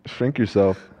 Shrink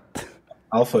yourself.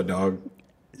 Alpha dog.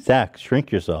 Zach,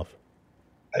 shrink yourself.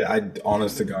 I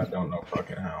honest to God don't know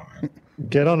fucking how, man.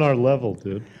 Get on our level,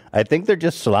 dude. I think they're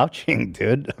just slouching,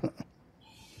 dude.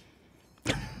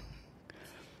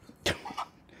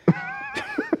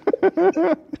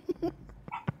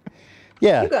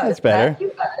 Yeah, that's better.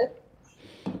 You got it.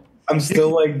 I'm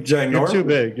still ginormous. You're too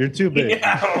big. You're too big.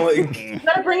 Yeah, You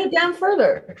gotta bring it down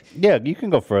further. Yeah, you can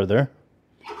go further.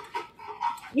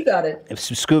 You got it.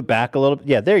 Scoot back a little bit.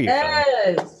 Yeah, there you go.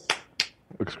 Yes.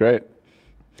 Looks great.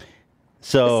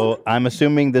 So I'm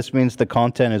assuming this means the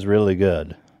content is really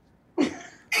good.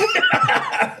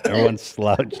 Everyone's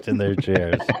slouched in their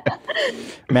chairs.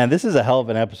 Man, this is a hell of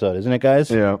an episode, isn't it, guys?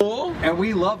 Yeah. And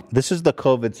we love. This is the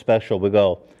COVID special.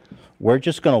 We're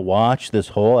just going to watch this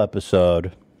whole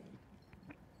episode.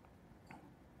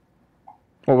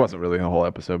 Well, it wasn't really a whole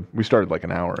episode. We started like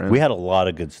an hour in. We had a lot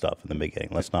of good stuff in the beginning.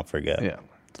 Let's not forget. Yeah.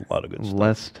 It's a lot of good stuff.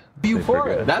 Lest You for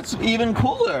it. That's even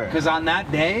cooler. Because on that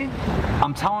day,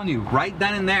 I'm telling you, right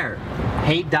then and there,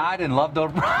 hate died and love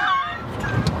arrived.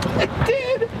 It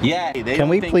did. Yeah. Can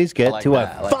we please get to a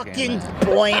fucking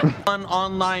point? On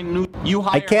online news, you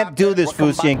I can't do this,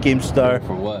 Fusi and Keemstar.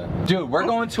 For what? Dude, we're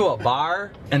going to a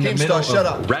bar in the Keemstar, middle shut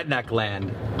of redneck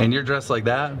land, and you're dressed like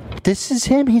that? This is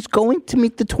him. He's going to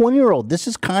meet the 20-year-old. This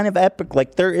is kind of epic.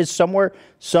 Like there is somewhere,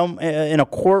 in a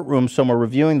courtroom somewhere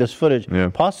reviewing this footage. Yeah.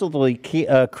 Possibly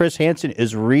Chris Hansen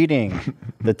is reading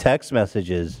the text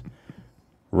messages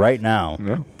right now.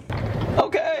 Yeah.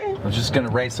 Okay. I'm just going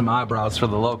to raise some eyebrows for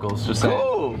the locals. Just saying.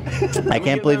 Cool. I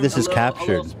can't believe this is A little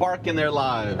captured. spark in their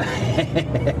lives.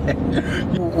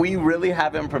 We really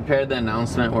haven't prepared the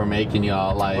announcement we're making,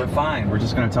 y'all. We're fine. We're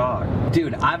just going to talk.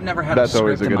 Dude, I've never had That's a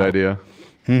always a script good in my- idea.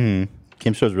 Mm-hmm.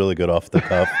 Keemstar's really good off the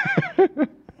cuff.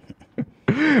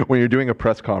 When you're doing a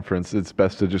press conference, it's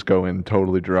best to just go in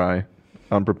totally dry,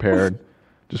 unprepared,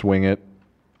 just wing it.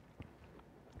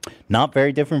 Not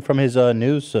very different from his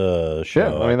news show.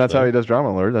 Yeah, I mean that's how actually. he does Drama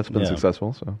Alert. That's been Yeah.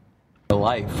 successful. So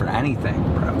life for anything,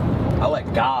 bro. I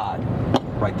let God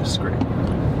write the script.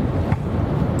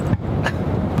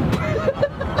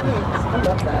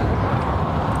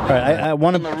 All right, I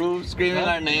want On the to. roof, screaming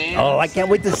our names. Oh, I can't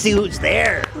wait to see who's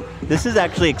there. This is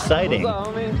actually exciting.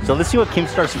 So let's see what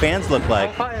Keemstar's fans look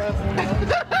like. No,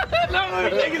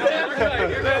 I'm shaking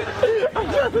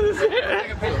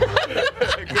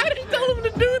I didn't tell him to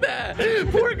do that.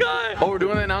 Poor guy. Oh, we're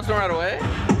doing the announcement right away?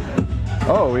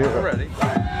 Oh, We're ready.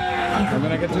 I'm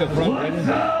gonna get to the front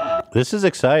right. This is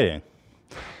exciting.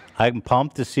 I'm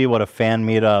pumped to see what a fan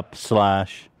meetup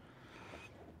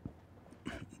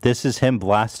 / This is him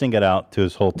blasting it out to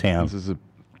his whole town. This is a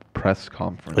press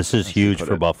conference. This is huge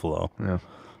for Buffalo. Yeah.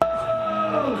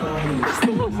 It's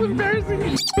the most embarrassing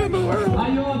shit in the world. How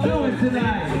you all doing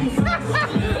tonight?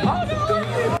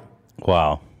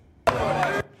 Wow.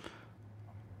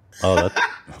 Oh,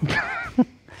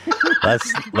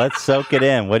 let's soak it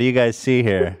in. What do you guys see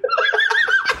here?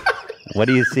 What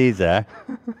do you see, Zach?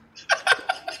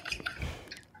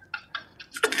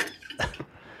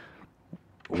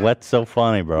 What's so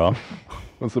funny, bro?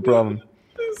 What's the problem?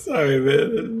 Sorry,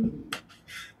 man.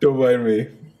 Don't mind me.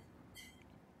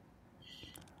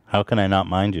 How can I not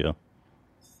mind you?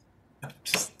 What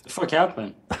the fuck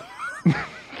happened?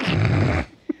 Are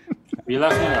you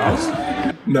laughing at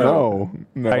us? No.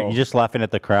 Are you just laughing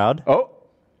at the crowd? Oh,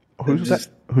 who's that?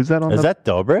 Who's that on? Is that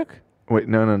Dobrik? Wait,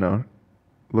 no.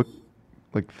 Look,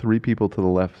 like 3 people to the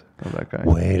left of that guy.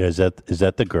 Wait, is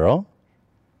that the girl?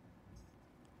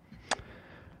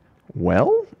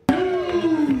 Well,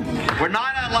 We're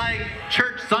not at like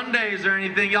church Sundays or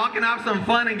anything. Y'all can have some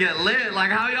fun and get lit.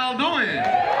 Like, how y'all doing?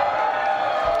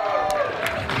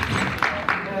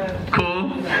 Cool.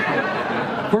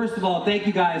 First of all, thank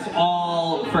you guys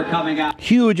all for coming out.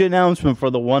 Huge announcement for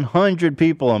the 100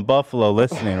 people in Buffalo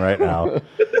listening right now.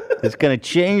 It's going to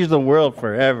change the world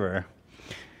forever.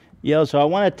 Yo, so I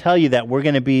want to tell you that we're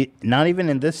going to be, not even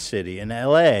in this city, in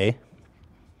L.A.,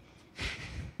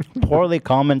 poorly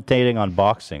commentating on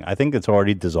boxing. I think it's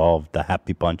already dissolved, the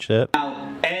Happy Punch shit.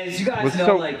 As you guys So,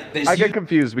 know, like this. I get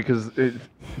confused because it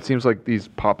seems like these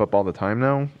pop up all the time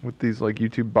now with these like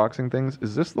YouTube boxing things.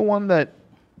 Is this the one that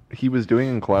he was doing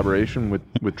in collaboration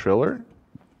with Triller?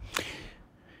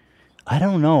 I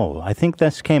don't know. I think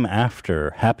this came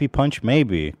after. Happy Punch,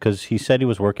 maybe, because he said he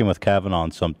was working with Kavanaugh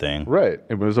on something. Right.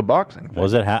 It was a boxing thing.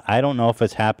 Was it? I don't know if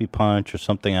it's Happy Punch or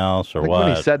something else or I think what.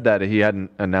 when he said that, he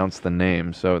hadn't announced the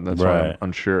name, so that's why I'm Right.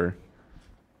 unsure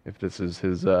if this is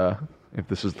his if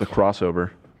this is the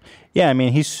crossover. Yeah, I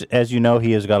mean, he's, as you know,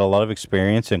 he has got a lot of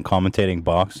experience in commentating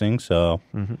boxing, so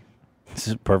this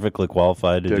is perfectly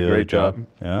qualified to Did a do great a job. job.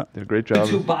 Yeah, did a great The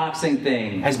YouTube boxing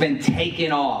thing has been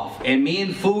taken off. And me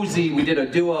and Fuzi, we did a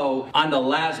duo on the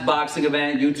last boxing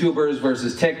event, YouTubers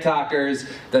versus TikTokers.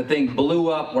 The thing blew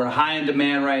up. We're high in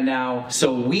demand right now.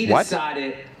 So we What?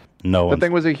 decided. No The one.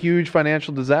 thing was a huge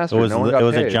financial disaster. It was no one got it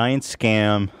was a paid. giant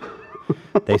scam.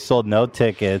 They sold no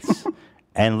tickets,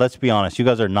 and let's be honest, you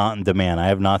guys are not in demand. I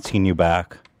have not seen you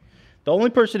back. The only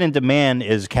person in demand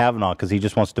is Kavanaugh because he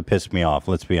just wants to piss me off.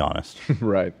 Let's be honest.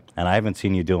 Right. And I haven't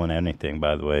seen you doing anything,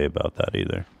 by the way, about that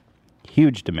either.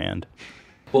 Huge demand.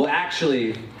 Well,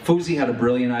 actually, Fuzi had a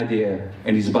brilliant idea,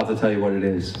 and he's about to tell you what it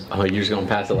is. Oh, you're just gonna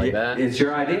pass it like that? It's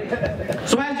your idea.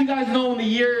 So as you guys know, in the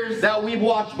years that we've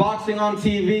watched boxing on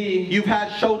TV, you've had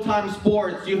Showtime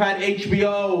Sports, you've had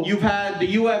HBO, you've had the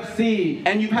UFC,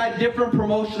 and you've had different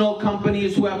promotional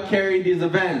companies who have carried these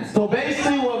events. So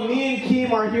basically what me and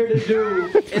Keem are here to do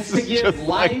is to give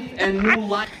life and new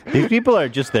life. These people are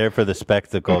just there for the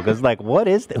spectacle because, like, what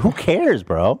is who cares,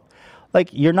 bro? Like,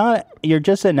 you're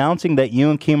just announcing that you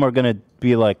and Keem are going to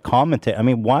be, like, commentating. I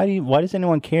mean, why does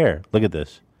anyone care? Look at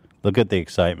this. Look at the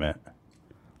excitement.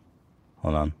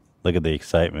 Hold on. Look at the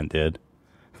excitement, dude.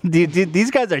 These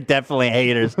guys are definitely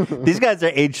haters. These guys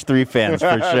are H3 fans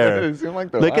for sure. They seem like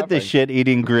they're Look at the laughing.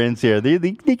 shit-eating grins here.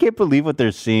 They can't believe what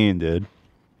they're seeing, dude.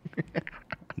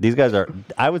 These guys are,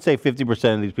 I would say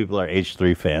 50% of these people are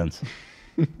H3 fans.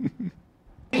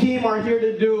 Keem are here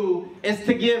to do is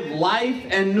to give life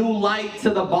and new light to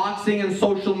the boxing and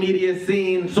social media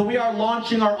scene. So we are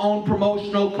launching our own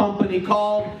promotional company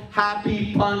called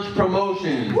Happy Punch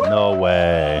Promotions. No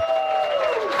way.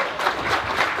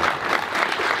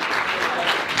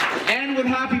 And with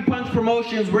Happy Punch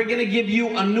Promotions, we're gonna give you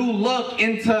a new look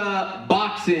into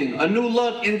boxing, a new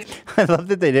look into. I love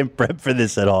that they didn't prep for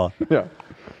this at all. Yeah.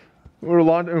 We're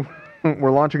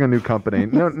launching a new company.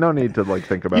 No need to like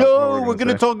think about. Yo, we're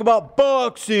gonna talk about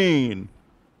boxing.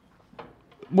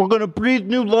 We're gonna breathe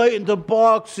new light into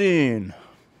boxing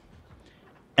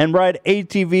and ride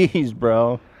ATVs,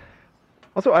 bro.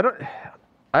 Also, I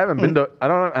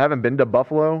haven't been to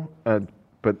Buffalo,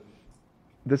 but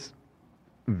this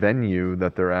venue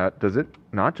that they're at, does it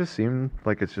not just seem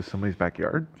like it's just somebody's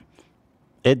backyard?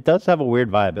 It does have a weird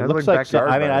vibe. It Has, looks like, like. So,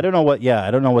 backyard I mean, vibe. I don't know what. Yeah, I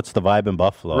don't know what's the vibe in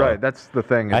Buffalo. Right, that's the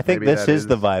thing. I think maybe this that is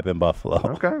the vibe in Buffalo.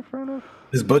 Okay, fair enough.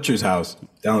 His butcher's house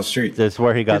down the street. That's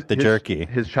where he got the His- jerky.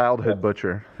 His childhood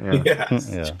butcher. Yeah. Yes,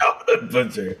 Yeah. childhood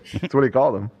butcher. That's what he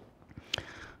called him.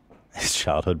 His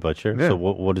childhood butcher. Yeah. So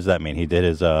what does that mean? He did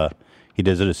his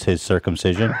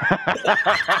circumcision.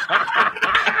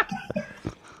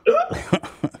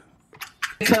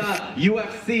 To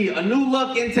UFC, a new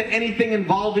look into anything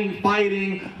involving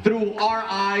fighting through our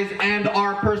eyes and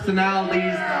our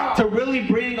personalities to really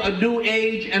bring a new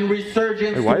age and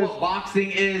resurgence to what boxing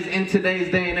is in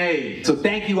today's day and age. So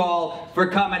thank you all for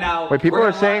coming out. Wait, people We're are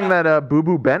gonna saying that Boo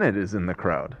Boo Bennett is in the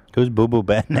crowd. Who's Boo Boo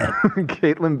Bennett?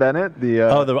 Caitlin Bennett,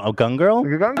 the gun girl.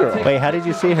 The gun girl. Wait, how did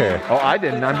you see her? Oh, I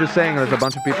didn't. I'm just saying there's a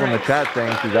bunch of people in the chat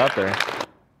saying she's out there.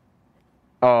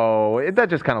 Oh, that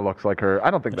just kind of looks like her.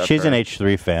 I don't think that's She's her. an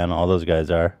H3 fan. All those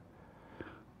guys are.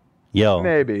 Yo,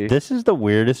 Maybe. This is the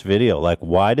weirdest video. Like,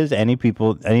 why does any of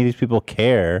these people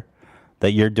care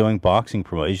that you're doing boxing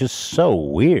promo? It's just so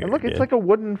weird. And look, it's dude. like a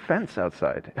wooden fence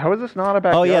outside. How is this not a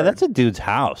backyard? Oh yeah, that's a dude's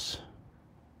house.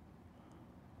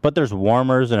 But there's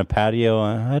warmers and a patio.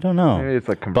 I don't know. Maybe it's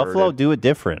like converted. Buffalo do it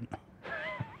different.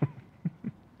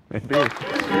 Maybe. Yo,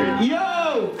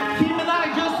 Keem and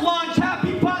I just launched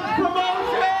Happy Punch Promotions!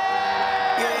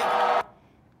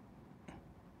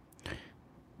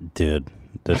 Dude,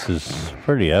 this is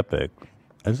pretty epic.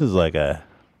 This is like a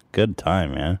good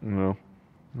time, man. No,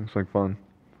 looks like fun.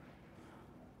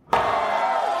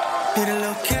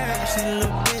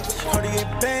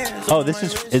 Oh, this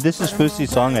is Fusi's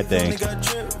song, I think.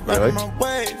 Really?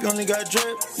 you only got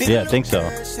drip. Yeah, I think so.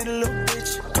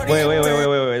 Wait.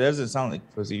 That doesn't sound like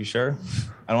Fuzzy. You sure?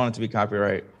 I don't want it to be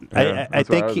copyright. I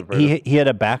think he had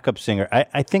a backup singer.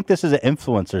 I think this is an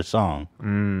influencer song.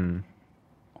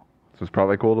 So it's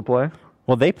probably cool to play.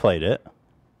 Well, they played it.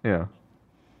 Yeah.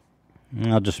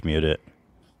 I'll just mute it.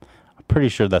 I'm pretty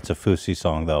sure that's a Fousey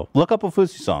song, though. Look up a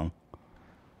Fousey song.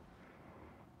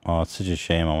 Oh, it's such a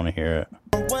shame. I want to hear it.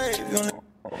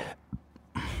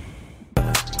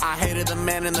 I hated the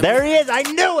man in the There he is. I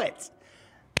knew it.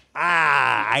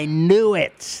 I knew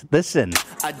it. Listen.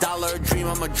 $1 a dream,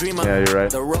 I'm a dreamer. Yeah, you're right.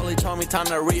 The rollie told me time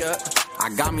to re-up. I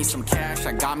got me some cash,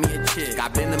 I got me a chick. I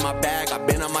been in my bag, I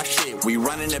been on my shit. We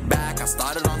running it back, I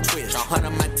started on Twitch. 100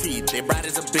 my teeth, they bright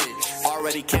as a bitch.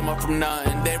 Already came up from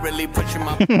nothing, they really pushing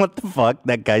my... What the fuck?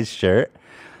 That guy's shirt?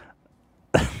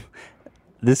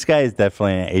 This guy is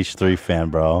definitely an H3 fan,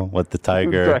 bro. With the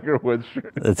Tiger Woods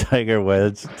shirt. The Tiger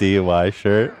Woods DUI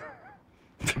shirt.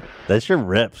 That shirt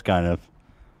rips, kind of.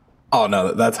 Oh,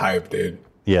 no, that's hype, dude.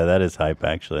 Yeah, that is hype,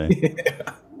 actually.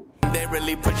 They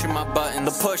really pushing my button.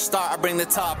 The push start, I bring the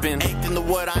top in. Ached in the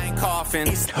wood, I ain't coughing.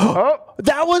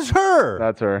 That was her.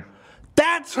 That's her.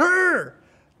 That's her.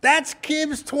 That's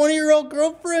Kim's 20-year-old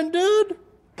girlfriend, dude.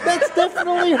 That's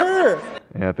definitely her.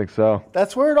 Yeah, I think so.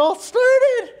 That's where it all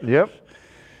started. Yep.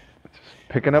 Just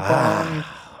picking up on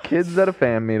kids at a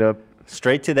fan meetup.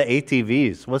 Straight to the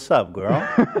ATVs. What's up, girl?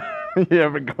 You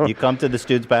ever go? You come to the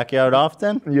Stude's backyard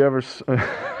often? You ever?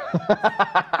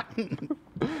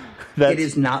 It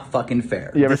is not fucking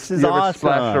fair. You ever, This is you ever awesome.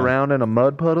 splashed around in a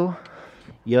mud puddle?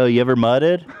 Yo, you ever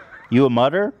mudded? You a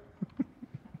mudder?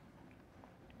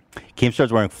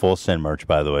 Keemstar's wearing Full Send merch,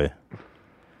 by the way.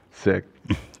 Sick.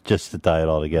 Just to tie it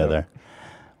all together.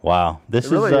 Wow. This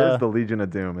It really is is the Legion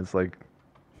of Doom. It's like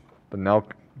the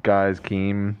Nelk guys,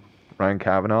 Keem, Ryan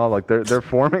Kavanaugh. Like they're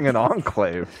forming an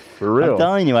enclave for real. I'm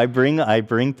telling you, I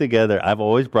bring together. I've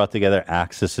always brought together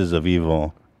axes of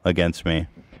evil against me.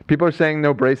 People are saying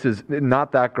no braces.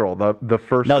 Not that girl. The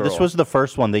first. No, girl. this was the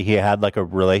first one that he had like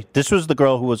a This was the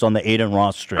girl who was on the Aiden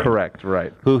Ross stream. Correct.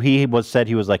 Right. Who he said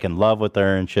he was like in love with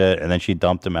her and shit, and then she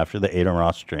dumped him after the Aiden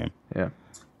Ross stream. Yeah.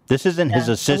 This isn't his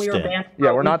assistant.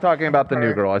 Yeah, we're not talking about the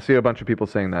new girl. I see a bunch of people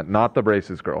saying that. Not the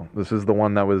braces girl. This is the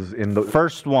one that was in the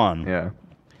first one. Yeah.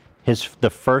 The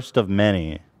first of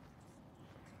many.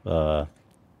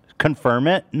 Confirm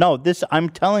it? No, I'm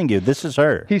telling you, this is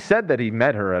her. He said that he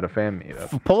met her at a fan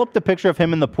meetup. Pull up the picture of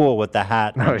him in the pool with the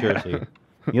hat and jersey.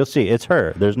 You'll see, it's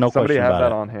her. There's no Somebody question have about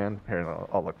that it. on hand. Here,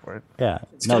 I'll look for it. Yeah.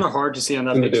 It's kind of hard to see on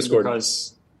that In the picture Discord.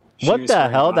 because. she What was the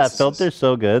wearing hell? glasses. That filter's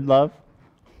so good, love.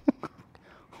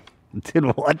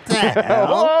 Dude, what the hell?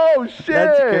 Oh, shit.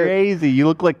 That's crazy. You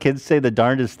look like kids say the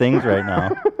darndest things right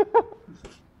now.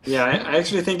 Yeah, I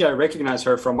actually think I recognize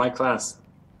her from my class.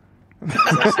 You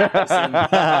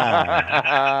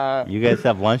guys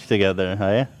have lunch together,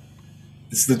 huh?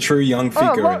 It's the true young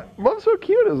Oh, Fico. Love's so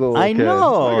cute as a little I kid.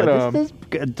 know. Look at This him.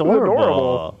 is adorable.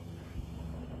 adorable.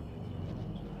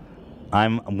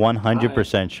 I'm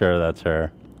 100% sure that's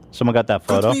her. Someone got that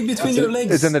photo? It's in the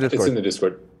Discord. It's in the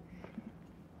Discord.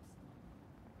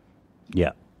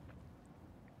 Yeah.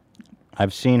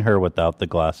 I've seen her without the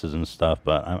glasses and stuff,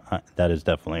 but that is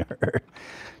definitely her.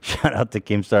 Shout out to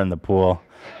Keemstar in the pool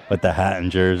with the hat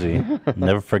and jersey.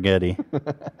 Never forget he.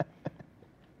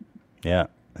 Yeah,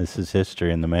 this is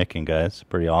history in the making, guys.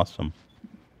 Pretty awesome.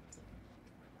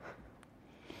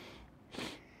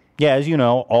 Yeah, as you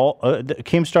know,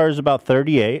 Keemstar is about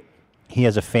 38. He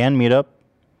has a fan meetup,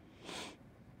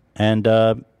 and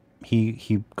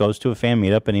he goes to a fan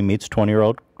meetup and he meets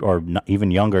 20-year-old or even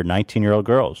younger 19-year-old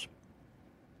girls.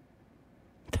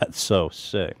 That's so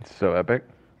sick. So epic.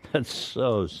 That's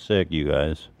so sick, you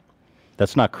guys.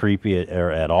 That's not creepy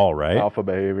at all, right? Alpha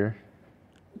behavior.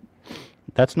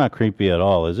 That's not creepy at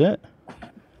all, is it?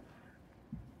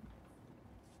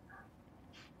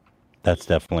 That's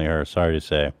definitely her. Sorry to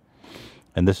say.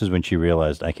 And this is when she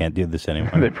realized, I can't do this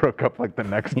anymore. They broke up like the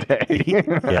next day.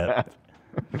 Yeah.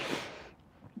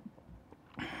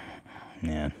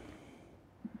 Man.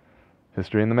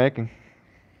 History in the making.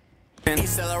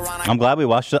 I'm glad we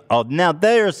watched it. Oh, now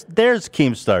there's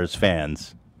Keemstar's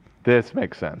fans. This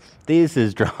makes sense. This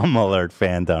is Drama Alert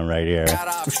fandom right here.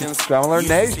 Drama Alert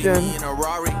Nation.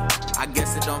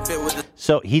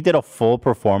 So he did a full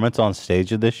performance on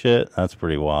stage of this shit. That's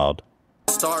pretty wild.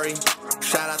 Story.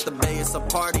 Shout out the Bay, it's a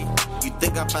party. You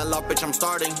think I fell off, bitch, I'm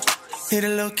starting. Hit a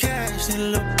little cash, hit a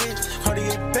little bitch. Cardi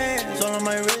get bands all on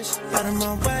my wrist. Right on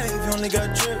my wave, you only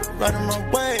got drip. Right on my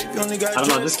wave, you only got I don't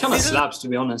know. This kind of slaps, to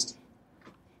be honest.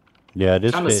 Yeah,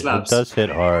 Kinda it slaps. does hit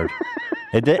hard.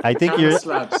 I think you're.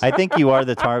 Slaps. I think you are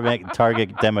the target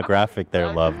demographic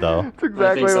there, Love. Though. That's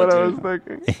exactly so, what I too. was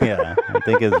thinking. Yeah, I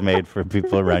think it's made for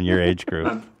people around your age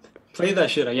group. Play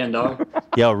that shit again, dog.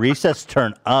 Yo, recess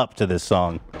turn up to this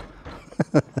song.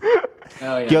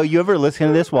 Hell yeah. Yo, you ever listen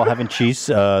to this while having the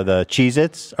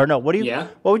Cheez-Its? Or no, what do you? Yeah.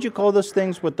 What would you call those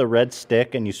things with the red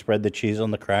stick and you spread the cheese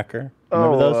on the cracker?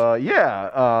 Remember those?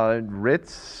 Yeah.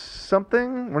 Ritz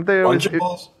something? Weren't they always?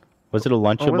 Lunchables? Was it a Oh,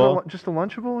 was Lunchable? it just a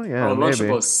Lunchable? Yeah, Oh, maybe.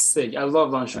 Lunchables sick. I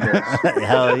love Lunchables.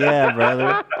 Hell yeah,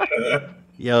 brother.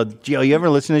 Yo, you ever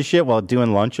listen to this shit while doing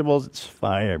Lunchables? It's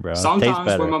fire, bro. It tastes Sometimes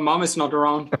better. when my mom is not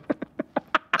around.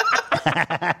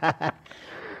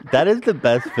 That is the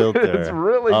best filter It's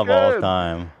really of all good.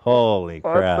 time. Holy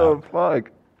What crap. the fuck?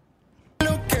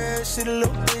 See the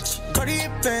little bitch, Cartier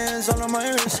bands all on my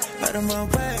wrist. Right on my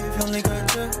wave, you only got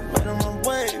drip. Right on my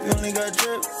wave, you only got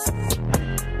drip.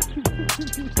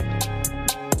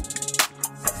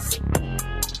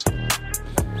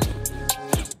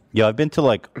 Yo, I've been to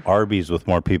like Arby's with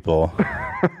more people.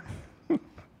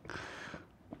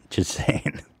 Just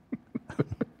saying.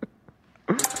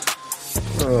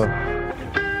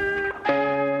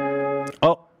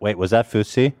 Oh, wait, was that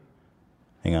Fusi?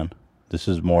 Hang on. This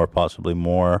is possibly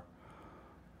more.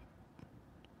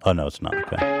 Oh, no, it's not.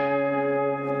 Okay.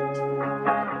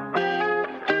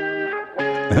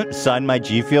 Sign my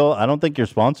G Fuel? I don't think you're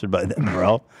sponsored by them,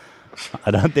 bro.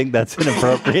 I don't think that's an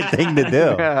appropriate thing to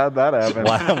do. Yeah, how'd that happen?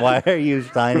 Why are you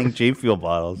signing G Fuel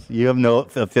bottles? You have no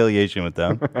affiliation with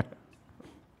them.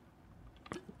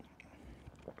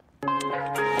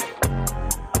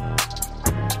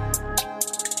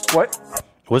 What?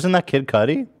 Wasn't that Kid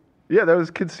Cudi? Yeah, that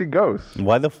was Kids See Ghosts.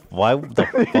 Why the fuck?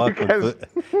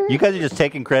 You guys are just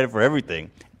taking credit for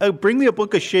everything. Bring me a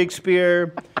book of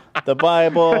Shakespeare, the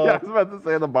Bible, Yeah, I was about to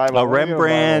say the Bible. a Bring me a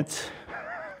Rembrandt.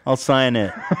 I'll sign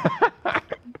it.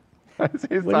 Is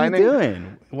he What are you signing?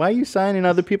 doing? Why are you signing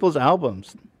other people's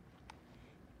albums?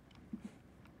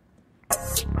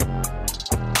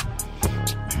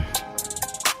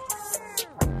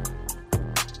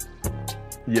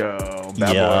 Yo,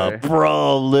 bad Yeah, boy.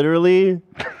 bro, literally.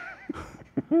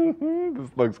 This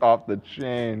looks off the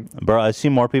chain. Bro, I see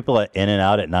more people at In and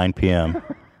Out at 9 p.m.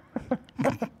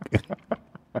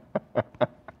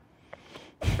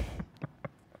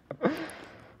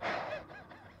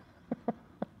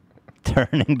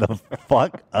 Turning the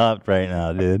fuck up right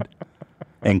now, dude.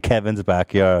 In Kevin's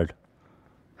backyard.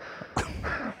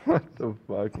 What the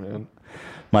fuck, man?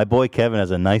 My boy Kevin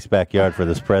has a nice backyard for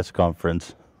this press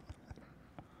conference.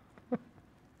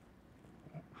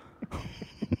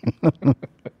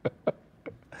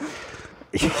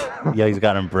 Yeah, he's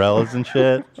got umbrellas and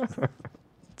shit.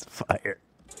 It's fire.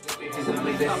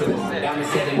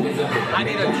 I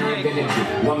need a drink.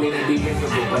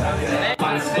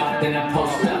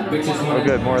 Oh,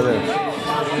 good. More of this.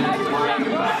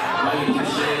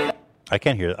 I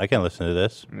can't hear. I can't listen to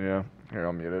this. Yeah. Here,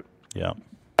 I'll mute it. Yeah.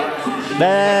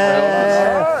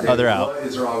 Oh, they're out. What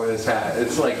is wrong with his hat?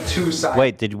 It's like two sides.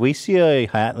 Wait, did we see a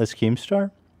hatless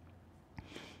Keemstar?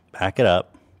 Back it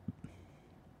up.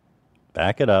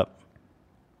 Back it up.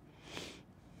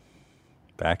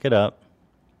 Back it up.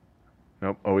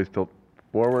 Nope. Always tilt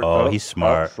forward. Oh, he's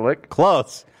smart. Slick.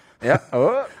 Close. Yeah.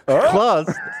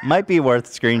 Close. Might be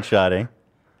worth screenshotting.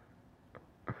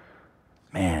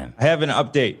 Man. I have an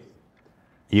update.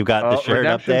 You got the shirt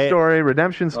update?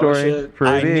 Redemption story for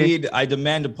AD. I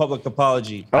demand a public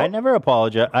apology. I never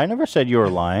apologize. I never said you were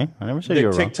lying. I never said you The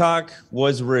were wrong. TikTok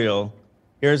was real.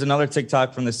 Here's another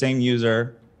TikTok from the same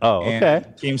user. Oh, okay.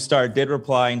 Keemstar did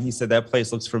reply, and he said that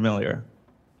place looks familiar.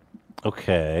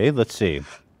 Okay, let's see.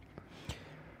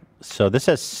 So this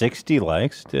has 60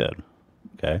 likes, dude.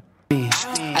 Okay.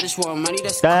 I just want money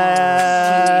that's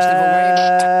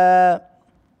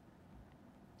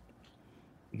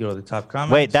You go to the top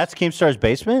comments. Wait, that's Keemstar's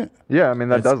basement? Yeah, I mean,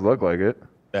 that does look like it.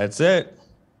 That's it.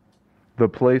 The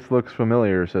place looks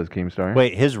familiar, says Keemstar.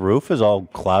 Wait, his roof is all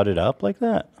clouded up like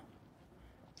that?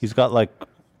 He's got like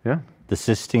the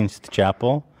Sistine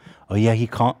Chapel. Oh yeah, he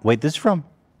can't. Wait, this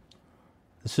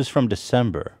is from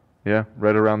December. Yeah,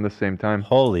 right around the same time.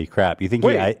 Holy crap! You think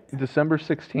Wait, December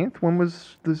 16th? When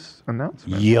was this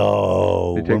announcement?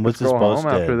 Yo, Did you when was this go home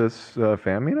posted? after this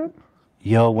fan meetup?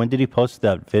 Yo, when did he post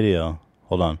that video?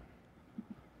 Hold on.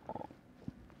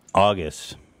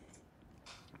 August.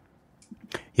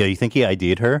 Yo, you think he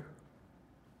ID'd her?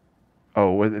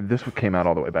 Oh, this came out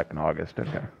all the way back in August.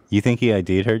 Okay. You think he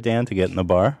ID'd her, Dan, to get in the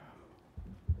bar?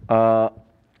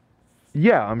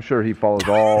 Yeah, I'm sure he follows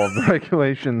all of the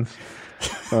regulations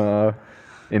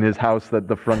in his house that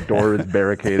the front door is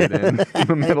barricaded in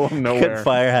the middle of nowhere. Good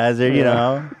fire hazard, you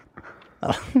know.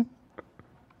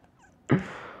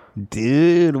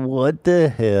 Dude, what the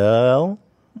hell?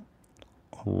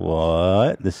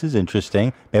 What? This is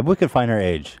interesting. Maybe we could find her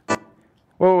age.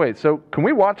 Wait. So can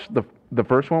we watch the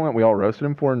first one that we all roasted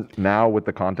him for now with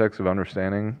the context of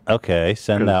understanding? Okay,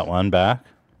 send that one back.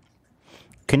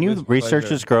 Can you research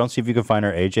this girl and see if you can find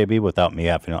her age, AB, without me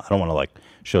having? I don't want to like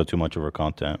show too much of her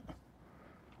content.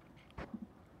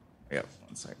 Yeah,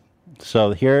 one second.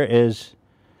 So here is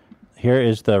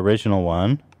the original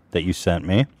one that you sent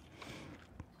me.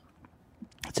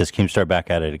 It says Keemstar back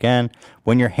at it again.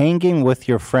 When you're hanging with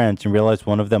your friends and realize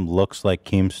one of them looks like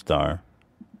Keemstar.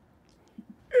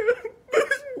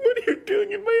 What are you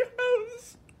doing in my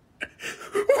house?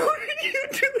 What are you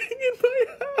doing in my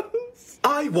house?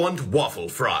 I want waffle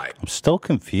fry. I'm still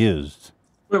confused.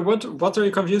 Wait, what are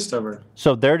you confused over?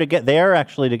 So they are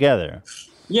actually together.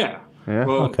 Yeah.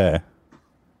 Well, Okay.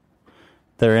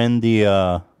 They're in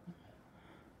the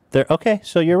they're okay,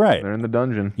 so you're right. They're in the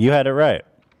dungeon. You had it right.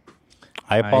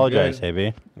 I apologize,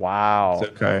 AB. Wow.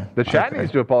 It's okay. The chat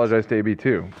needs to apologize to AB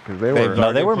too, because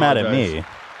they were mad at me.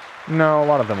 No, a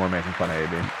lot of them were making fun of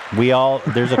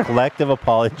AB. There's a collective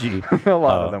apology. A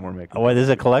lot of them were making. Well, there's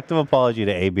a collective apology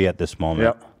to AB at this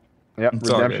moment. Yep. It's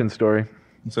all Redemption good. story.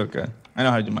 It's okay. I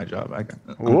know how to do my job. I got.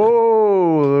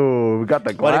 Whoa, we got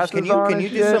the glasses Can you on. can and you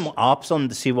do shit. some ops on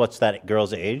to see what's that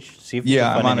girl's age? See if you Yeah,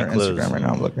 can I'm find on her any clues. Instagram right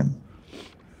now. I'm looking.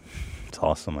 It's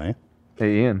awesome, eh?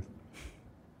 Hey, Ian.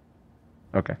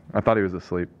 Okay, I thought he was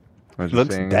asleep. I was just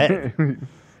Looks saying. dead.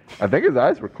 I think his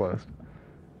eyes were closed.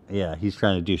 Yeah, he's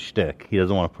trying to do shtick. He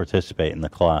doesn't want to participate in the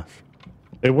class.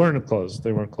 They weren't closed.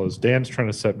 Dan's trying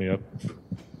to set me up.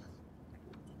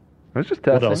 I was just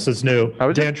What testing. else is new?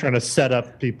 Dan trying to set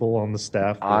up people on the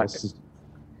staff. I've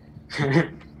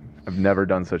never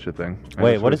done such a thing.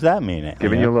 Wait, what does that mean?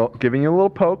 Giving you a little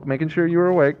poke, making sure you were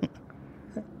awake.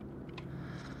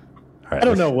 I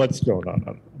don't know what's going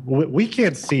on. We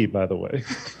can't see, by the way.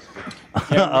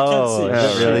 Oh,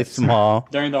 it's really small.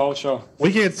 During the whole show.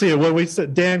 We can't see it. When we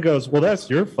said, Dan goes, "Well, that's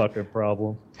your fucking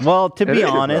problem." Well, to It be is your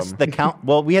honest,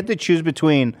 problem. we had to choose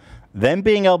between them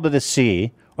being able to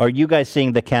see or you guys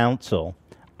seeing the council.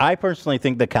 I personally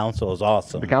think the council is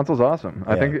awesome. The council's awesome.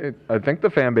 Yeah. I think the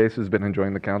fan base has been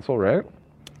enjoying the council, right?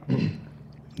 Can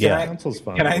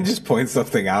I just point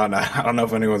something out? I don't know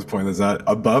if anyone's pointing this out.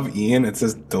 Above Ian, it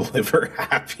says "deliver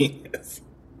happiness."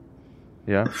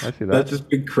 Yeah, I see that. That's just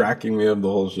been cracking me up the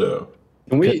whole show.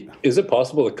 Is it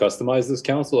possible to customize this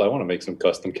council? I want to make some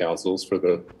custom councils for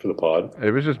the pod. It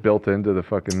was just built into the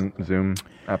fucking Zoom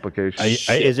application.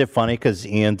 Is it funny because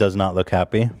Ian does not look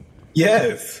happy?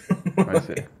 Yes. I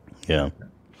see. Yeah.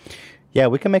 Yeah,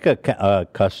 we can make a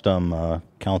custom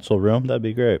council room. That'd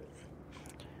be great.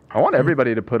 I want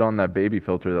everybody to put on that baby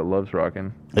filter that Love's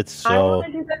rocking. It's I want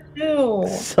to do that too.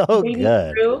 so Baby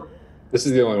good. Drew. This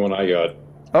is the only one I got.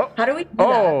 How do we do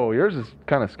Oh, yours is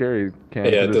kind of scary, Cam.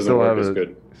 Yeah, it 'cause doesn't still work have as a-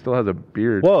 good. Still has a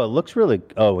beard. Whoa, it looks really.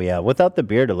 Oh yeah, without the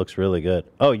beard, it looks really good.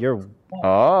 Oh, you're.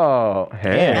 Oh,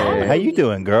 hey. Cam, how you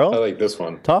doing, girl? I like this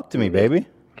one. Talk to me, baby.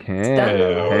 Cam.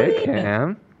 Hey,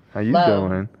 Cam. How you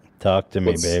doing? Talk to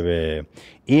me, baby.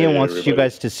 Ian wants you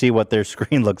guys to see what their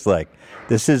screen looks like.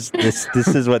 This is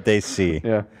what they see.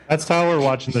 Yeah, that's how we're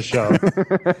watching the show.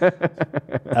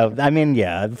 I mean,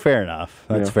 yeah, fair enough.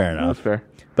 That's Yeah, fair enough. that's fair.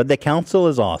 But the council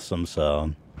is awesome,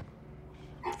 so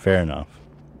fair enough.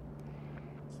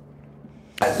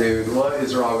 Dude, what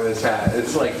is wrong with this hat?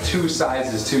 It's like 2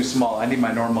 sizes too small. I need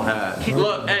my normal hat.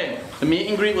 Look, hey, the meet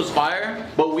and greet was fire,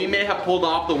 but we may have pulled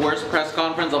off the worst press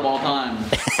conference of all time.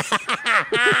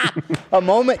 A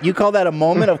moment. You call that a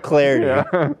moment of clarity.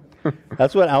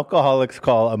 That's what alcoholics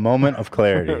call a moment of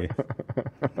clarity.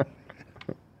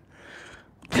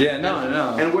 Yeah, no.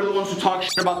 And we're the ones who talk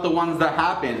shit about the ones that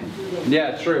happen.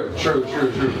 Yeah, true.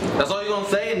 That's all you're gonna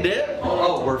say and dip?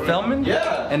 Oh, we're filming?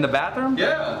 Yeah. In the bathroom?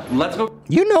 Yeah. Let's go.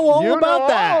 You know all You about know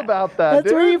that. all about that,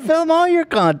 That's where you film all your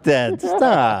content.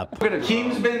 Stop.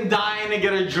 Keem's been dying to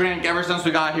get a drink ever since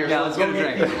we got here. Yeah, so let's go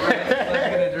get a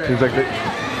get drink. Seems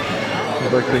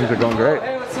like things are going great.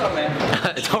 Hey, what's up,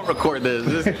 man? Don't record this.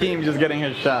 This is Keem just getting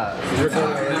his shot.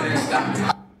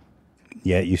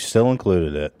 Yeah, you still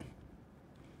included it.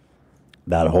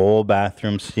 That whole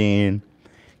bathroom scene,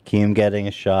 Keem getting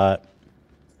a shot,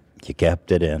 you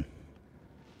kept it in.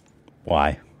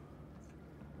 Why?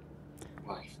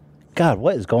 God,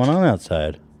 what is going on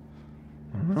outside?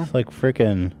 It's like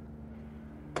freaking.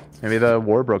 Maybe the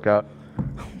war broke out.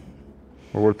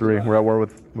 World War III. We're at war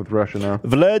with Russia now.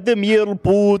 Vladimir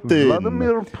Putin.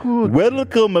 Vladimir Putin.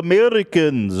 Welcome,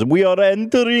 Americans. We are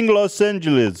entering Los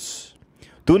Angeles.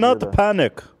 Do not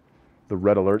panic. The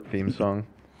Red Alert theme song.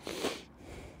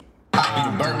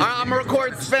 I'm gonna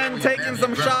record Sven taking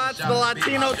some shots. The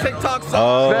Latino TikTok song.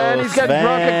 Oh, Sven, he's getting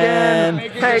drunk again.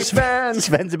 Hey, Sven.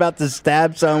 Sven's about to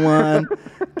stab someone.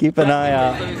 Keep an eye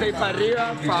out. Pa'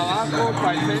 arriba, pa' abajo,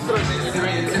 pa' el centro.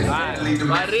 Pa'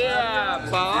 arriba,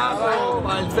 pa' abajo,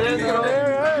 pa' el centro.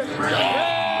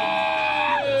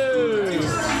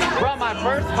 Bro, my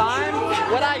first time,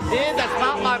 what I did, that's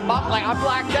not my mom. Like, I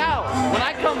blacked out. When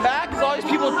I come back, all these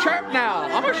people chirp now.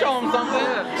 I'm gonna show them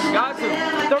something. Got to.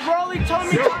 The Rolly told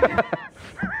me.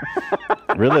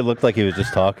 Really looked like he was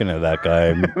just talking to that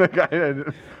guy. The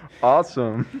guy,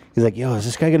 awesome. He's like, yo, is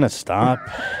this guy gonna stop?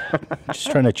 Just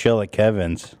trying to chill at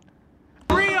Kevin's.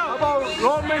 We want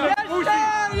to know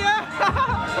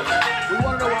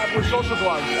what with social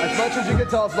gloves. As much as you can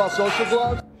tell us about social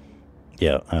gloves.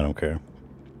 Yeah, I don't care.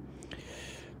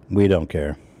 We don't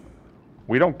care.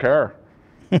 We don't care.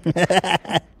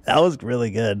 That was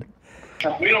really good.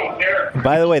 We don't care.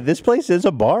 By the way, this place is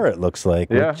a bar, it looks like.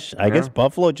 Yeah, Which I guess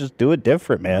Buffalo just do it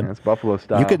different, man. It's Buffalo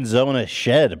style. You can zone a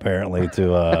shed, apparently,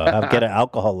 to get an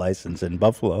alcohol license in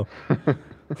Buffalo. I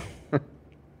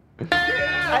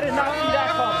did not see that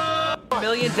coming. $1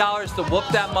 million to whoop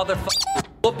that motherfucker.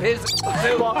 Whoop his.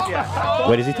 Fuck yeah.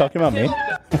 Wait, is he talking about me?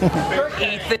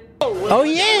 Ethan. Oh,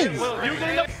 he is!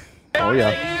 Oh, yeah.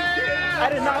 I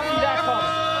did not see that coming.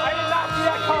 I did not see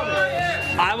that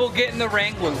coming. I will get in the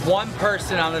ring with one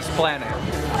person on this planet.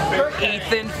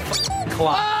 Ethan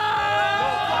Klein.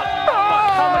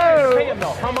 How much did you pay him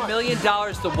though? How much? $1 million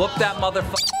to whoop that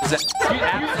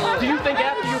motherfucker. Do you think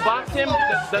after you box him,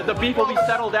 the beef will be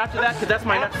settled after that? Because that's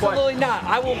my next question. Absolutely not.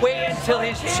 I will wait until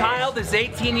his child is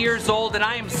 18 years old and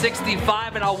I am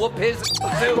 65 and I'll whoop his.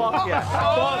 Fuck yeah.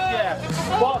 Fuck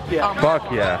yeah. Fuck yeah.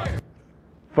 Fuck yeah.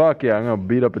 Fuck yeah, I'm gonna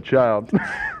beat up a child.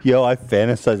 Yo, I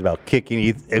fantasize about kicking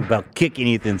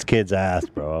Ethan's kid's ass,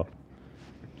 bro.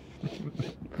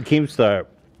 Keemstar.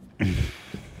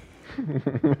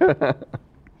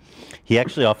 He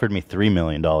actually offered me $3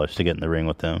 million to get in the ring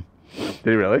with him. Did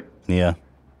he really? Yeah.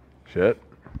 Shit.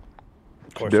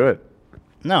 Of course. Do it.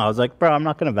 No, I was like, bro, I'm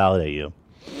not gonna validate you.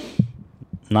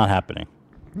 Not happening.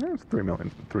 Yeah, it's $3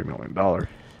 million.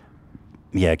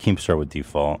 Yeah, Keemstar would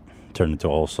default. Turn into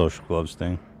a whole social gloves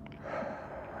thing.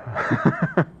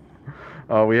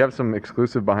 We have some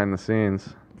exclusive behind the scenes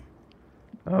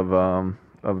of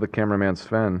the cameraman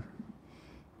Sven.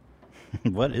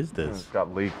 What is this? It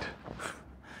got leaked.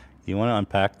 You want to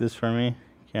unpack this for me,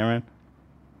 Cameron?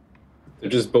 They're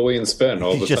just bullying Sven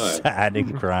all the He's time. just sad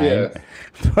and crying. Yeah.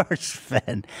 Poor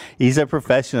Sven. He's a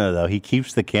professional though. He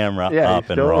keeps the camera Yeah, up he's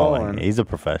and still rolling. rolling. He's a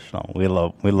professional. We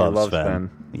love Sven. Sven.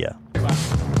 Yeah.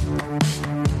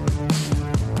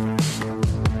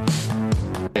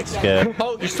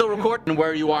 Oh, you're still recording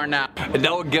where you are now.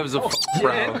 No one gives a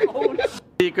bro.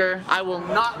 Speaker, I will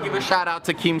not give a shout out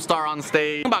to Keemstar on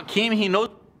stage. About Keem, he knows.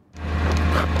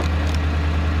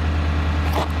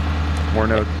 More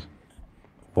notes.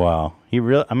 Wow. He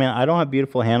really. I mean, I don't have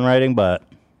beautiful handwriting, but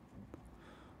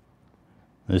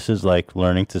this is like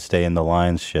learning to stay in the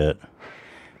lines. Shit.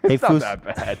 Hey, It's not that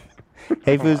bad.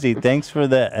 Hey, Fuzi, thanks for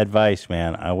the advice,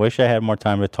 man. I wish I had more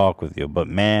time to talk with you, but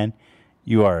man,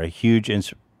 you are a huge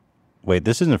Wait,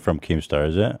 this isn't from Keemstar,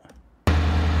 is it?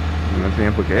 That's the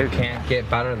implication. Can't get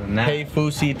better than that. Hey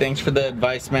Fusi, thanks for the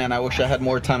advice, man. I wish I had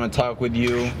more time to talk with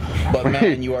you, but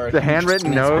man, you are a the huge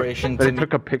handwritten note inspiration that to he me.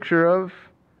 took a picture of.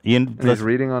 Ian, and he's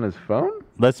reading on his phone.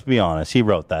 Let's be honest. He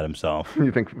wrote that himself.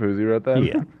 You think Fuzi wrote that?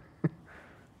 Yeah.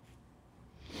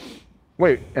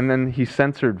 Wait, and then he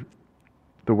censored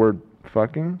the word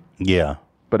 "fucking." Yeah.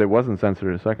 But it wasn't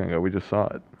censored a second ago. We just saw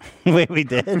it. Wait, we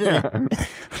did? Yeah.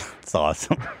 It's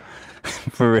awesome.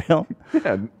 For real?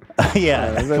 Yeah.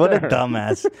 Yeah. it's right What a there.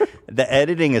 dumbass. The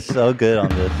editing is so good on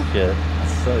this shit.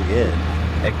 It's so good.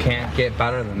 It can't get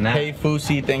better than that. Hey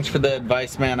Fusi, thanks for the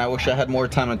advice, man. I wish I had more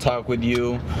time to talk with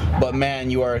you, but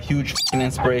man, you are a huge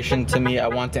inspiration to me. I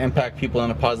want to impact people in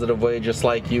a positive way, just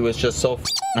like you. It's just so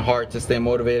hard to stay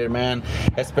motivated, man,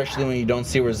 especially when you don't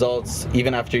see results,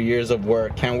 even after years of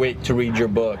work. Can't wait to read your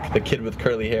book, The Kid with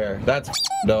Curly Hair. That's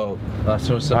dope. That's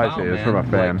what it's I about, see. man. It's from a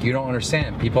fan. Like, you don't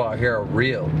understand. People out here are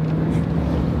real.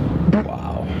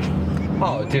 Wow.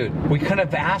 Oh, dude, we couldn't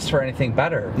have asked for anything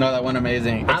better. No, that went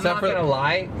amazing. I'm not gonna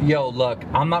lie. Yo, look,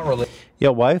 I'm not really.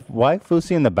 Yo, why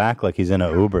Fusi in the back like he's in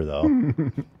an Uber, though?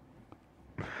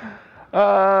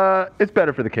 It's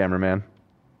better for the cameraman,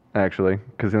 actually,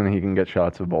 because then he can get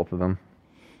shots of both of them.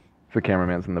 If the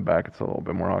cameraman's in the back, it's a little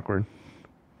bit more awkward.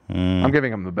 I'm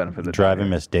giving him the benefit of the Driving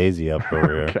Miss Daisy up over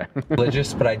here. Okay.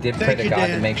 religious, but I did pray to God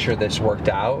to make sure this worked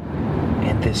out,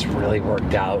 and this really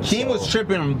worked out. He was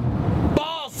tripping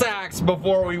ball sacks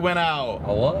before we went out.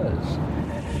 I was.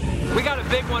 We got a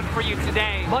big one for you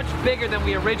today, much bigger than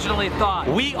we originally thought.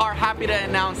 We are happy to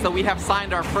announce that we have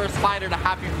signed our first fighter to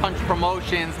Happy Punch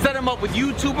Promotions. Set him up with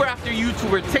YouTuber after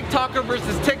YouTuber, TikToker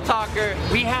versus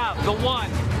TikToker. We have the one,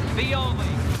 the only.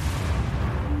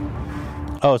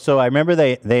 Oh, so I remember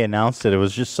they announced it. It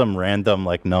was just some random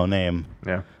like no name.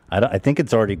 Yeah. I think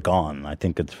it's already gone. I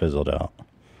think it's fizzled out.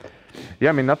 Yeah,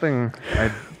 I mean nothing.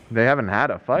 They haven't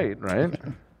had a fight, right?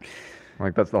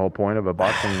 Like that's the whole point of a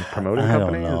boxing promoting I don't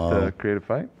company is know. to create a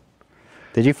fight.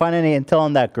 Did you find any intel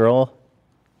on that girl?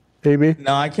 Maybe.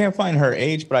 No, I can't find her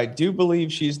age, but I do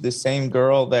believe she's the same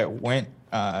girl that went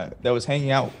that was hanging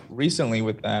out recently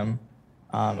with them.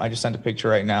 I just sent a picture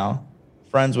right now.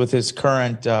 Friends with his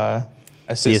current assistant.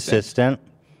 The assistant.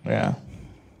 Yeah.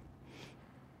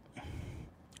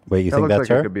 Wait, you That think looks that's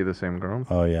like her? it could be the same girl.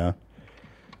 Oh yeah.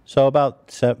 So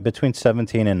about between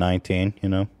 17 and 19, you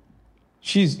know.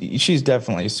 She's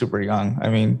definitely super young. I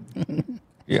mean,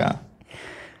 yeah.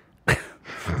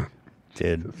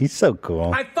 Dude, he's so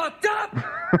cool. I fucked up!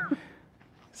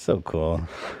 So cool.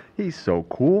 He's so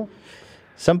cool.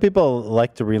 Some people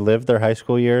like to relive their high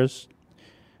school years.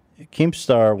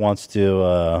 Keemstar wants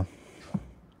to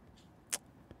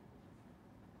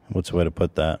what's the way to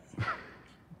put that?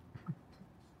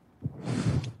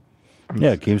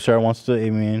 Yeah, Keemstar wants to, I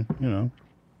mean, you know.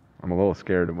 I'm a little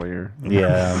scared of what you're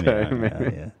Yeah, saying.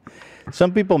 yeah.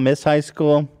 Some people miss high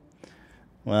school.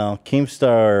 Well,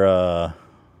 Keemstar,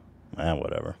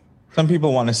 whatever. Some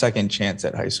people want a second chance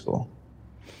at high school.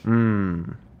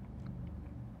 Or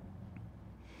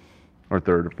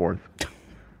third or fourth.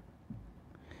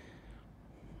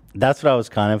 That's what I was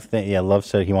kind of thinking. Yeah, Love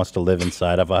said he wants to live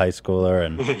inside of a high schooler,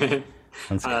 and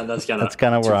That's kinda that's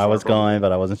kind of where too I far was from going, it.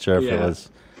 but I wasn't sure if it Yeah.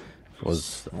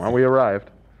 was. Well, we arrived.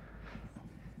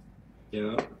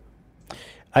 Yeah.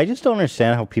 I just don't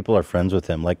understand how people are friends with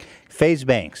him. Like FaZe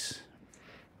Banks,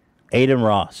 Aiden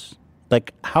Ross.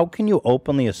 Like, how can you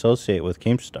openly associate with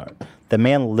Keemstar? The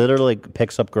man literally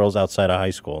picks up girls outside of high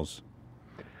schools.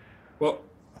 Well,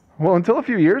 until a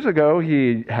few years ago,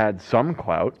 he had some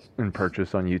clout and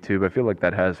purchase on YouTube. I feel like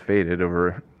that has faded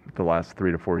over the last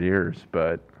 3 to 4 years,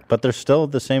 but they're still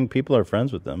the same people are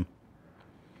friends with them.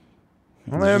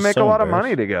 well, they make a lot of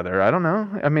money together. I don't know.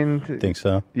 I mean, Think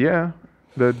so? Yeah,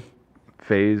 the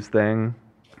FaZe thing.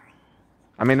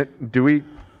 I mean, I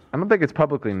don't think it's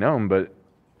publicly known, but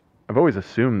I've always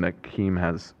assumed that Keem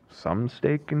has some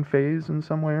stake in FaZe in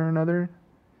some way or another.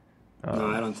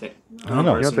 No, I don't think. I don't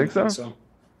know. You don't personally think so?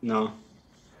 No.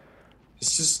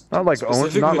 It's just Not like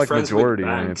specifically not like friends with majority or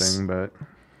Banks. anything, but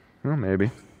well, maybe.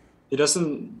 He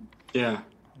doesn't. Yeah.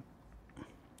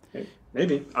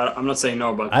 Maybe. I'm not saying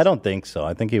no, but I don't think so.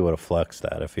 I think he would have flexed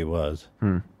that if he was.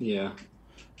 yeah.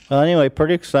 Well, anyway,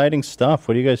 pretty exciting stuff.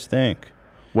 What do you guys think?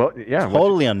 Well, yeah,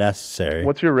 totally unnecessary.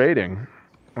 What's your rating?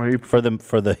 For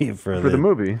the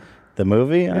movie? The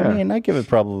movie? Yeah. I mean, I give it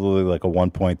probably like a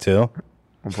 1.2.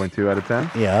 1.2 out of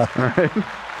 10. Yeah. All right.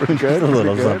 Pretty good. a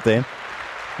little pretty good. something.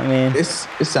 I mean, it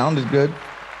sounded good.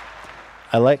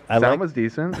 I like. Sound was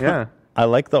decent. Yeah. I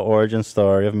like the origin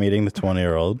story of meeting the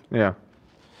 20-year-old. Yeah.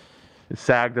 It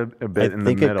sagged a bit I in the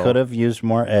think middle. it could have used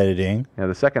more editing. Yeah,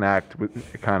 the second act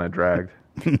it kind of dragged.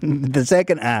 The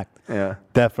second act, Yeah.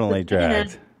 definitely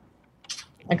dragged.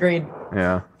 Agreed.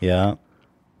 Yeah. Yeah.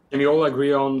 Can we all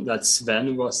agree on that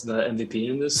Sven was the MVP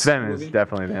in this Sven movie? is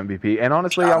definitely the MVP. And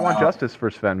honestly, I want justice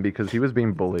for Sven because he was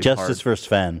being bullied. Justice hard. for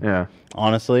Sven. Yeah.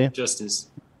 Honestly. Justice.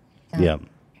 Yeah.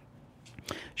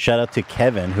 Shout out to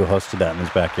Kevin who hosted that in his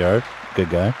backyard. Good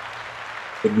guy.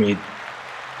 Good meet.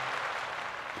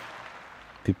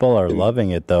 People are loving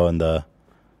it though, and the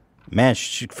man,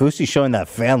 Fusi's showing that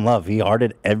fan love. He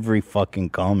hearted every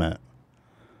fucking comment,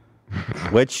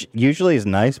 which usually is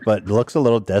nice, but looks a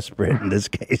little desperate in this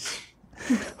case.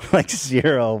 Like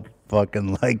 0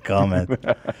 fucking like comment,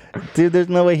 dude. There's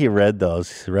no way he read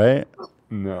those, right?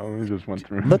 No, he just went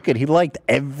through. Look at he liked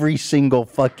every single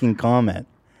fucking comment.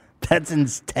 That's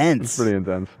intense. It's pretty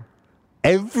intense.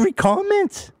 Every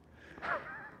comment.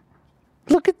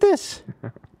 Look at this.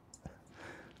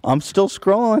 I'm still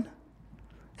scrolling.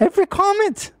 Every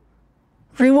comment.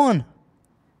 Everyone.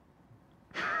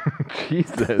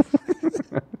 Jesus.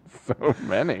 So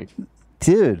many.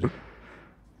 Dude.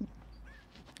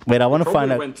 Wait, I want to Probably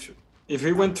find out. went through- if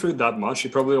he went through that much, he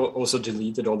probably also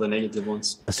deleted all the negative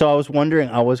ones. So I was wondering,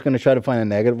 I was going to try to find a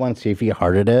negative one, see if he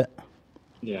hearted it.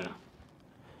 Yeah.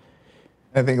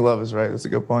 I think Love is right. That's a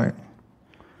good point.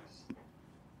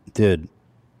 Dude.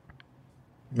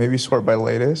 Maybe sort by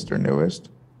latest or newest.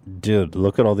 Dude,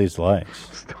 look at all these likes.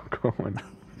 Still going.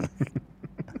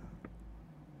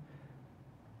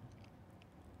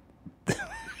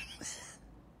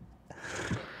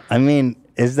 I mean,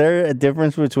 Is there a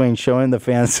difference between showing the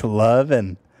fans love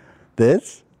and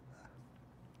this?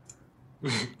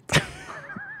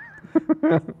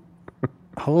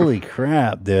 Holy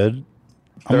crap, dude!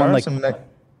 I'm There on are like. some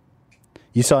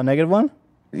You saw a negative one?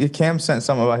 Yeah, Cam sent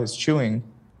some about his chewing.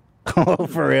 Oh,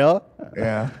 for real?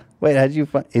 Yeah. Wait, how'd you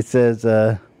find? It says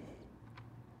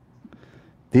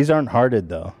these aren't hearted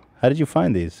though. How did you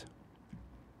find these?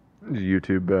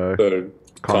 YouTube The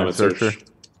comment searcher.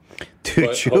 Dude,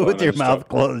 But, chew hold with on, I your just mouth dropped-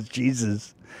 closed.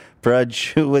 Jesus. Bro,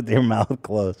 chew with your mouth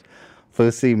closed.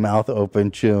 Fussy mouth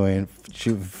open chewing.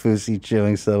 Fussy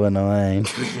chewing so annoying.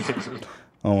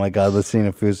 Oh my God, listening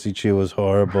to Fussy chew was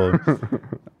horrible.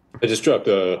 I just dropped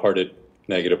a hearted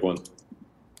negative one.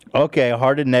 Okay, a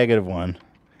hearted negative one.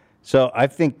 So I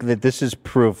think that this is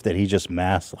proof that he just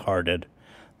mass hearted.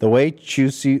 The way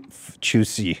Choosy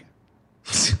Choosy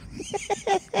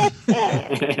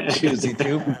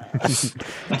tube.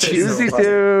 Choosy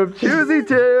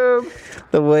tube.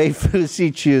 The way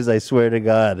Fussy chews, I swear to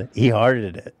God, he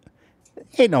hearted it.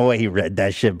 Ain't no way he read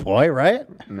that shit, boy, right?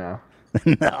 No.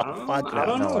 No, I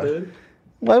don't know, dude.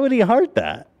 Why would he heart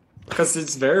that? Because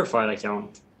it's verified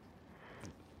account.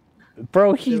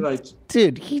 Bro,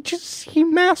 dude, he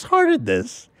mass hearted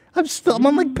this. I'm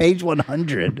on like page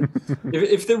 100.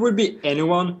 If there would be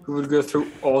anyone who would go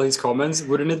through all his comments,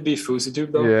 wouldn't it be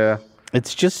FouseyTube though? Yeah.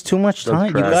 It's just too much time.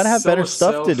 You gotta have better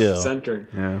stuff to do. Self-centered.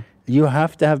 Yeah. You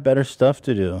have to have better stuff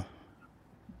to do.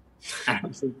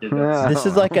 This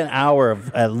is like an hour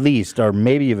of at least, or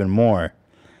maybe even more.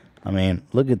 I mean,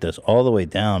 look at this all the way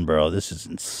down, bro. This is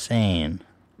insane.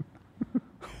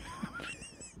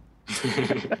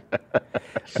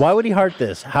 Why would he heart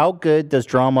this? How good does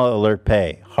Drama Alert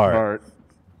pay? Heart.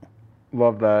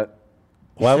 Love that.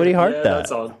 Why would he heart Yeah, that?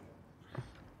 that's odd.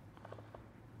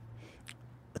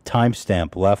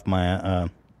 Timestamp left my.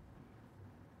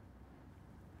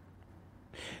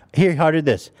 Here, he hearted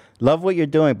this. Love what you're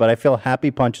doing, but I feel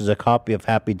Happy Punch is a copy of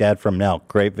Happy Dad from Nell.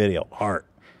 Great video. Heart.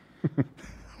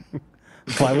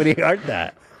 Why would he heart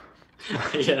that?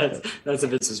 Yeah, that's a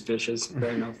bit suspicious. Fair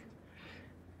enough.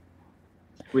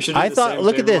 We should. Do I the thought, same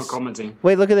look to at this. everyone Commenting.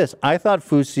 Wait, look at this. I thought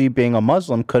Fusi, being a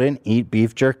Muslim, couldn't eat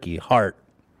beef jerky. Heart.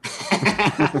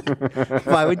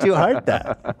 Why would you heart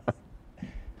that?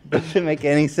 Doesn't make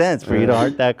any sense for you to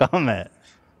heart that comment.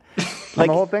 And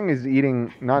the whole thing is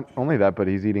eating not only that, but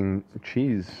he's eating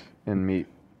cheese and meat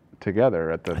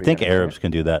together at the. I think Arabs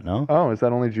can do that, no? Oh, is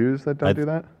that only Jews that don't do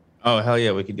that? Oh hell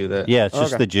yeah, we could do that. Yeah, it's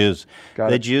just Okay. the Jews. Got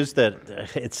the it. Jews that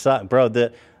it's bro.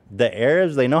 The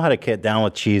Arabs, they know how to get down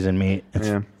with cheese and meat.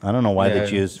 It's- I don't know why Yeah. the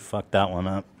Jews fucked that one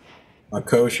up. Not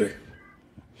kosher.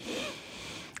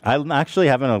 I'm actually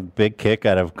having a big kick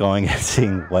out of going and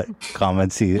seeing what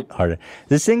comments he hearted.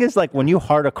 This thing is like when you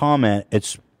heart a comment,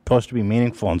 it's supposed to be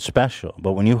meaningful and special.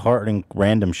 But when you hearting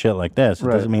random shit like this, it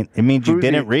Right. doesn't mean it means you Fuzi-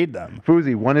 didn't read them.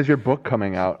 Fuzi, when is your book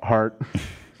coming out? Heart.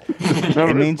 No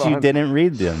It means you response. didn't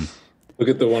read them. Look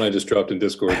at the one I just dropped in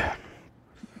Discord.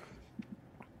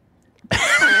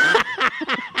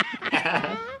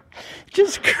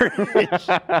 Just cringe.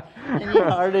 And he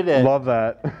hearted it. Love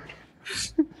that.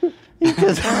 He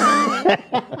just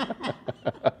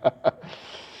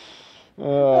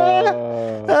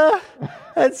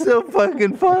That's so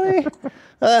fucking funny.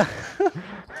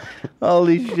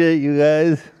 Holy shit, you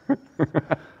guys.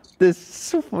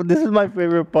 This is my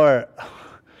favorite part.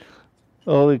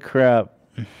 Holy crap.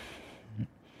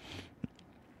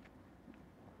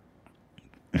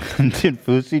 Did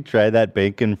Fusi try that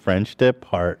bacon French dip?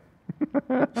 Heart.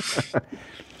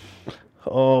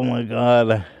 Oh my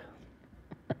god.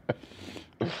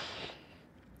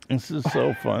 This is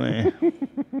so funny.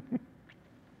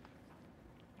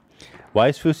 Why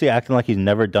is Fusi acting like he's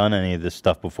never done any of this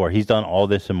stuff before? He's done all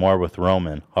this and more with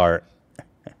Roman. Heart.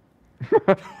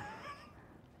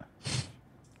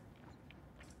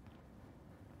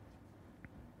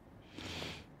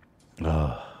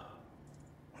 Oh,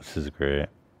 this is great.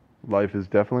 Life is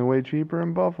definitely way cheaper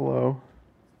in Buffalo.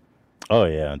 Oh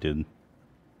yeah, dude.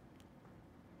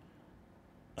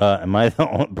 Am I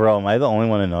the only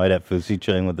one annoyed at Fusi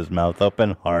chewing with his mouth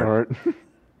open? Heart.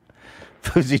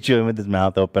 Fusi chewing with his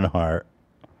mouth open. Heart.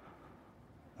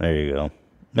 There you go.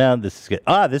 Now this is good.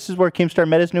 This is where Keemstar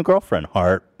met his new girlfriend.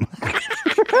 Heart.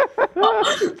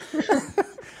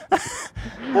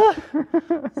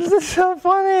 This is so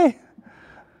funny.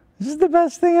 This is the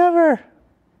best thing ever.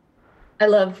 I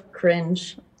love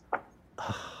cringe.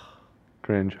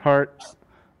 Cringe. Heart.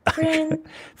 Cringe.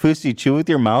 Fusi, chew with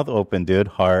your mouth open, dude.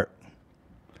 Heart.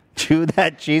 Chew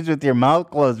that cheese with your mouth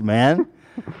closed, man.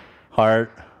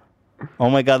 Heart. Oh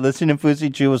my god, listening to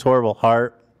Fusi chew was horrible.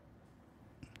 Heart.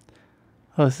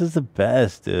 Oh, this is the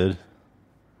best, dude.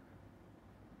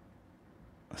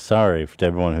 Sorry to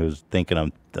everyone who's thinking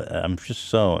I'm just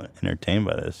so entertained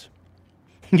by this.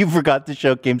 You forgot to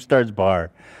show Keemstar's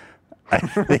bar. I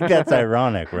think that's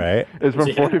ironic, right? It's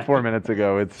from 44 minutes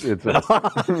ago. It's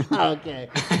okay.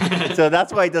 So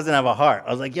that's why he doesn't have a heart.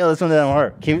 I was like, yo, this one doesn't have a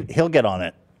heart. He'll get on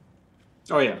it.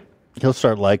 Oh yeah. He'll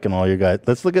start liking all your guys.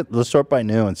 Let's sort by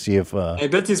new and see if. I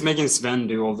bet he's making Sven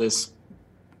do all this.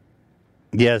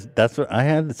 Yes, that's what I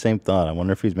had the same thought. I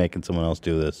wonder if he's making someone else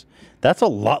do this. That's a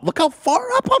lot. Look how far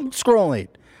up I'm scrolling.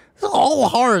 This is all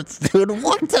hearts, dude.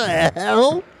 What the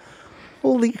hell?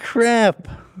 Holy crap.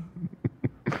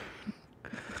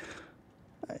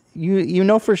 You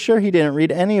know for sure he didn't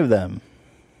read any of them.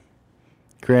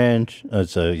 Cringe. Oh,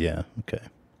 so yeah, okay.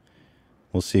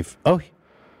 We'll see if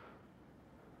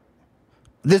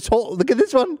this whole look at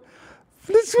this one.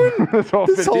 This one.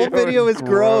 this whole video is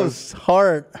gross.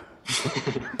 Heart.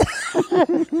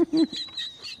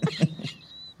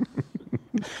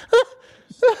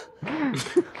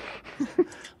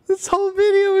 This whole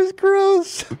video is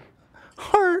gross.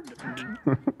 Heart.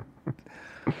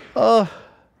 Oh,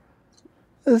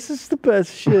 this is the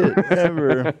best shit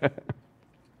ever.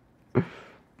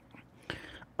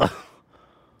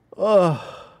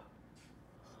 Oh.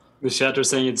 The chatter's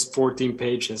saying it's 14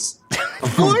 pages.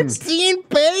 14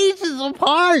 pages of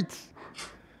hearts.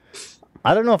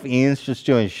 I don't know if Ian's just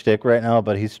doing shtick right now,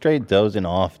 but he's straight dozing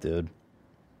off, dude.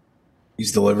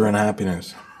 He's delivering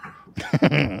happiness.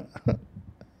 I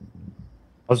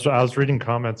was reading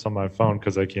comments on my phone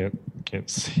because I can't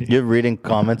see. You're reading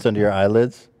comments under your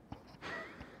eyelids?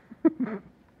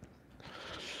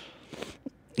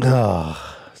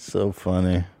 Oh, so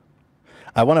funny.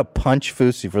 I want to punch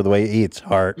Fusi for the way he eats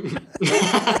heart.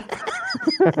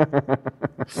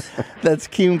 That's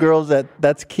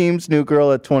Keem's new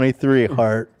girl at 23,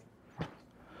 heart.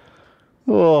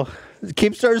 Oh,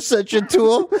 Keemstar's such a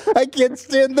tool. I can't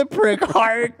stand the prick,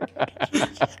 heart.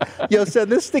 Yo, send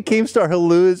this to Keemstar. He'll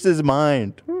lose his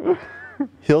mind.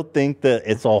 He'll think that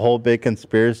it's a whole big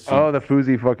conspiracy. Oh, the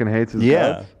Fuzi fucking hates his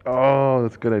guts? Oh,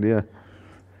 that's a good idea.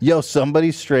 Yo,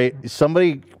 somebody,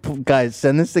 guys,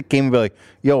 send this to Keem and be like,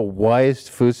 yo, why is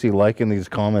Fusi liking these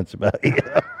comments about you?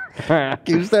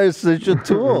 Keemstar is such a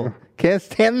tool. Can't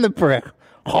stand the prick.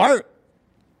 Heart.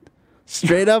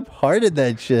 Straight up hearted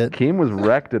that shit. Keem was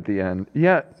wrecked at the end.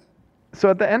 Yeah.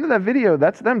 So at the end of that video,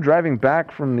 that's them driving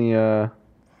back from the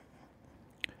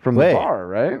bar,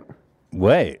 right?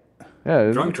 Wait. Yeah.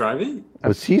 Drunk driving?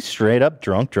 Was he straight up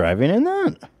drunk driving in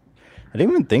that? I didn't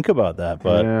even think about that,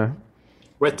 but. Yeah.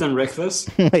 Wet and reckless?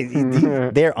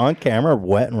 They're on camera,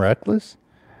 wet and reckless?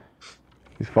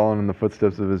 He's following in the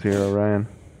footsteps of his hero, Ryan.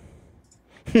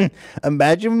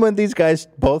 Imagine when these guys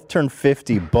both turn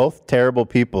 50, both terrible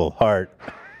people, heart.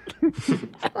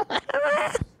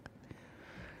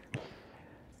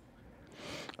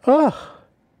 Oh.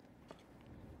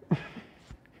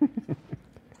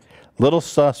 Little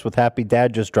sus with happy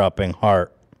dad just dropping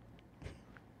heart.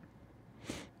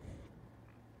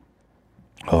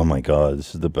 Oh my god,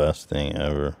 this is the best thing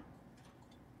ever.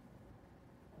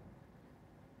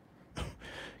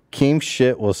 Keem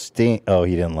shit will stink. Oh,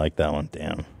 he didn't like that one.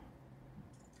 Damn.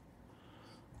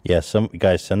 Yeah, some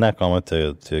guys send that comment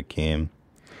to Keem.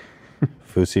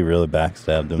 Fusi really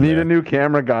backstabbed him. Need there. a new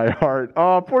camera guy, heart.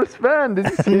 Oh, poor Sven. Did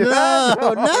you see that?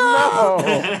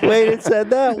 No. Wait, it said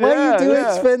that? Why are you doing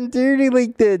Sven dirty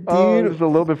like that, dude? Oh, just a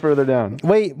little bit further down.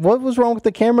 Wait, what was wrong with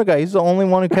the camera guy? He's the only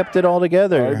one who kept it all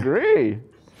together. I agree.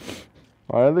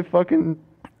 Why are they fucking...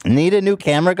 Need a new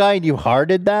camera guy? You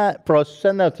hearted that? Bro,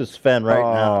 send that to Sven right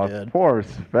now, dude. Poor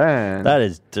Sven. That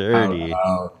is dirty.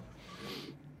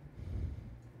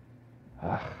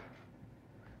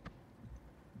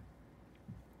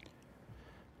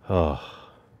 Oh.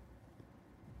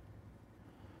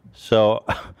 So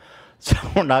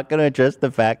we're not going to address the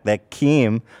fact that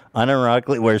Keem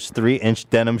unironically wears 3-inch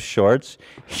denim shorts.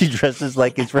 He dresses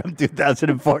like he's from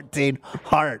 2014.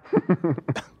 Heart.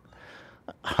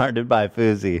 Hearted by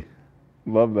Fuzi.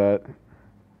 Love that.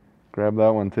 Grab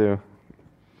that one too.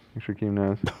 Make sure Keem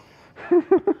knows.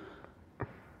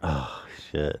 Oh,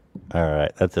 shit. All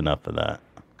right, that's enough of that.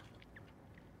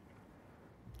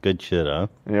 Good shit, huh?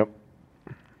 Yep.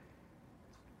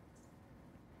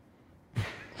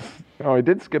 Oh, he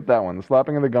did skip that one. The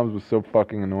slapping of the gums was so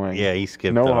fucking annoying. Yeah, he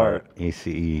skipped no the heart.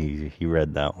 He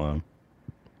read that one.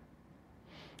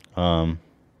 I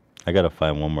gotta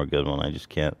find one more good one. I just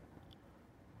can't.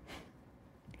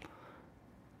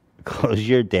 Close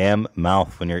your damn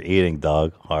mouth when you're eating,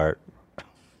 dog. Heart.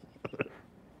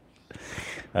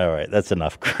 All right, that's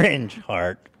enough. Cringe,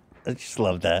 heart. I just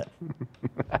love that.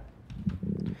 All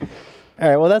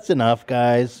right, well, that's enough,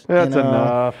 guys. That's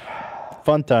enough.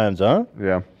 Fun times, huh?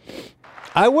 Yeah.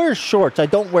 I wear shorts. I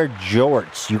don't wear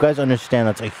jorts. You guys understand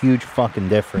that's a huge fucking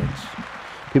difference.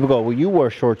 People go, well, you wear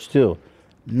shorts too.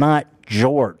 Not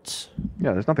jorts.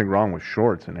 Yeah, there's nothing wrong with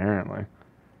shorts inherently.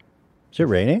 Is it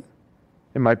raining?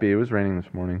 It might be. It was raining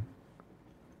this morning.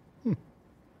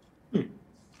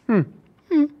 All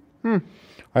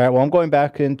right, well, I'm going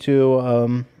back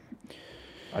into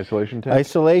isolation.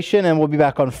 Isolation, and we'll be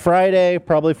back on Friday,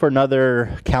 probably for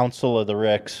another Council of the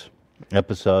Ricks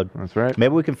episode. That's right.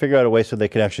 Maybe we can figure out a way so they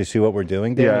can actually see what we're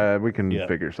doing. David. Yeah, we can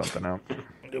figure something out.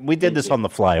 We did this on the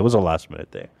fly. It was a last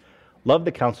minute thing. Love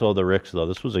the Council of the Ricks, though.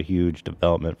 This was a huge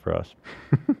development for us.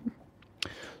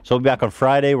 So we'll be back on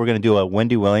Friday. We're going to do a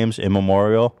Wendy Williams in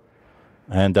memorial,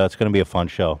 and it's going to be a fun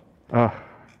show.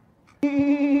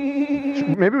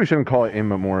 Maybe we shouldn't call it in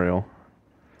memorial.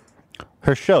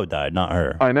 Her show died, not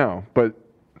her. I know, but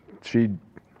she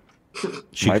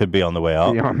could be on the way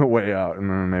out. Be on the way out, and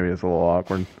then maybe it's a little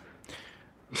awkward.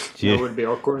 That would be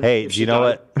awkward. Hey, if do she you know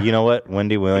died. what? You know what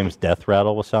Wendy Williams' death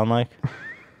rattle will sound like?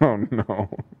 Oh no!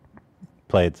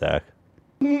 Play it, Zach.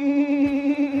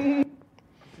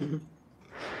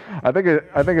 I think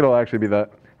it'll actually be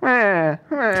that.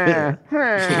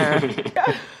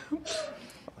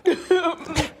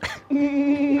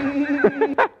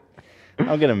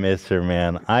 I'm gonna miss her,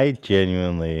 man. I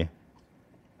genuinely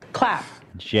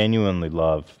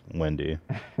love Wendy.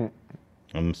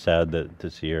 I'm sad to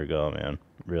see her go, man.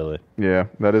 Really. Yeah,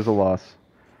 that is a loss.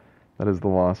 That is the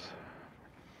loss.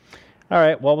 All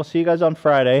right. Well, we'll see you guys on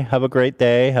Friday. Have a great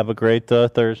day. Have a great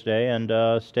Thursday, and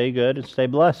stay good and stay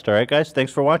blessed. All right, guys.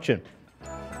 Thanks for watching.